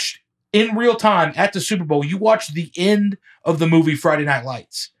watched in real time at the Super Bowl. You watched the end of the movie Friday Night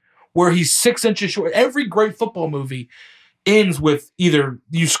Lights, where he's 6 inches short. Every great football movie ends with either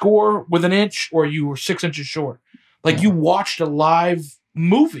you score with an inch or you were 6 inches short. Like you watched a live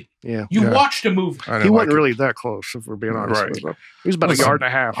movie. Yeah. You Yeah. watched a movie. I didn't He wasn't like it. really that close, if we're being honest. Right. With him. He was about Listen, a yard and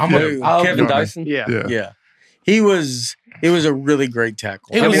a half. Kevin Dyson? Yeah. Yeah. Yeah. It was a really great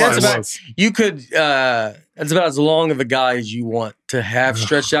tackle. It I mean, was. that's It about, was. you could, that's about as long of a guy as you want to have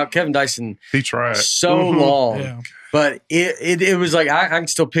stretched out. Kevin Dyson, He tried. so Mhm. long. Yeah. But it was like, I can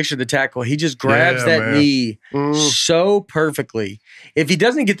still picture the tackle. He just grabs Yeah, that man. knee Mm. so perfectly. If he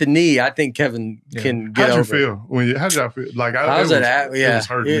doesn't get the knee, I think Kevin can get How'd you over it. feel? How'd y'all feel? Like, How's that at? It Yeah, was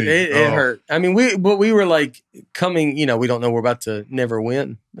hurting it, me. it Oh. hurt. I mean, we were like coming. We don't know. We're about to never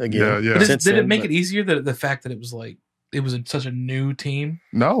win again. Yeah, yeah. But since did it then, make but- it easier the fact that it was like it was such a new team?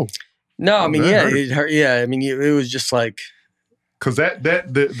 No. No, I mean, That yeah, hurt. it hurt. Yeah, I mean, it was just like Because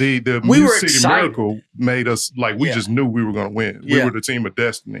the We New were City excited. Miracle made us like we Yeah. just knew we were going to win. We Yeah. were the team of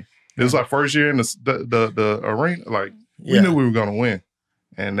destiny. It was our first year in the arena. Like we yeah. knew we were going to win,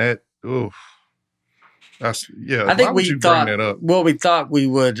 and that that's yeah. I think why would we you thought. bring that up? Well, we thought we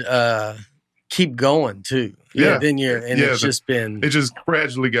would keep going too. Yeah. Then and Yeah, it's just been. It just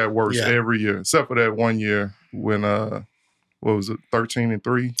gradually got worse Yeah. every year, except for that one year when what was it,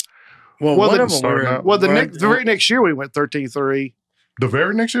 13-3? Well, Well, one the- of them starting were, out- Well, the were- very next year we went 13-3. The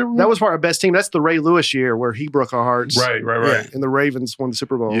very next year, we That won? was part of our best team. That's the Ray Lewis year where he broke our hearts. right. Yeah. And the Ravens won the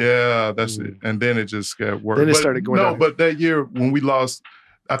Super Bowl. Yeah, that's it. And then it just got worse. Then it But started going No, down. but that year when we lost,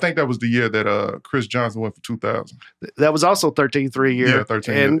 I think that was the year that Chris Johnson went for 2,000. That was also 13-3 year. Yeah,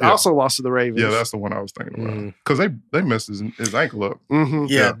 13, And yeah. also lost to the Ravens. Yeah, that's the one I was thinking about. Mhm. Because they messed his ankle up. Mhm.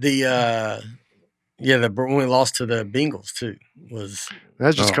 Yeah, Yeah. when we lost to the Bengals too was That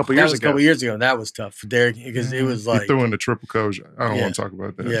was just a Oh. couple that years was a ago. couple years ago. That was tough for Derek because it was He like threw in the triple coverage. I don't Yeah. want to talk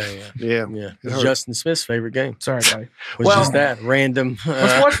about that. yeah. Yeah. It It was hurt. Justin Smith's favorite game. Sorry, buddy. Was Well- just that random.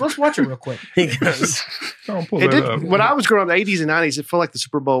 Let's watch it real quick. he goes, Don't pull It that did, up. when I was growing up in the 80s and 90s, it felt like the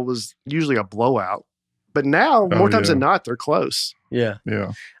Super Bowl was usually a blowout. But now, more times yeah. than not, they're close. yeah.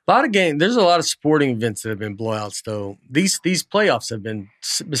 Yeah. A lot of games. There's a lot of sporting events that have been blowouts, though. These playoffs have been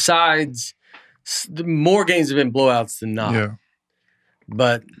besides more games have been blowouts than not. Yeah.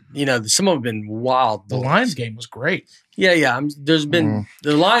 But some of them have been wild. The blowouts. Lions game was great. Yeah. There's been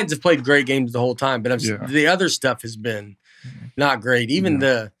the Lions have played great games the whole time, but Yeah. the other stuff has been not great. Even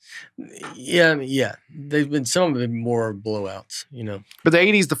they've been some of them have been more blowouts. But the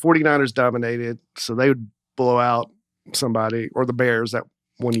 80s, the 49ers dominated. So they would blow out somebody, or the Bears that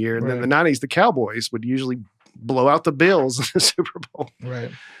one year, and then the '90s, the Cowboys would usually blow out the Bills in the Super Bowl.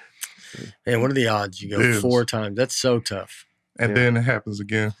 Right. And what are the odds? You go Bills. 4 times. That's so tough. And then it happens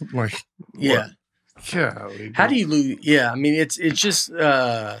again. Like, Yeah. golly, How do you lose? Yeah, I mean, it's just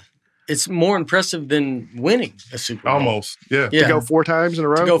it's more impressive than winning a Super Bowl. almost? Yeah. Yeah. To go 4 times in a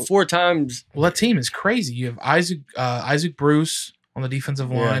row. To go 4 times. Well, that team is crazy. You have Isaac Bruce on the defensive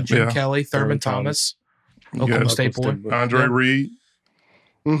line, Yeah. Jim Yeah. Kelly, Thurman Thurman Thomas, You Oklahoma got State boy. Andre Yeah. Reed,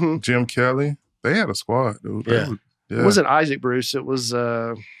 Mm-hmm. Jim Kelly. They had a squad, dude. They Yeah. was- It wasn't Isaac Bruce. It was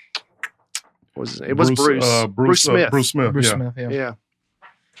Bruce. Bruce Smith. Bruce Smith. Bruce yeah. Smith. Yeah. Yeah.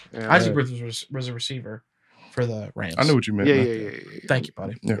 Yeah. Isaac Bruce was a receiver for the Rams. I knew what you meant. Yeah, man. yeah. Thank you,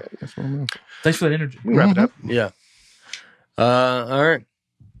 buddy. Yeah, that's what I meant. Thanks for that energy. We can wrap it up. Yeah. All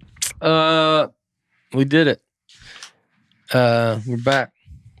right. We did it. We're back.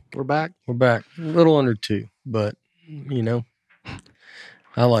 We're back. We're back. A little under 2, but you know,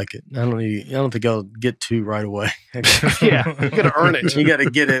 I like it. I don't think I'll get 2 right away. Yeah, you gotta earn it. You got to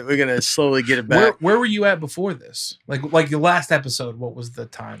get it. We're gonna slowly get it back. Where were you at before this? Like your last episode, what was the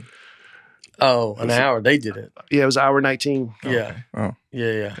time? Oh, an hour. They did it. Yeah, it was hour 19. Yeah. Oh.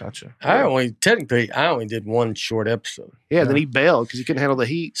 Yeah. Gotcha. I only did one short episode. Yeah, then he bailed because he couldn't handle the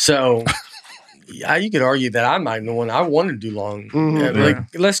heat. So you could argue that I might be the one I wanted to do long. Mhm. Like,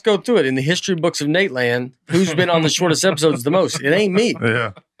 let's go through it. In the history books of Nate Land, who's been on the shortest episodes the most? It ain't me.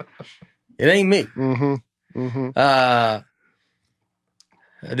 Yeah. It ain't me. Mm-hmm. Mm-hmm.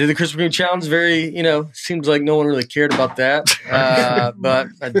 I did the Krispy Kreme challenge. Very, seems like no one really cared about that. But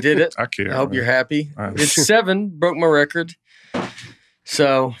I did it. I care. I hope man. you're happy. I- It's 7, broke my record.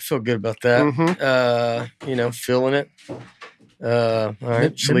 So I feel good about that. Mm-hmm. Feeling it. All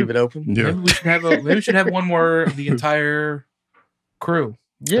right, just leave it open. Yeah. Maybe we should have one more of the entire crew.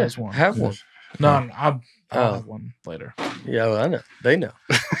 Yeah, As one. have one. No, I'll Oh. have one later. Yeah, well, I know. They know.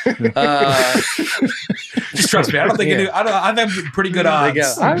 Just trust me. I don't think Yeah. I think pretty good There odds you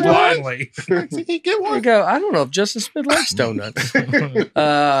go. I know. blindly. Get There you go. I don't know if Justin Smith likes donuts.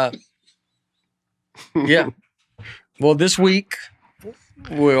 Yeah. Well, this week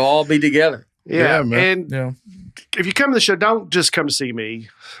we'll all be together. Yeah, Yeah, man. and Yeah. if you come to the show, don't just come to see me.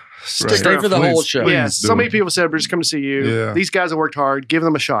 Stick Right. Stay around. for the Please, whole show. please Yeah, do. so many people said we're just coming to see you. Yeah. These guys have worked hard. Give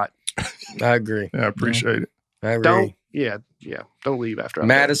them a shot. I agree. Yeah, I appreciate it. I agree. Don't. Yeah. Don't leave after.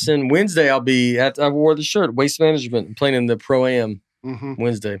 Madison, Wednesday, I'll be at, I wore the shirt, Waste Management, and playing in the Pro-Am Mm-hmm.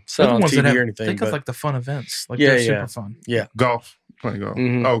 Wednesday. It's They're not the on ones that TV have, or anything. think of But like the fun events. Like Yeah, they're yeah. super fun. Golf. Playing golf.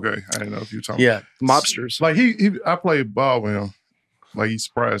 Mhm. Okay. I didn't know if you were talking yeah. Mobsters. Like I played ball with him. Like he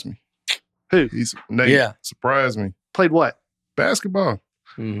surprised me. Who? Nate Yeah. surprised me. Played what? Basketball.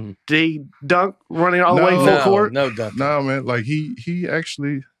 Mhm. Did he dunk running all the way No. full No, court? no dunk. No, man. Like he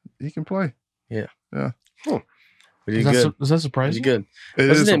actually he can play. But Does he's that, good. does that He's surprise you? good. It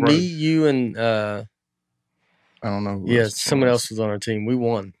Wasn't is it me, surprising. you, and I don't know. who yeah, else. someone else was on our team. We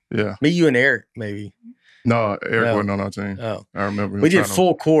won. Yeah. Me, you, and Eric, maybe. No, Eric No. wasn't on our team. Oh, I remember him we did trying to-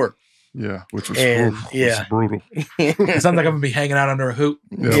 full court. Yeah, which was, And, oof, yeah. was brutal. It sounds like I'm gonna be hanging out under a hoop.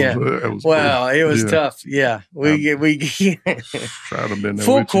 Yeah. It was Wow, it was Yeah. tough. Yeah, we brutal. Try to have been there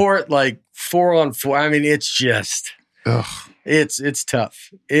full with you. court, like 4-on-4. I mean, it's just Ugh. it's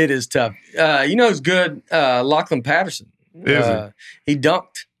tough. It is tough. Who's good? Lachlan Patterson. Is he? He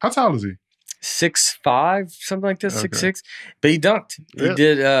dunked How tall is he? 6'5", something like that, Okay. 6'6". But he dunked. He Really?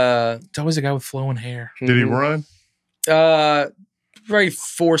 did. It's always a guy with flowing hair. Did he run? Probably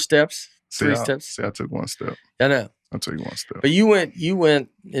 4 steps, 3 steps. See, I took one step. I know. I took one step. But you went,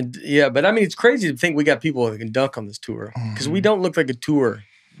 and yeah. But I mean, it's crazy to think we got people that can dunk on this tour because we don't look like a tour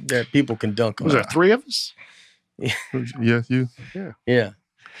that people can dunk on. Was there 3 of us? Yeah, you. Yeah.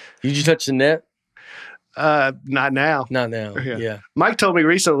 Did you touch the net? Not now. Not now. Yeah. Yeah. Mike told me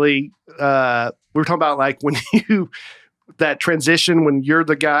recently, we were talking about like when that transition when you're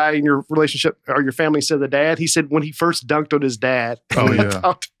the guy in your relationship or your family said the dad. He said when he first dunked on his dad. Oh, I yeah.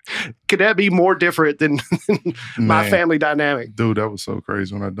 thought, could that be more different than my Man. family dynamic? Dude, that was so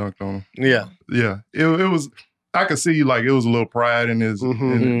crazy when I dunked on him. Yeah. Yeah, it was. I could see like it was a little pride in his,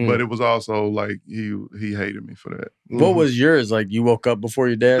 Mhm. but it was also like he hated me for that. What was yours? Like you woke up before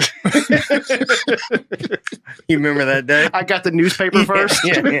your dad? You remember that day? I got the newspaper first.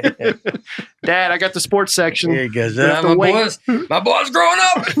 Yeah, yeah, yeah. Dad, I got the sports section. Yeah, he goes, You have to my wait." boy's growing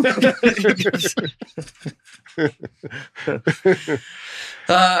up.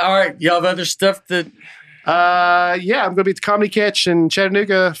 All right. Y'all have other stuff that Yeah, I'm going to be at the Comedy Catch in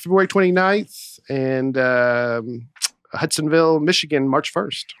Chattanooga, February 29th, and Hudsonville, Michigan, March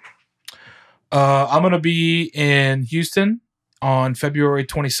 1st. I'm gonna be in Houston on February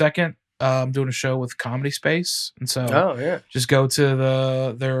 22nd. I'm doing a show with Comedy Space, and so Oh yeah. just go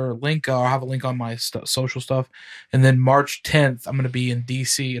to their link. I'll have a link on my social stuff. And then March 10th, I'm going to be in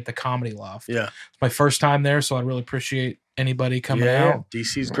DC at the Comedy Loft. Yeah. It's my first time there, so I'd really appreciate anybody coming out.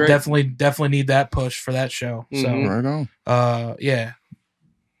 DC's great. Definitely need that push for that show. Mhm. Right on. Yeah,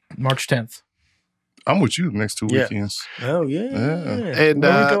 March 10th. I'm with you the next 2 Yeah. weekends. Oh yeah. And,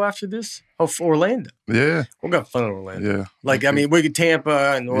 where we go after this? Oh, for Orlando. Yeah. We'll go fun in Orlando. Yeah. Like I mean, we could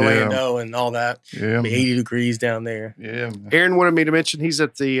Tampa and Orlando and all that. Yeah. It'll be 80 degrees down there. Yeah. Man. Aaron wanted me to mention he's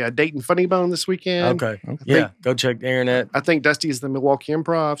at the Dayton Funny Bone this weekend. Okay. Yeah. Go check Aaron at. I think Dusty is the Milwaukee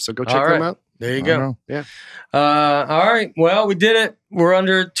Improv, so go check All them right. out. There you I go. know. Yeah. All right. Well, we did it. We're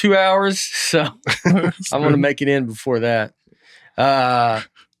under 2 hours, so I'm going to make it in before that.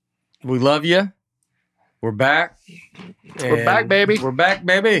 We love you. We're back. We're back, baby. We're back,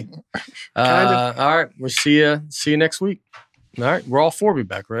 baby. All right. We'll see you next week. All right. We're all four be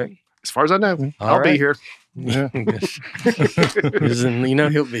back, right? As far as I know, All I'll be right. here. Yeah. You know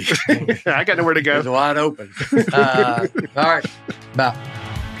he'll be. I got nowhere to It's go. wide open. All right. Bye.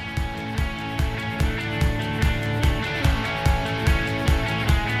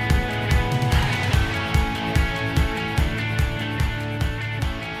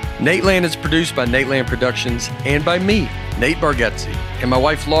 Nate Land is produced by Nate Land Productions and by me, Nate Bargatze, and my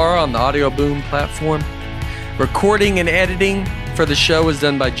wife Laura on the Audio Boom platform. Recording and editing for the show is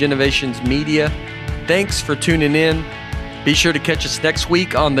done by Genovations Media. Thanks for tuning in. Be sure to catch us next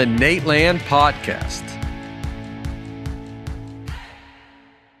week on the Nate Land Podcast.